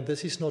thinking, man,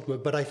 this is not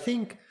work. But I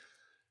think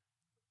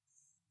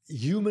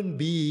human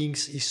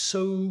beings is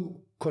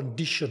so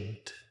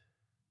conditioned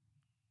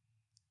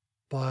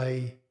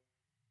by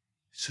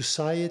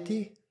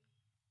society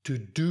to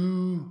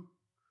do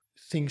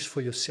things for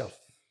yourself.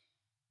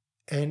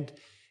 And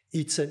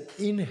it's an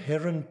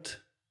inherent,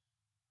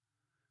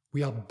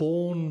 we are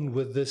born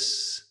with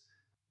this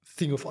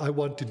thing of, I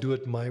want to do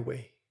it my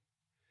way.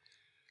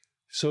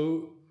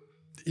 So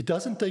it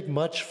doesn't take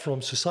much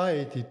from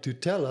society to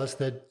tell us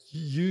that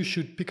you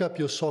should pick up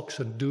your socks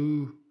and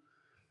do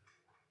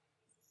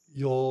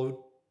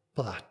your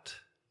part.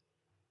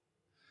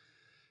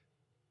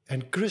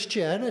 And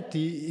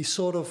Christianity is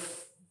sort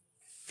of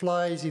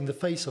flies in the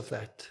face of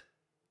that.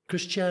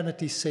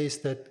 Christianity says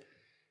that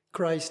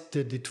Christ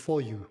did it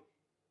for you.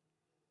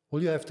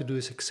 All you have to do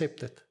is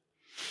accept it.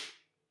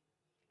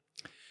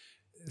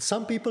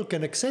 Some people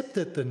can accept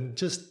it and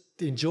just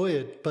enjoy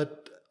it,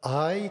 but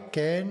I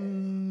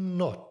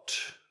cannot.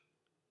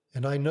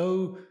 And I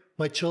know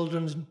my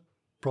children,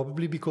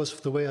 probably because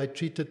of the way I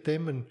treated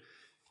them and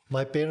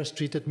my parents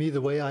treated me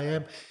the way I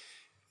am,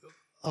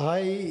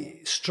 I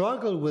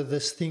struggle with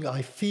this thing.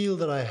 I feel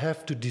that I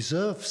have to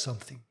deserve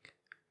something.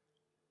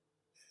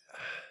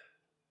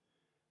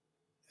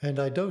 And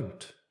I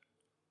don't.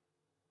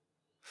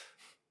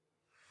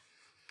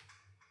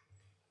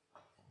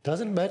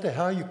 Doesn't matter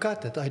how you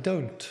cut it, I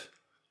don't.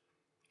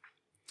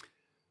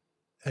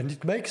 And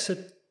it makes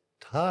it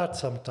hard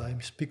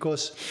sometimes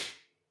because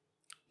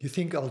you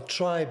think, I'll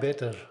try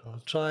better,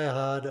 I'll try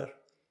harder.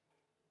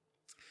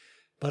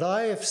 But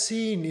I have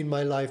seen in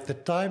my life the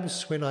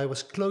times when I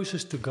was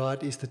closest to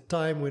God is the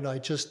time when I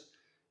just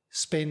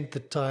spent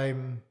the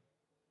time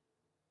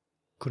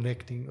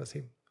connecting with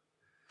Him.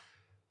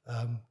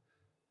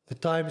 The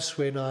times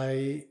when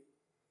I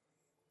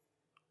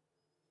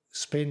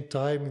spent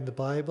time in the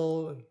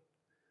Bible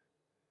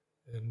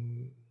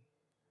and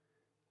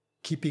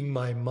keeping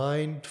my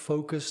mind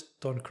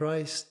focused on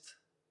Christ,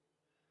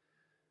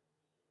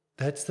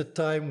 that's the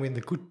time when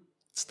the good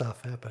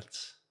stuff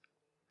happens.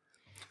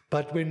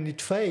 But when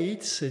it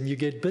fades and you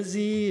get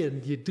busy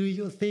and you do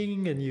your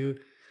thing and you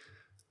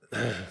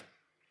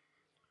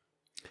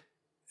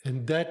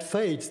and that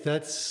fades,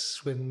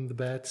 that's when the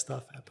bad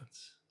stuff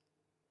happens.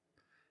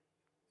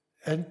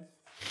 And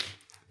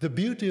the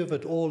beauty of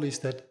it all is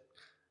that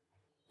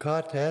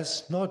God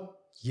has not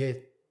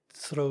yet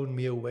thrown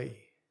me away.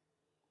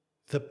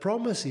 The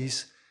promise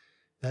is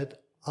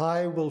that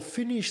I will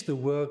finish the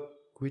work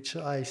which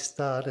I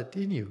started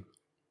in you.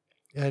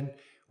 And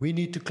we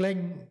need to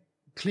cling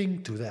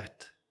to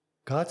that.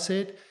 God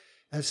said,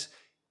 as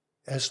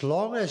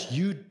long as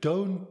you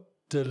don't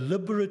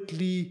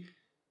deliberately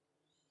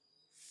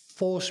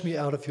force me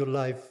out of your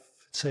life,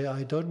 say,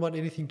 I don't want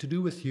anything to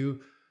do with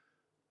you,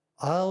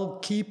 I'll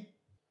keep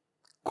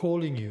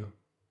calling you.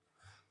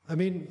 I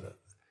mean,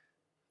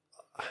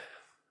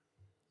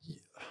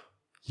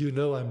 you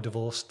know I'm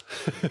divorced.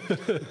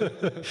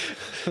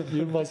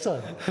 You're my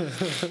son.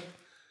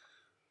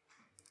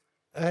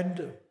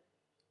 And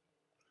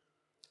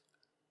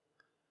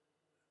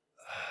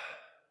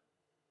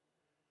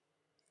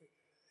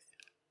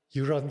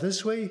you run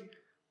this way,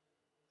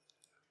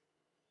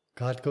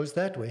 God goes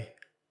that way.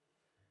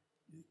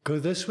 Go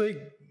this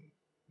way,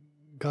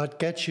 God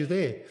gets you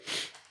there.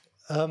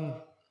 I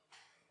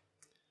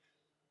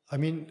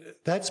mean,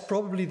 that's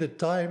probably the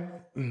time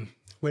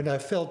when I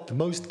felt the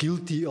most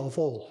guilty of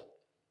all.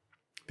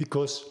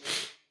 Because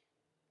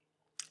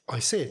I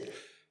said,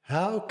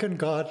 how can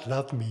God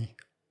love me?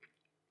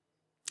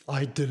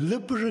 I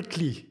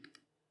deliberately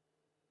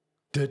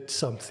did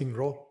something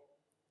wrong.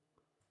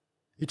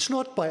 It's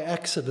not by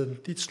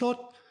accident. It's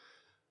not,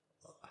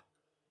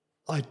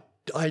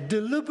 I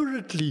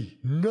deliberately,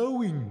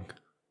 knowing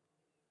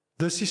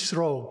this is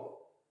wrong,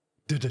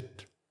 did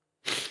it.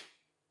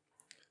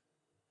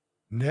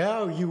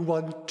 Now you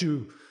want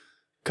to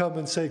come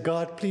and say,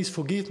 God, please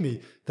forgive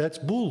me. That's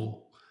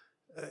bull.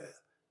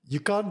 You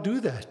can't do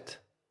that,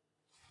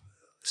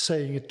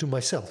 saying it to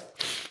myself.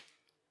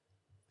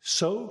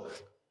 So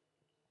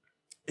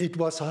it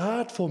was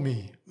hard for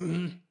me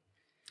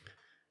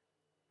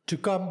to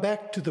come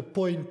back to the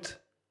point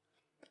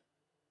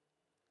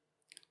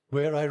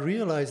where I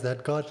realized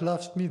that God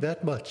loves me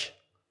that much,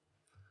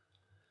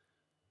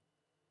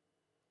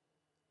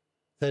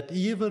 that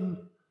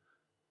even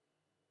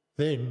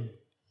then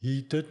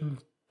He didn't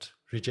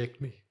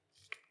reject me.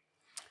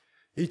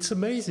 It's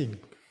amazing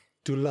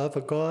to love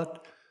a God,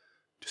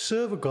 to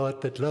serve a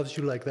God that loves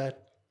you like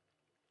that.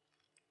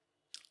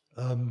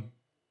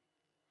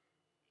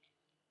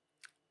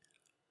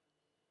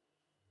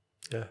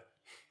 Yeah.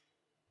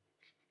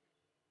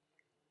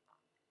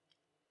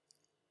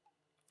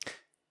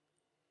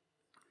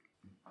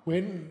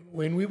 When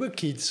we were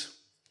kids,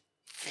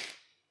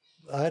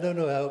 I don't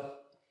know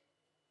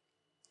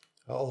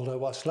how old I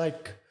was,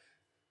 like,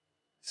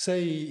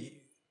 say,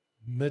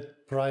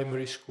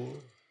 mid-primary school.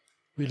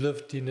 We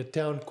lived in a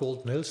town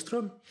called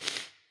Nylstrom,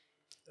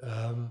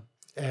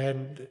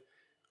 and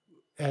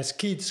as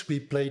kids we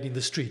played in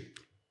the street,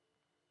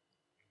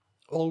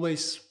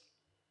 always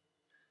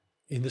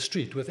in the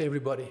street with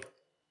everybody.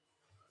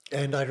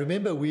 And I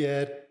remember we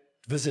had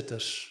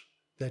visitors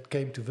that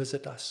came to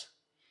visit us.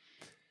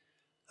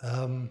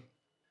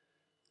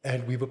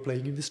 And we were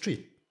playing in the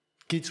street.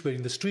 Kids were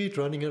in the street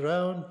running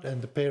around,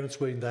 and the parents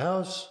were in the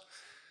house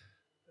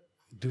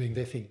doing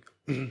their thing.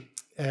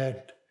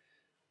 And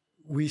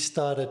we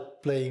started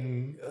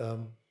playing,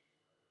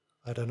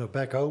 I don't know,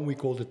 back home we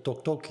called it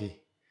tok-toki,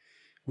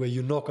 where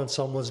you knock on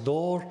someone's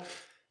door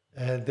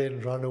and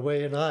then run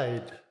away and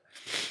hide.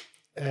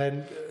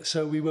 And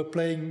so we were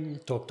playing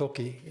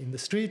tok-toki in the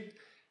street,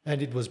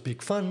 and it was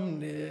big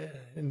fun.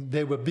 And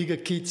there were bigger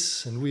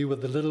kids, and we were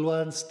the little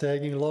ones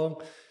tagging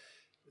along.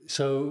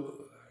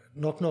 So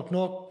knock, knock,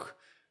 knock,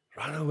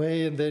 run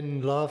away, and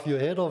then laugh your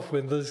head off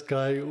when this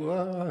guy,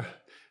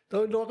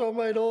 don't knock on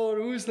my door,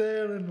 who's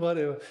there, and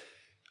whatever.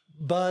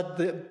 But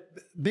the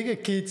bigger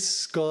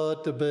kids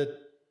got a bit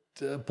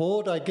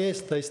bored, I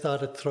guess. They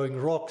started throwing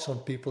rocks on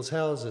people's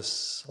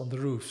houses, on the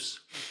roofs.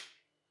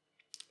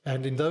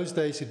 And in those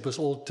days, it was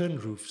all tin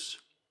roofs.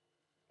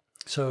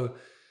 So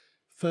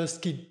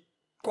first kid,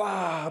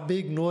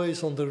 big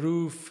noise on the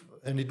roof,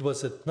 and it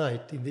was at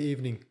night, in the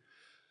evening.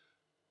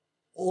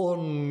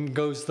 On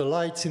goes the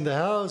lights in the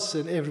house,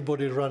 and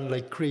everybody run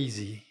like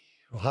crazy,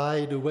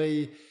 hide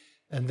away,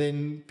 and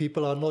then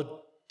people are not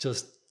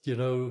just,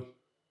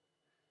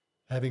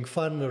 having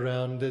fun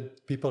around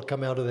it. People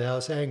come out of the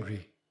house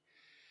angry.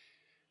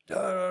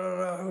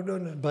 No.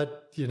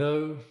 But,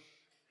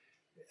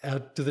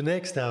 out to the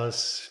next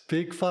house,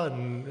 big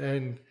fun.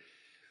 And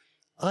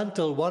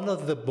until one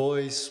of the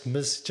boys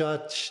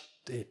misjudged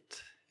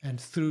it and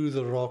threw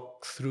the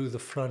rock through the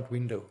front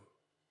window.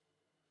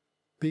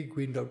 Big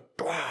window,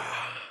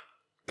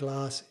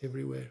 glass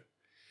everywhere.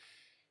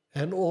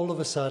 And all of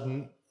a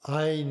sudden,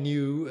 I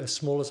knew, as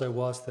small as I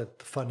was, that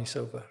the fun is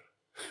over.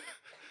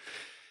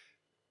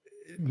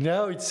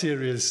 Now it's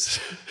serious.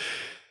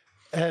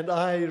 And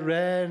I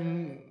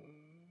ran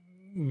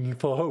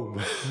for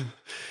home.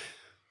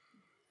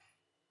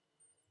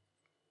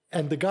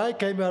 And the guy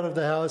came out of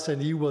the house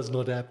and he was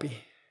not happy.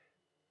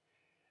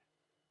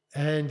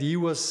 And he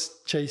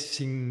was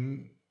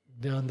chasing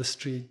down the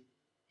street.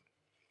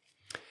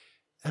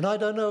 And I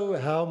don't know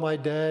how my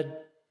dad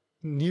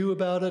knew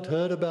about it,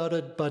 heard about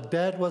it, but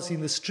Dad was in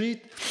the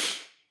street.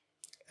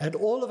 And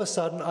all of a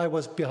sudden I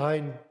was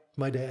behind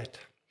my dad.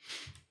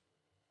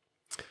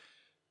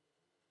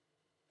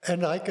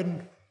 And I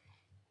can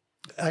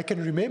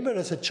remember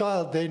as a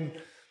child then,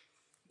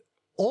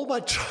 all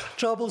my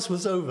troubles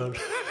was over.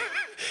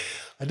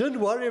 I didn't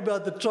worry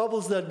about the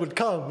troubles that would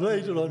come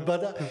later on,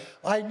 but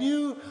I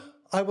knew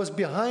I was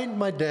behind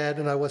my dad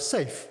and I was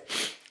safe.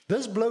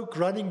 This bloke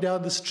running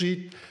down the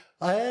street,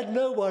 I had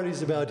no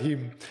worries about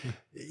him.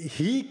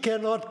 He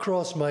cannot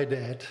cross my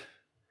dad.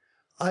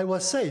 I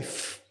was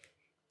safe.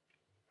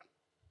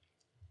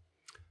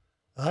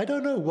 I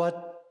don't know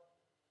what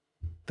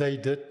they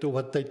did or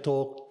what they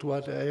talked,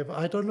 whatever.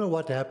 I don't know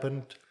what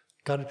happened.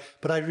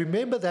 But I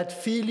remember that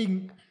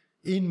feeling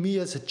in me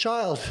as a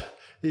child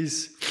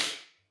is,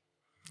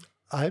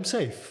 I'm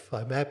safe,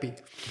 I'm happy.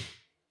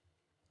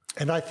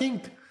 And I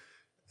think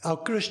our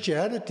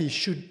Christianity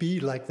should be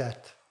like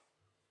that.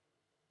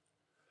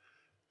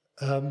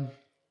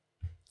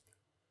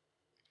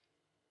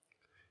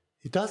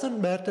 It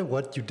doesn't matter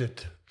what you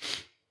did.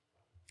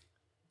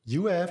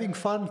 You were having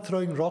fun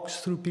throwing rocks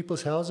through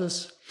people's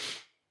houses,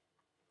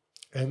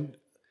 and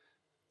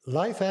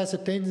life has a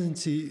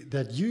tendency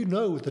that you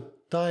know the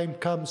time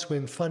comes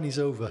when fun is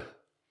over.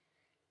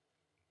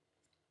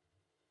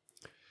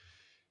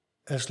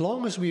 As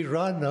long as we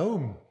run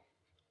home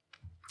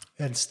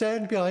and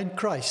stand behind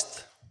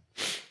Christ,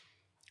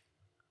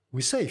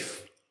 we're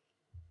safe.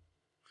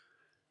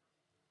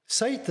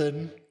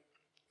 Satan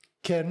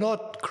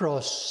cannot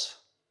cross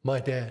my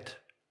dad.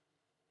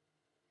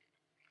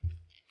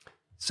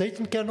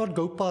 Satan cannot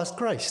go past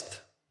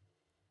Christ.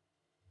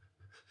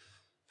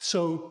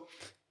 So,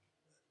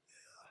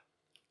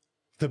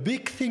 the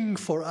big thing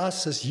for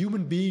us as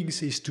human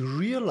beings is to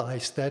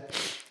realize that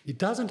it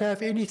doesn't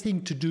have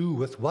anything to do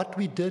with what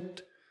we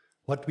did,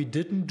 what we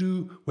didn't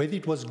do, whether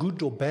it was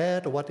good or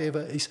bad or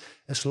whatever. Is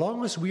as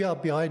long as we are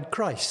behind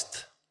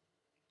Christ,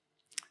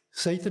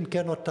 Satan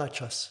cannot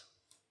touch us.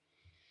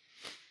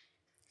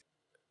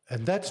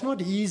 And that's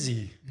not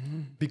easy,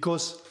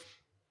 because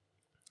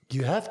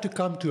you have to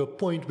come to a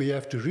point where you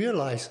have to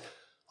realize,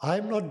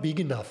 I'm not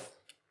big enough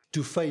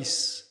to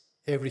face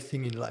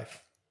everything in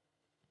life.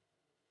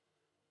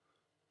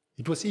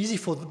 It was easy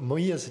for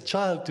me as a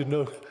child to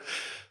know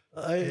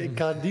I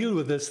can't deal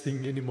with this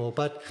thing anymore.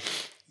 But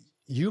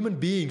human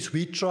beings,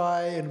 we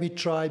try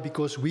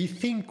because we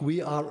think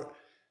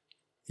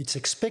it's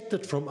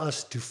expected from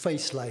us to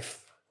face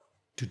life,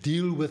 to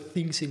deal with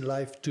things in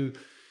life, to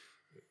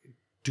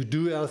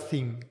do our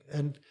thing.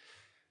 And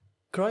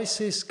Christ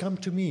says, come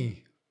to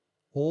me,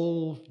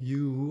 all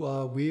you who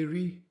are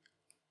weary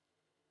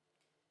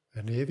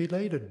and heavy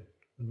laden,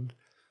 and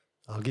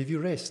I'll give you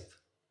rest.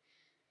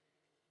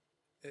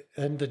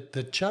 And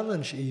the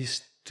challenge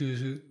is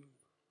to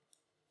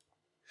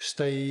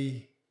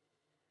stay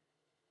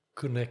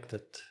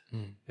connected.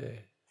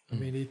 Yeah. I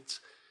mean,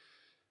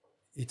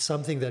 it's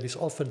something that is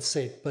often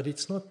said, but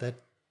it's not that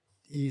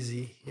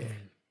easy. Yeah.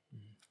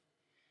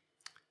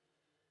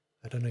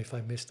 I don't know if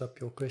I messed up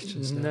your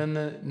questions now.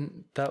 No,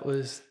 that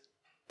was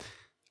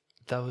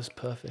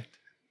perfect.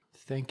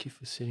 Thank you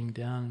for sitting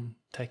down and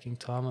taking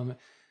time.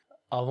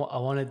 I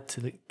wanted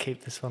to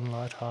keep this one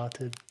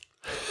lighthearted.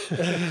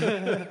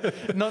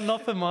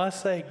 not for my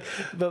sake,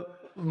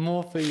 but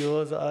more for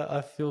yours.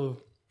 I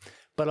feel,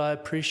 but I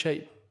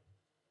appreciate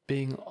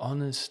being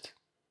honest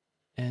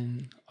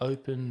and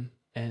open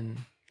and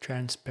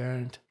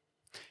transparent.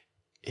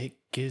 It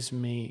gives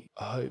me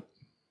hope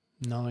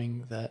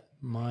knowing that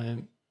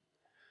my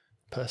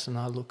person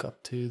I look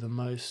up to the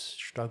most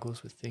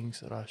struggles with things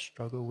that I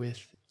struggle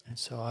with, and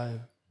so I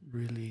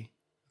really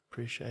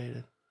appreciate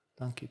it.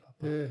 Thank you,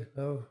 Papa. Yeah,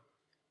 no.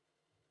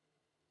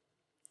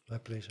 My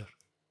pleasure.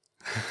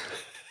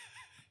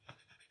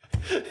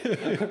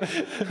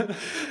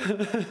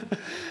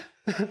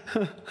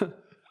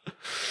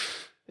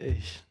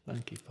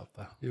 Dankie,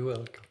 Papa. You're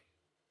welcome.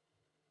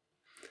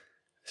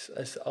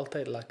 Is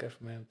altyd lekker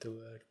vir my om te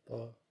hoor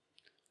waar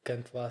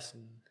kind was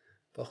en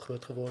waar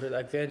groot geword het.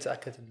 Ek wens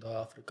ek het in daai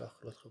Afrika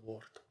groot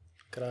geword.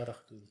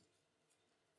 Regtig doen.